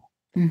people.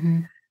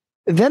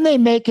 Then they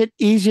make it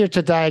easier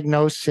to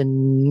diagnose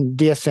in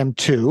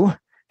DSM-2,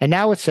 and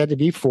now it's said to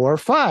be 4 or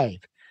 5.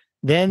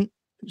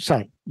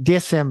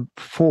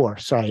 DSM-4,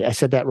 sorry, I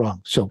said that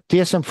wrong. So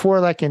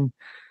DSM-4,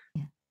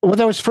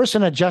 there was first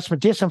an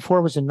adjustment.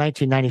 DSM-4 was in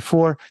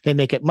 1994. They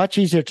make it much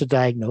easier to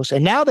diagnose.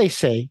 And now they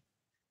say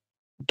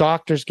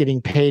doctors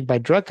getting paid by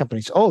drug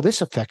companies,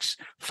 this affects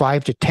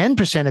 5 to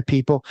 10% of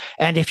people.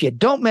 And if you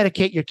don't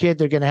medicate your kid,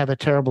 they're going to have a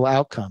terrible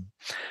outcome.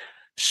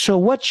 So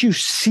what you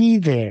see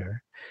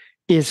there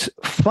is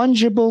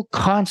fungible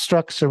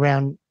constructs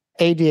around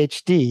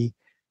ADHD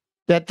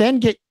that then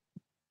get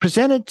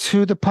presented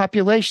to the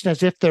population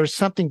as if there's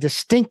something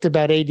distinct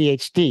about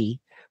ADHD,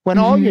 when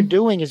all you're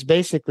doing is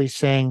basically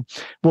saying,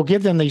 we'll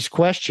give them these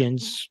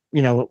questions,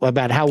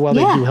 about how well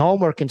they do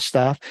homework and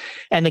stuff.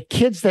 And the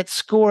kids that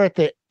score at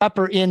the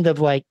upper end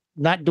of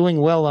not doing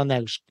well on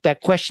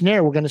that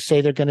questionnaire, we're going to say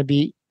they're going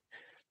to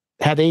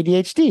have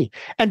ADHD.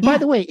 And by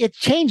the way, it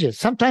changes.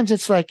 Sometimes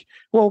it's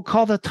we'll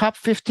call the top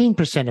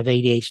 15% of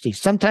ADHD.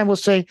 Sometimes we'll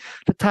say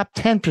the top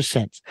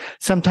 10%.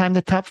 Sometimes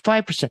the top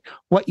 5%.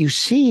 What you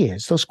see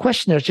is those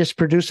questionnaires just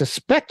produce a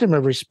spectrum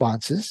of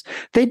responses.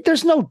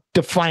 There's no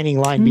defining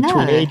line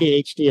between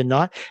ADHD and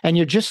not. And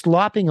you're just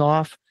lopping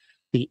off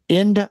the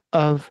end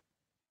of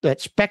that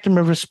spectrum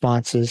of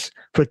responses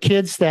for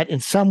kids that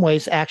in some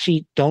ways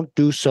actually don't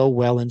do so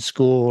well in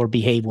school or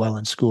behave well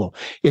in school.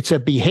 It's a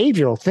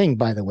behavioral thing,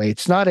 by the way.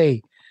 It's not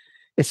a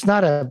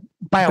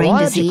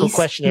biological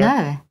questionnaire.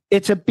 No.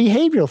 It's a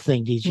behavioral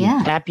thing. You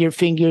tap your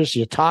fingers,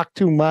 you talk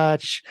too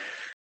much.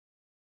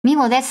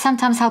 Meanwhile, that's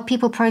sometimes how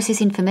people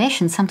process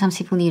information. Sometimes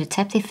people need to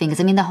tap their fingers.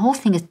 I mean, the whole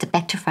thing is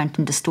back to front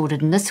and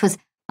distorted. And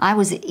I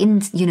was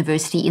in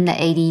university in the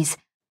 80s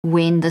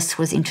when this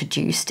was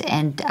introduced.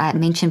 And I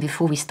mentioned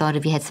before we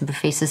started, we had some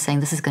professors saying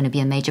this is going to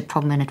be a major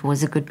problem, and it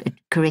was a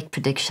correct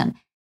prediction.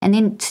 And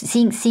then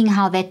seeing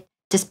how that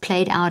just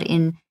played out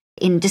in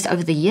just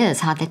over the years,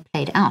 how that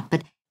played out.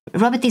 But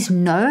Robert, there's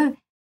no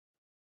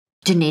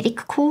genetic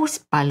cause,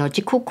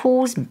 biological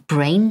cause,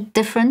 brain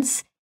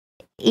difference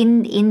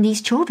in these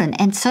children.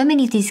 And so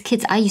many of these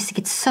kids, I used to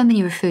get so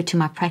many referred to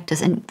my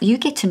practice, and you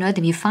get to know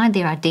them, you find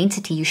their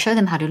identity, you show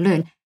them how to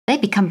learn. They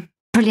become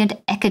brilliant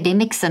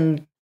academics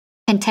and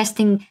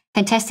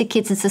fantastic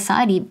kids in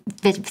society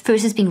that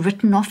first is being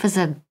written off as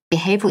a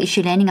behavioral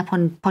issue landing up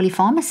on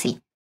polypharmacy.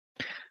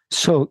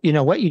 So,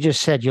 what you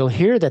just said, you'll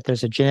hear that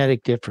there's a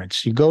genetic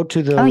difference. You go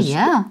to those. Oh,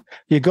 yeah.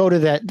 You go to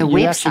that. The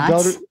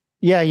websites.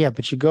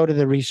 But you go to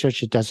the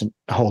research, it doesn't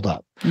hold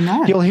up.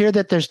 No. You'll hear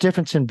that there's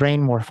difference in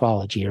brain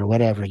morphology or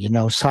whatever,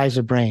 size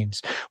of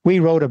brains. We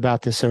wrote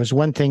about this. There was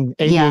one thing,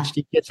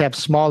 ADHD kids have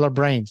smaller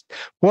brains.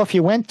 Well, if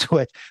you went to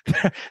it,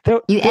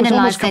 there was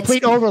almost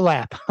complete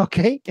overlap,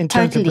 in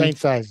terms of brain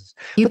sizes.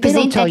 You but they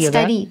don't tell you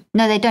study. that.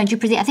 No, they don't. I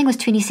think it was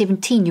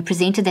 2017. You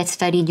presented that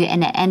study and you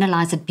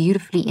analyze it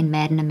beautifully in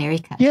Mad in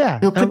America. Yeah.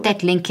 We'll put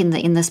that link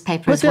in this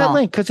paper as well. Put that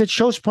link because it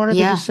shows part of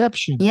the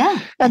deception. Yeah.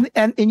 And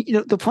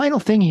the final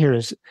thing here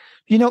is,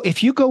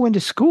 if you go into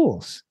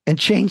schools and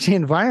change the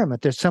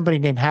environment, there's somebody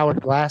named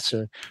Howard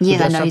Glasser who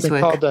does something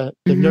called the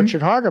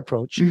nurtured heart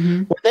approach.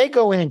 When they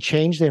go in and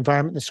change the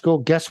environment in the school,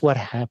 guess what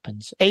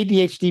happens?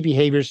 ADHD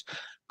behaviors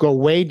go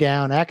way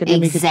down.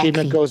 Academic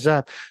achievement goes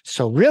up.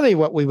 So really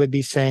what we would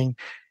be saying,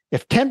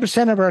 if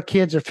 10% of our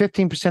kids or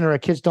 15% of our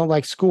kids don't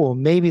like school,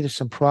 maybe there's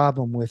some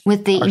problem with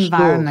the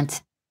environment.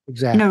 School.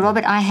 Exactly.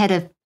 Robert, I had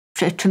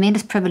a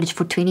tremendous privilege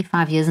for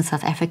 25 years in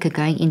South Africa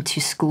going into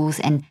schools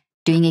and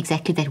doing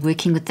exactly that,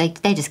 working with,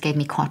 they just gave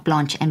me carte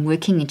blanche and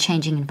working in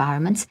changing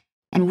environments.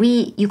 And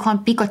we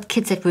got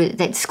kids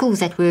schools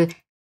that were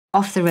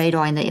off the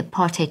radar in the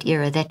apartheid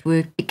era that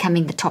were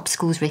becoming the top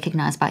schools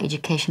recognized by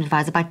Education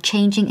Advisor by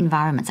changing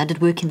environments. I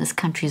did work in this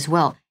country as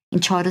well,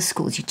 in charter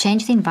schools. You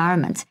change the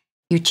environment,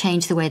 you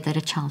change the way that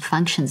a child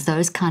functions.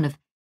 Those kind of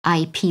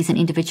IEPs and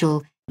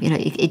individual,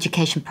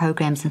 education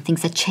programs and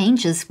things that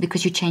changes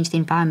because you change the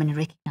environment and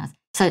recognize.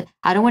 So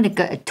I don't want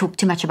to talk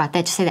too much about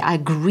that. Just say that I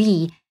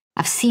agree.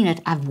 I've seen it.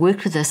 I've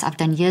worked with this. I've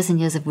done years and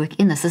years of work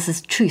in this. This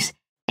is truth.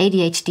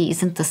 ADHD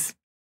isn't this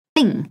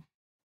thing.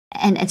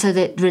 And so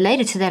that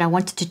related to that, I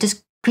wanted to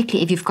just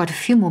quickly, if you've got a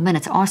few more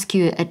minutes, ask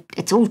you,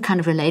 it's all kind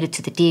of related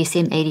to the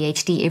DSM,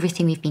 ADHD,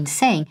 everything we've been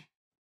saying.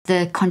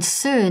 The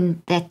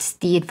concern that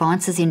the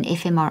advances in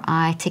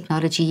fMRI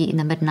technology in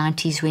the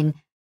mid-90s when,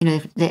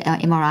 the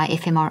MRI,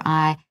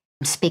 fMRI,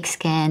 SPECT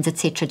scans,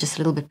 etc., just a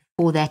little bit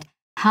before that,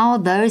 how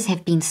those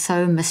have been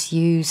so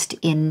misused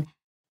in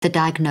the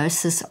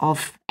diagnosis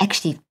of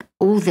actually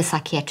all the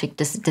psychiatric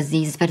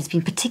diseases, but it's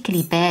been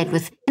particularly bad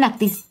with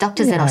these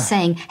doctors that are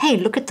saying, hey,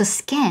 look at the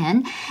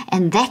scan,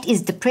 and that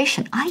is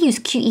depression. I use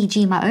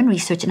QEEG in my own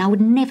research, and I would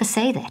never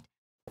say that.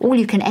 All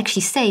you can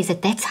actually say is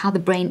that that's how the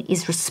brain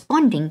is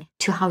responding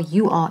to how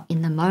you are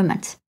in the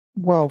moment.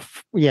 Well,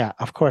 yeah,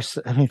 of course.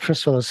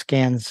 First of all, those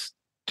scans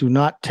do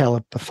not tell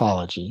a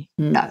pathology.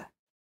 No.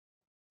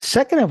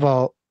 Second of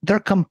all, they're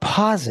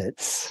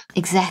composites.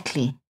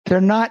 Exactly. They're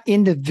not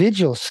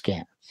individual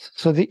scans.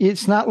 So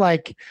it's not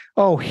like,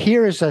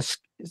 here is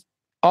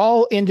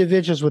all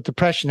individuals with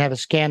depression have a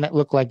scan that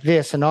look like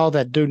this, and all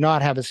that do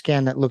not have a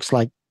scan that looks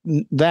like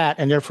that,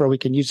 and therefore we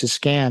can use a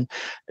scan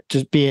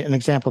to be an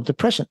example of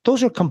depression.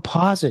 Those are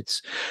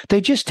composites.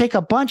 They just take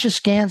a bunch of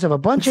scans of a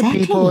bunch of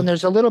people, and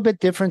there's a little bit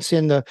difference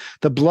in the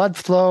blood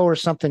flow or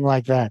something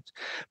like that.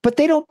 But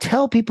they don't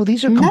tell people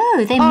these are composites.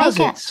 No, they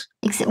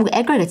make out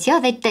aggregates. Yeah,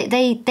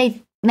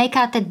 they make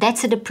out that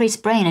that's a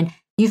depressed brain, and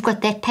you've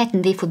got that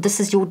pattern, therefore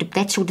that's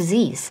your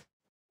disease.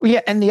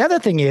 Yeah, and the other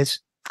thing is,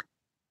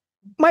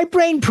 my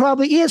brain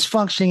probably is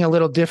functioning a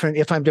little different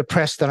if I'm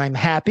depressed than I'm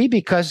happy,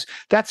 because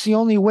that's the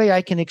only way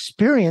I can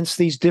experience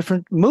these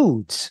different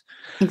moods.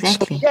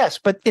 Exactly. So, yes,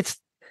 but it's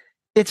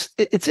the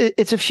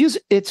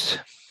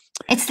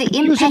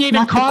impact,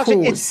 not the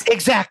cause.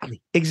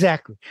 Exactly.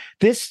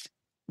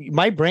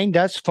 My brain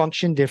does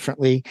function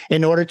differently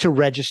in order to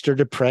register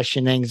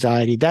depression,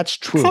 anxiety. That's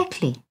true.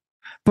 Exactly.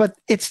 But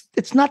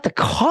it's not the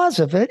cause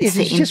of it. It's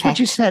just what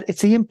you said.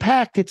 It's the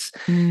impact. It's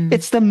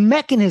the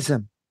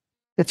mechanism.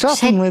 It's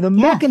often the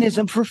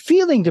mechanism for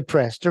feeling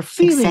depressed or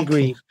feeling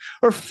grief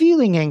or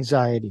feeling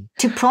anxiety.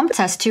 To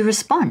prompt us to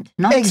respond,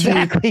 not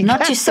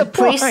to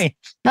suppress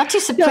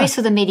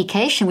with a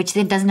medication, which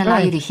then doesn't allow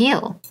you to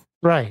heal.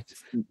 Right.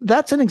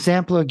 That's an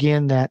example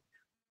again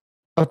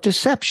of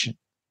deception.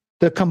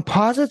 The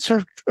composites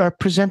are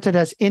presented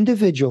as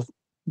individual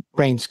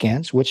brain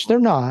scans, which they're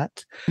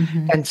not.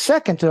 Mm-hmm. And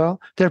second of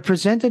all, they're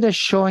presented as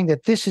showing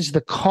that this is the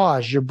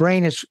cause. Your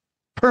brain is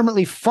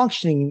permanently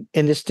functioning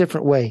in this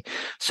different way.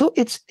 So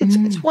it's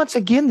once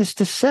again this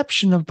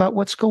deception about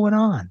what's going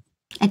on.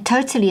 And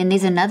totally. And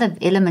there's another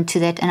element to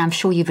that, and I'm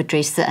sure you've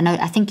addressed it. I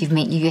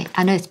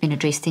know it's been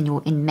addressed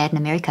in Mad in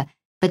America,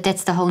 but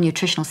that's the whole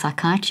nutritional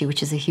psychiatry,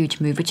 which is a huge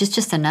move, which is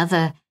just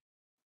another,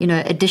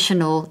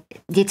 additional,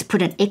 let's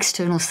put an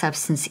external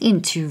substance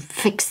in to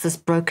fix this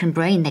broken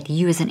brain that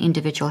you as an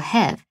individual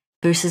have,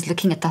 versus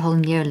looking at the whole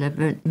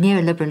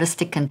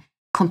neoliberalistic and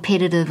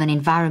competitive and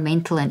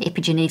environmental and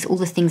epigenetics, all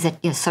the things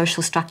that,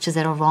 social structures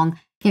that are wrong,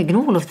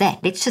 all of that.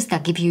 Let's just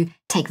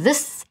take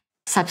this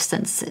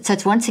substance. So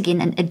it's once again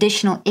an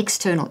additional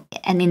external,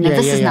 and then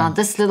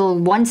this little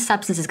one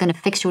substance is going to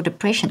fix your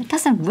depression. It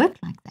doesn't work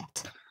like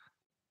that.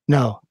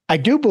 No, I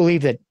do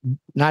believe that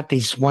not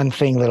these one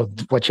thing,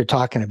 what you're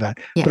talking about,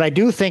 but I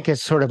do think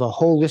it's sort of a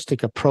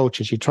holistic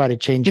approach as you try to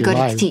change your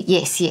life.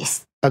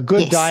 Yes. A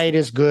good diet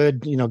is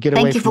good, get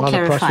away from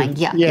other clarifying.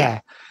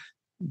 Yeah.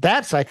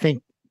 That's, I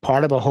think,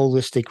 part of a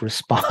holistic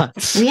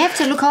response. We have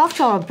to look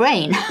after our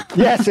brain.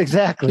 Yes,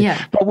 exactly.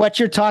 Yeah. But what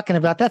you're talking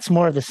about, that's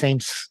more of the same.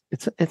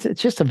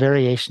 It's just a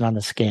variation on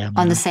the scam.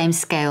 On the same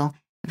scale.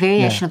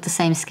 Variation of the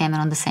same scale and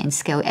on the same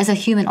scale. As a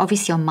human,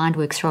 obviously our mind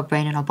works through our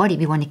brain and our body.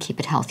 We want to keep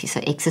it healthy. So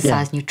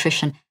exercise,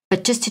 nutrition.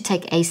 But just to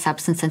take a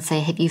substance and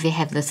say, hey, if you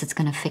have this, it's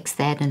going to fix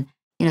that. And,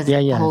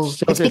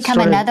 it's become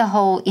another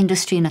whole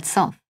industry in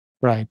itself.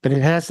 Right. But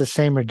it has the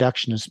same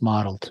reductionist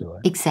model to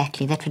it.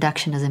 Exactly. That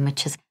reductionism,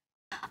 which is,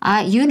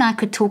 you and I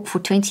could talk for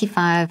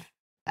 25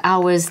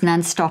 hours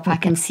nonstop. I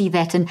can see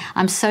that. And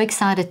I'm so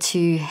excited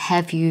to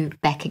have you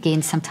back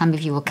again sometime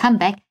if you will come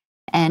back.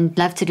 And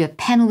love to do a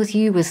panel with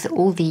you with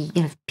all the,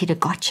 Peter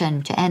Gotcha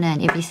and Joanna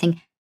and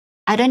everything.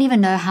 I don't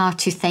even know how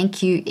to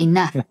thank you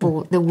enough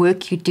for the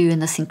work you do in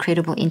this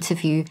incredible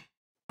interview.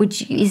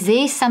 Is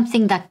there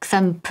something like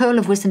some pearl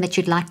of wisdom that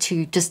you'd like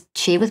to just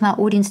share with my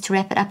audience to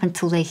wrap it up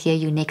until they hear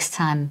you next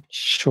time?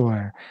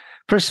 Sure.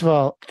 First of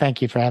all,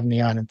 thank you for having me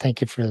on, and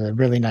thank you for the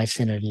really nice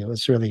interview. It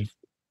was really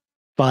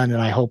fun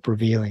and I hope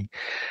revealing.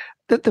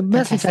 The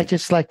message I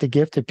just like to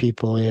give to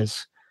people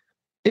is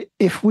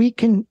if we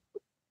can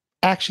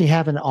actually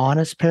have an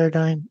honest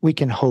paradigm, we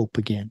can hope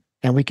again,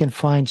 and we can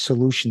find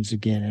solutions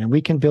again, and we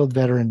can build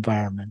better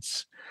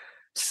environments.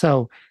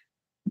 So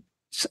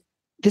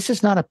this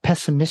is not a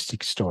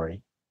pessimistic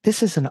story.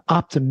 This is an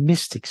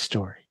optimistic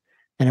story.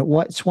 And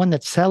it's one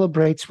that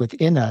celebrates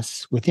within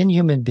us, within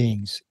human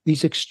beings,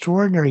 these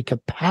extraordinary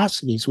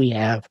capacities we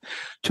have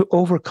to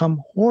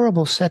overcome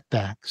horrible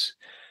setbacks,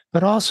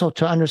 but also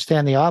to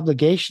understand the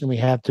obligation we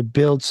have to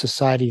build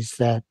societies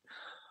that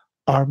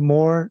are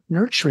more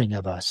nurturing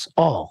of us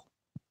all.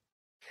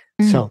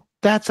 So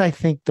that's, I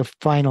think, the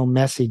final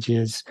message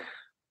is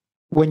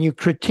when you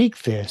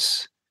critique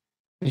this,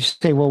 you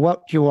say, well,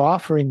 what you're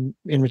offering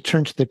in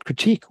return to the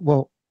critique,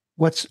 well,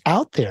 what's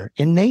out there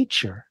in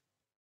nature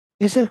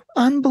is an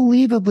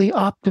unbelievably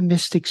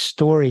optimistic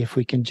story, if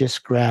we can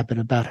just grab it,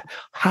 about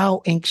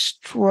how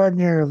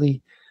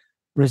extraordinarily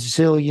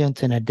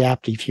resilient and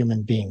adaptive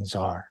human beings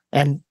are,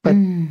 and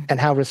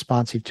how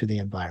responsive to the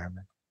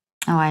environment.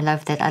 Oh, I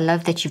love that. I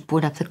love that you've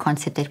brought up the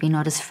concept that we're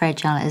not as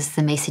fragile as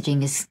the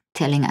messaging is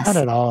telling us. Not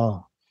at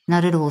all.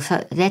 Not at all.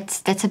 So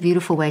that's a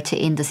beautiful way to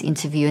end this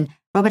interview. And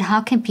Robert,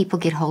 how can people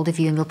get hold of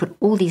you? And we'll put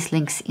all these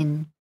links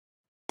in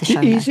the show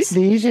notes.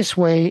 The easiest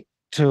way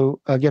to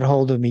get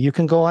hold of me, you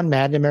can go on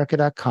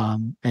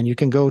madinamerica.com and you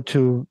can go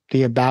to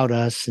the About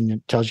Us and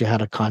it tells you how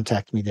to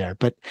contact me there.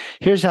 But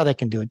here's how they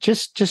can do it.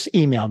 Just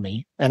email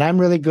me. And I'm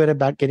really good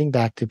about getting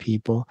back to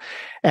people.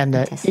 And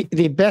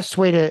the best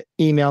way to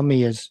email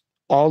me is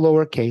all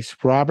lowercase,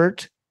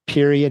 Robert,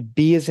 period,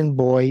 B as in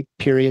boy,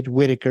 period,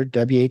 Whitaker,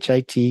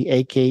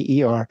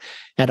 Whitaker,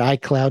 at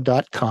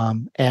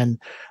iCloud.com.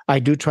 And I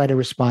do try to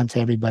respond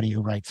to everybody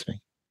who writes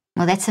me.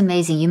 Well, that's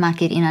amazing. You might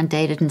get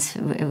inundated, and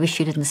I wish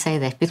you didn't say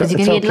that, because you're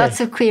going to get lots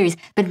of queries.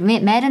 But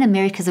Mad in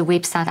America is a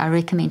website I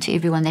recommend to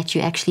everyone that you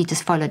actually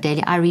just follow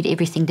daily. I read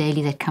everything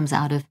daily that comes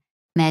out of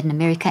Mad in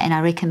America, and I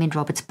recommend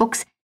Robert's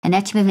books.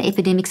 Anatomy of an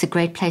Epidemic is a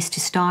great place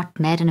to start.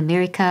 Mad in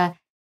America.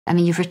 I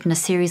mean, you've written a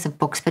series of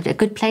books, but a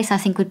good place, I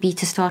think, would be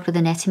to start with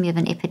Anatomy of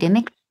an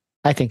Epidemic.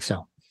 I think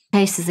so.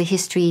 Places the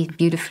history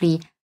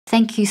beautifully.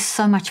 Thank you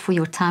so much for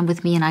your time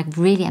with me, and I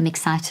really am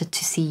excited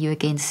to see you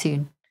again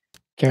soon.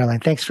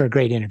 Caroline, thanks for a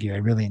great interview. I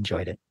really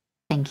enjoyed it.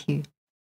 Thank you.